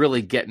ever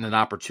really getting an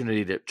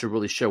opportunity to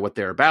really show what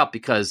they're about,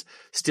 because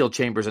Steele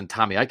Chambers and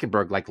Tommy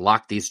Eichenberg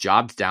locked these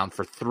jobs down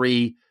for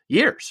 3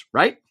 years,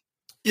 right?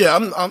 Yeah,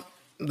 I'm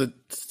the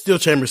Steel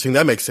Chambers thing,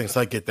 that makes sense.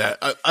 I get that.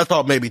 I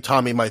thought maybe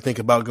Tommy might think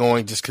about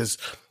going just because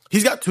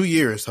he's got 2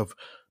 years of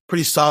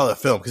pretty solid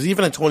film. Because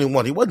even at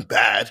 21, he wasn't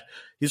bad.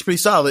 He was pretty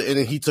solid, and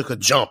then he took a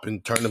jump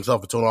and turned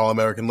himself into an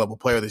All-American level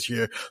player this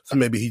year. So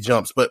maybe he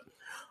jumps. But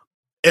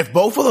if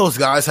both of those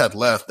guys had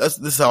left, this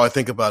is how I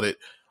think about it.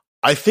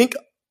 I think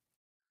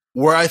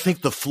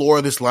the floor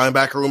of this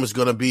linebacker room is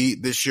going to be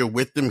this year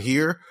with them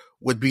here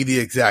would be the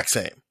exact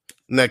same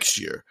next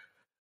year.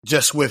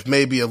 Just with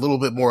maybe a little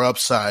bit more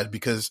upside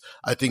because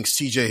I think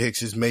CJ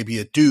Hicks is maybe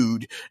a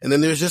dude. And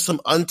then there's just some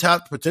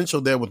untapped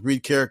potential there with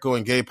Reed Carrico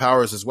and Gabe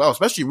Powers as well,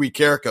 especially Reed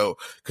Carrico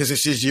because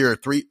it's his year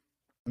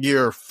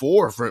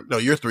 4 for him. No,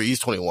 year 3. He's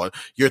 21.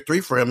 Year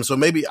 3 for him. So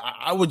maybe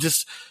I would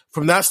just,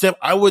 from that step,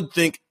 I would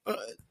think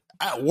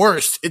at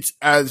worst, it's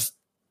as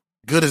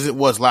good as it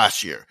was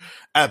last year.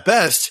 At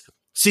best,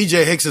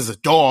 CJ Hicks is a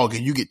dog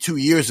and you get 2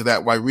 years of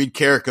that while Reed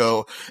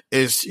Carrico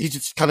he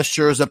just kind of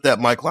shores up that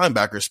Mike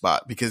linebacker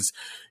spot because,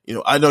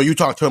 I know you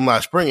talked to him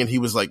last spring and he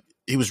was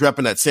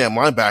repping that Sam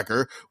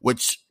linebacker,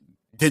 which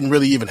didn't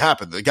really even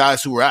happen. The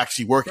guys who were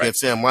actually working at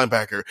Sam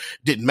linebacker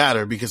didn't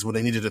matter because when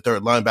they needed a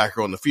third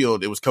linebacker on the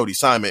field, it was Cody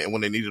Simon. And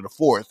when they needed a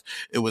fourth,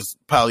 it was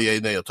Palier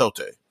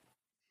Neotote.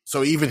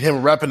 So even him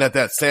repping at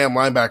that Sam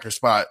linebacker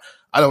spot,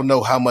 I don't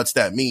know how much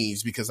that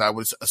means because I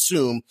would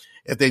assume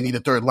if they need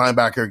a third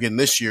linebacker again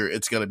this year,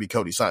 it's going to be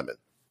Cody Simon.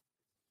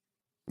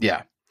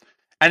 Yeah.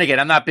 And again,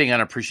 I'm not being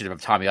unappreciative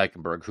of Tommy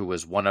Eichenberg, who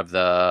was one of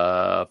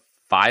the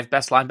 5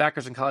 best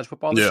linebackers in college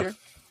football this year.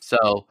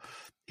 So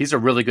he's a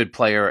really good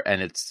player.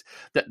 And it's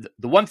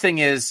the one thing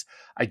is,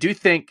 I do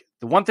think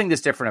the one thing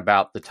that's different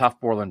about the Tuf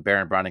Borland,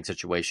 Baron Browning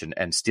situation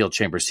and Steel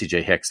Chambers,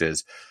 CJ Hicks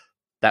is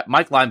that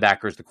Mike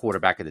linebacker is the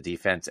quarterback of the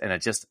defense.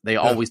 And they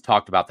always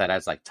talked about that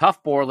as like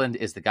Tuf Borland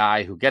is the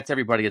guy who gets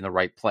everybody in the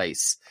right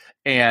place.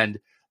 And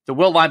the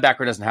Will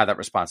linebacker doesn't have that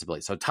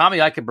responsibility. So Tommy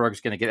Eichenberg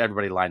is going to get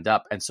everybody lined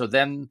up. And so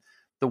then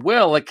the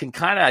Will, it can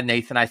kind of,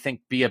 Nathan, I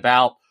think, be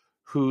about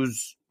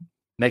who's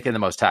making the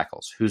most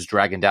tackles, who's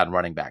dragging down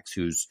running backs,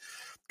 who's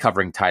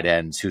covering tight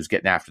ends, who's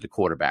getting after the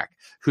quarterback,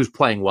 who's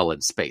playing well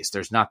in space.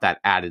 There's not that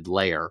added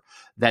layer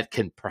that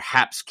can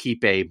perhaps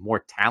keep a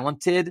more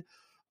talented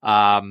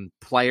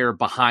player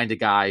behind a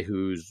guy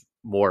who's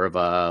more of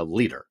a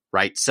leader,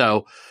 right?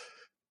 So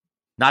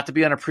not to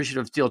be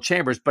unappreciative of Steel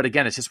Chambers, but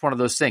again, it's just one of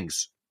those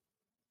things.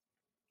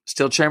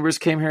 Steel Chambers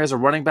came here as a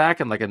running back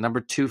and like a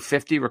number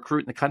 250 recruit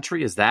in the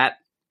country. Is that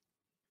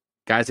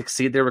guys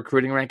exceed their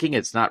recruiting ranking?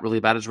 It's not really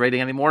about his rating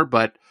anymore,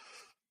 but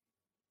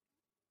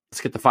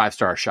let's get the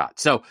 5-star shot.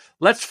 So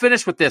let's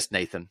finish with this,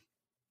 Nathan.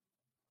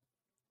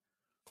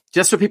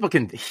 Just so people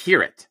can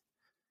hear it.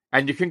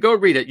 And you can go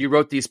read it. You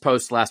wrote these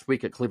posts last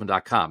week at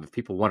Cleveland.com. If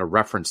people want to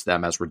reference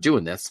them as we're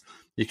doing this,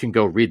 you can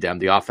go read them,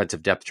 the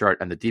offensive depth chart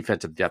and the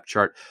defensive depth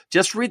chart.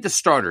 Just read the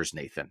starters,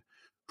 Nathan.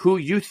 Who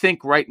you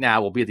think right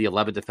now will be the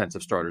 11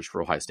 defensive starters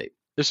for Ohio State?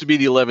 This would be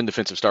the 11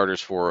 defensive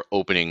starters for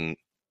opening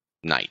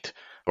night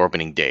or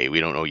opening day. We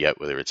don't know yet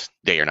whether it's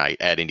day or night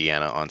at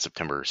Indiana on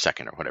September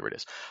 2nd or whatever it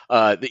is.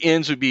 The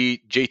ends would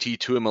be JT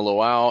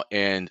Tuimoloau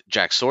and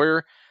Jack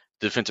Sawyer.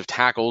 The defensive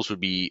tackles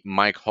would be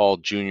Mike Hall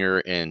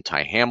Jr. and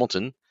Ty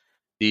Hamilton.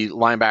 The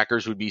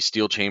linebackers would be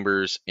Steel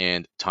Chambers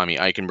and Tommy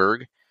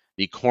Eichenberg.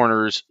 The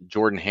corners,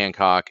 Jordan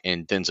Hancock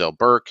and Denzel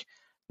Burke.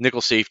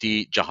 Nickel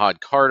safety, Jihad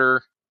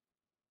Carter.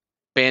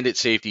 Bandit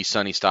safety,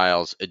 Sonny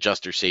Styles.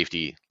 Adjuster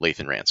safety,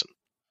 Lathan Ransom.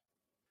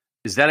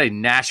 Is that a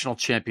national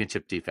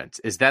championship defense?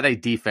 Is that a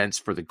defense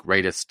for the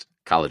greatest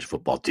college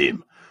football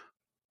team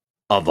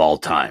of all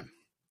time?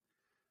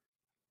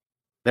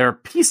 There are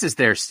pieces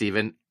there,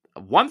 Stephen.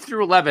 1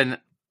 through 11,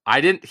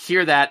 I didn't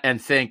hear that and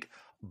think,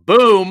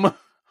 boom,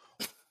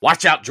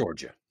 watch out,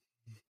 Georgia.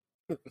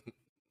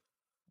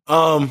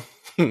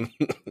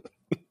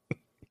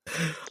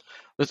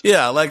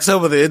 Yeah, like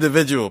some of the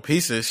individual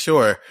pieces,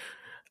 sure.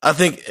 I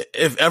think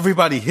if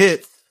everybody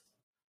hits,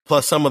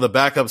 plus some of the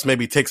backups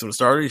maybe take some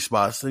starting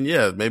spots, then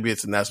yeah, maybe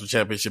it's a national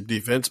championship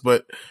defense.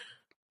 But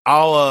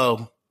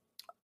I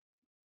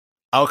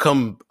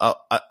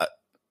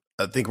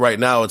think right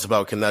now it's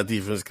about can that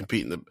defense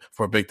compete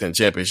for a Big Ten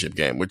championship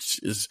game, which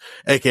is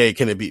AKA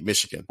can it beat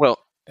Michigan? Well,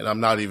 and I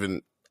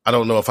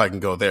don't know if I can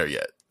go there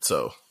yet.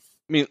 So,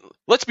 I mean,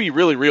 let's be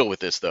really real with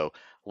this though.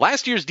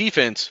 Last year's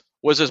defense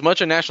was as much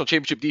a national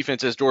championship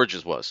defense as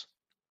Georgia's was.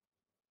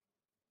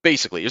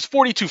 Basically, it's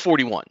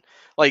 42-41.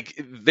 Like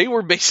they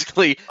were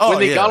basically when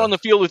they got on the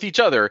field with each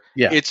other.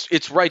 Yeah.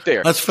 It's right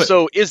there.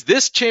 So is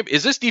this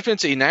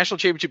defense a national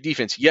championship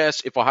defense?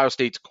 Yes, if Ohio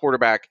State's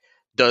quarterback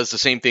does the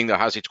same thing that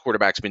Ohio State's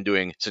quarterback's been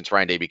doing since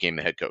Ryan Day became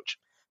the head coach.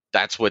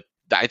 I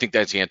think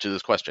that's the answer to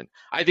this question.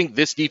 I think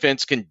this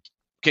defense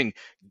can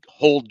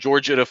hold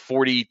Georgia to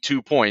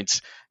 42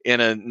 points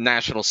in a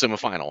national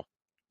semifinal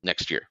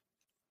next year.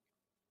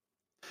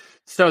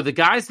 So the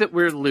guys that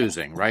we're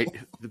losing, right?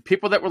 The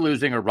people that we're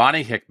losing are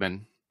Ronnie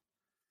Hickman,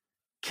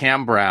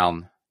 Cam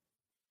Brown,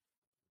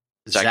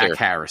 Zach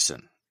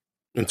Harrison,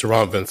 and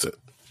Teron Vincent,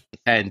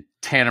 and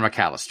Tanner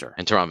McAllister,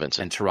 and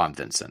Teron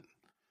Vincent.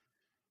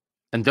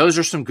 And those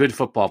are some good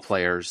football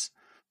players,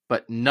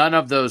 but none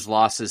of those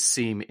losses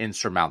seem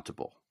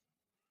insurmountable.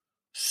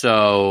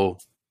 So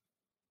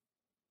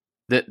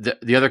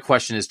the other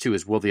question is too,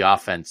 is will the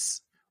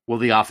offense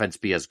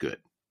be as good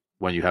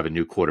when you have a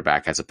new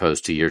quarterback as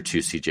opposed to year 2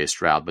 CJ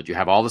Stroud? But you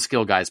have all the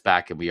skill guys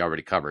back, and we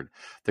already covered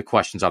the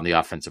questions on the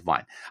offensive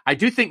line. I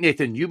do think,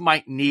 Nathan, you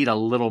might need a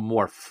little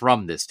more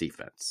from this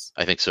defense.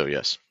 I think so,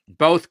 yes.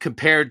 Both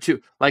compared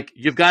to, like,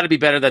 you've got to be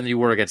better than you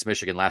were against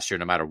Michigan last year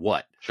no matter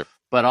what. Sure.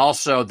 But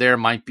also there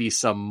might be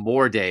some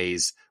more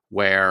days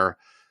where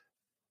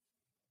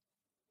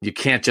you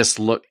can't just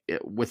look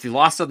with the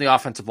loss on the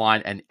offensive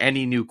line and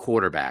any new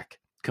quarterback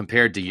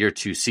compared to year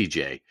 2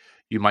 CJ.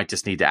 You might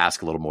just need to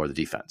ask a little more of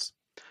the defense.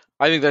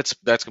 I think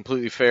that's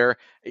completely fair.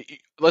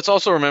 Let's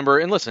also remember,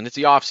 and listen, it's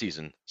the off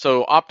season,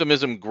 so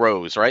optimism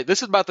grows, right?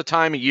 This is about the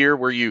time of year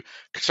where you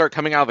start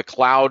coming out of the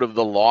cloud of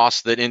the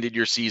loss that ended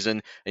your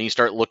season, and you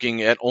start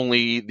looking at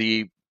only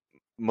the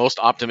most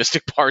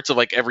optimistic parts of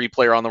like every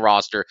player on the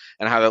roster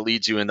and how that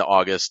leads you into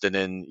August, and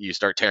then you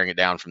start tearing it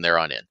down from there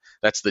on in.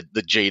 That's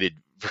the jaded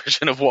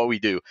version of what we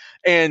do.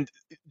 And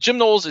Jim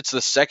Knowles, it's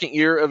the second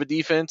year of a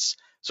defense,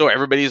 so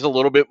everybody's a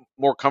little bit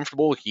more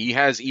comfortable. He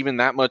has even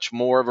that much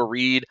more of a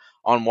read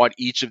on what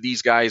each of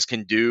these guys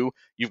can do.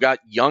 You've got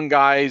young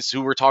guys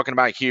who we're talking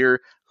about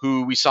here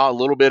who we saw a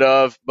little bit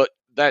of, but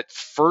that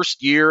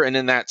first year and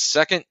then that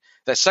second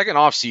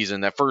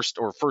offseason, that first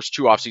 2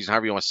 offseason,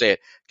 however you want to say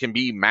it, can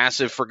be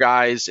massive for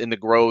guys in the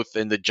growth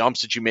and the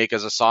jumps that you make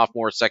as a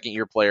sophomore, second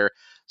year player.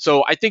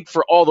 So I think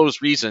for all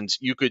those reasons,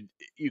 you could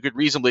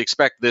reasonably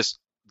expect this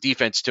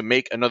defense to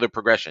make another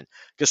progression,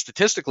 because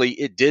statistically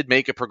it did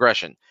make a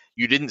progression.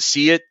 You didn't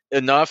see it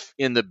enough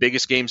in the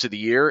biggest games of the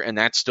year, and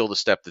that's still the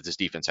step that this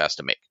defense has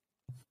to make.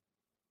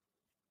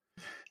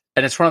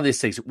 And it's one of these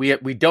things,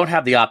 we don't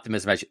have the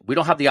optimism. We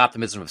don't have the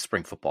optimism of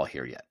spring football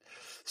here yet.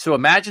 So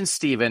imagine,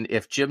 Stephen,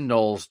 if Jim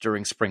Knowles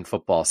during spring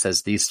football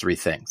says these 3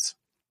 things.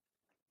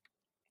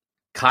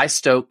 Kai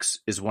Stokes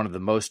is one of the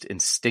most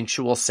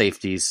instinctual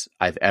safeties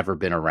I've ever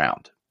been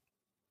around.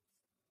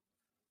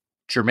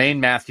 Jermaine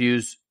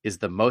Matthews is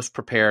the most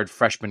prepared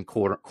freshman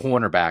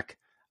cornerback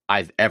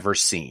I've ever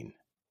seen.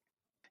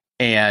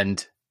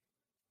 And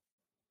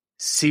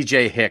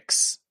CJ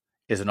Hicks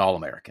is an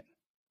All-American.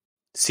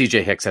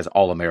 CJ Hicks has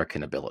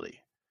All-American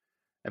ability.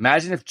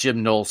 Imagine if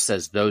Jim Knowles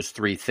says those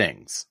 3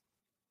 things,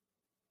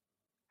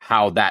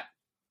 how that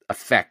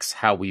affects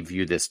how we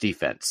view this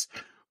defense.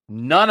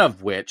 None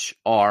of which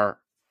are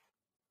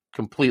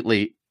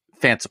completely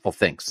fanciful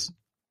things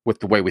with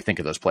the way we think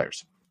of those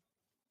players.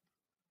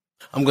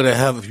 I'm going to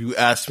have you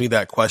ask me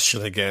that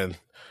question again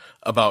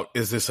about,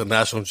 is this a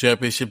national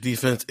championship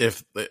defense?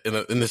 If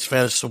in this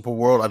fantasy football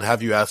world, I'd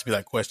have you ask me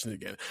that question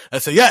again.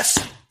 I'd say, yes,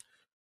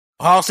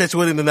 Ohio State's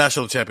winning the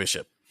national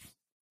championship,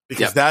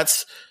 because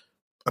that's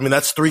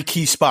 3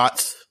 key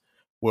spots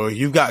where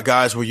you've got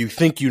guys where you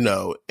think you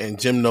know, and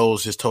Jim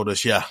Knowles just told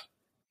us, yeah,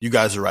 you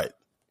guys are right.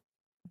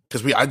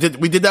 Because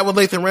we did that with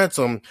Lathan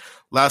Ransom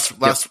last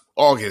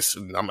August,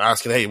 and I'm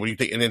asking, hey, what do you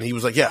think? And then he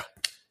was like, yeah,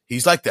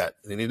 he's like that.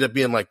 And he ended up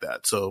being like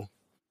that. So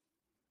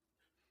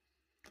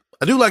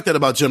I do like that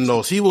about Jim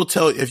Knowles. He will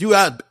tell, if you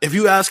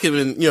ask him,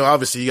 and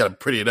obviously you got to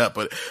pretty it up,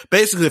 but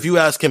basically if you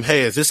ask him,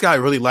 hey, is this guy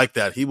really like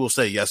that? He will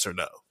say yes or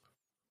no.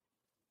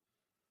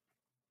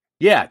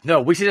 Yeah,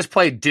 no, we should just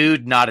play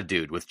dude, not a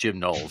dude with Jim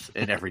Knowles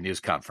in every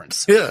news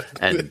conference. Yeah.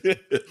 And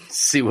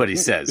see what he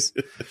says.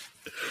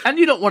 And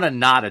you don't want to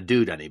not a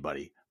dude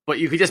anybody, but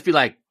you could just be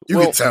like, you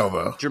can tell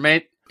though.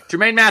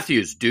 Jermaine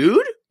Matthews,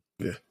 dude?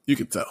 Yeah, you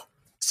can tell.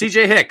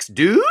 CJ Hicks,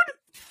 dude?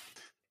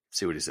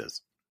 See what he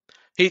says.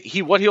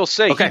 What he'll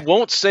say, okay. He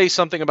won't say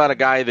something about a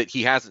guy that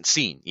he hasn't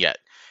seen yet.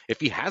 If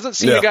he hasn't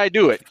seen a guy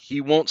do it,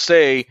 he won't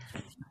say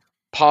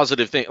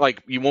positive thing,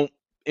 like you won't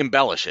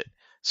embellish it.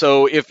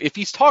 So if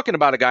he's talking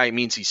about a guy, it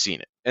means he's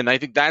seen it. And I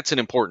think that's an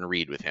important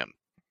read with him.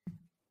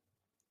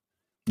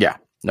 Yeah,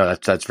 no,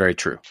 that's very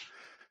true.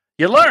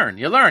 You learn.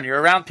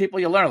 You're around people,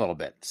 you learn a little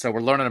bit. So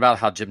we're learning about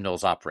how Jim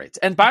Knowles operates.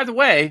 And by the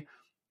way,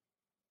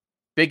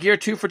 big year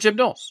 2 for Jim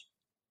Knowles,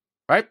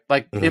 right?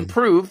 Like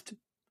improved,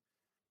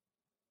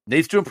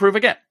 needs to improve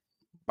again.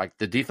 Like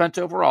the defense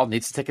overall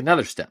needs to take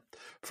another step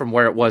from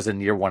where it was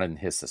in year 1 in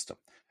his system.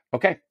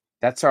 Okay,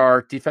 that's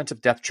our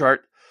defensive depth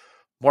chart.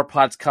 More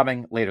pods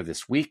coming later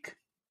this week.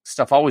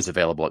 Stuff always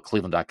available at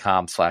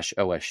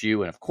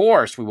cleveland.com/OSU. And of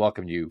course, we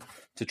welcome you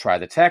to try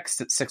the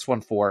text at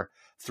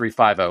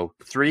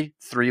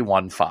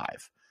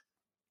 614-350-3315.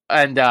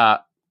 And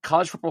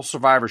College Football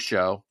Survivor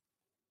Show,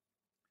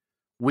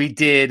 we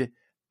did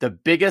the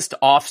biggest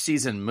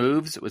off-season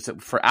moves. It was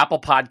for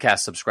Apple Podcast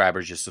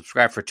subscribers. You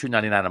subscribe for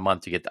 $2.99 a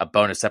month. You get a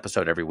bonus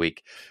episode every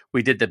week.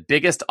 We did the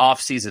biggest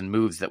off-season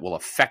moves that will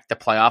affect the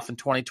playoff in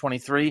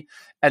 2023.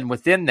 And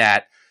within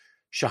that,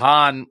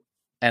 Shahan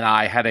and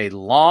I had a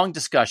long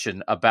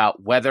discussion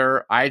about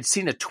whether I had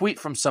seen a tweet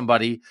from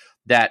somebody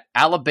that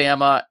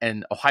Alabama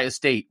and Ohio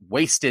State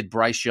wasted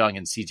Bryce Young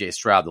and CJ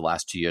Stroud the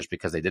last 2 years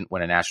because they didn't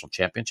win a national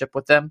championship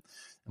with them.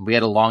 And we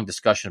had a long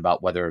discussion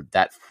about whether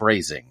that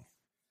phrasing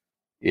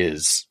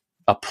is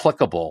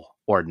applicable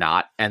or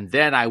not. And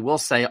then I will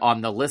say, on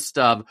the list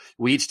of,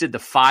 we each did the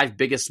 5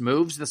 biggest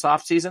moves this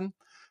offseason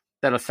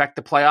that affect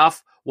the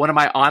playoff. One of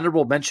my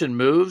honorable mention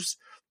moves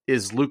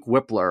is Luke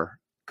Whippler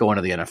going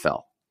to the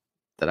NFL.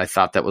 That I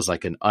thought that was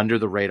like an under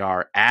the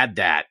radar, add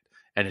that,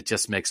 and it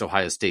just makes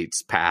Ohio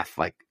State's path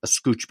like a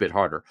scooch bit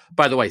harder.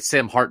 By the way,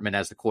 Sam Hartman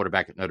as the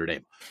quarterback at Notre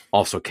Dame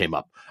also came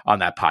up on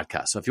that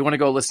podcast. So if you want to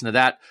go listen to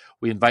that,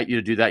 we invite you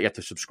to do that. You have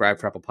to subscribe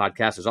for Apple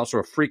Podcasts. There's also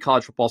a free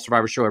college football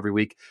Survivor show every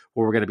week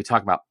where we're going to be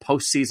talking about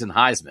postseason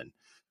Heisman.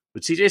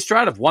 Would C.J.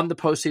 Stroud have won the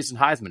postseason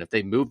Heisman if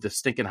they moved the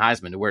stinking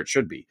Heisman to where it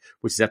should be,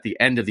 which is at the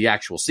end of the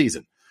actual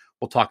season?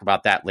 We'll talk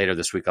about that later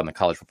this week on the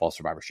College Football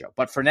Survivor Show.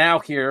 But for now,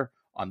 here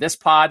on this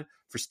pod,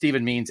 for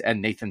Stephen Means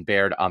and Nathan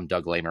Baird, I'm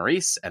Doug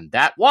Lesmerises, and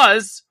that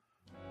was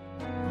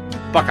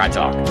Buckeye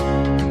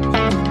Talk.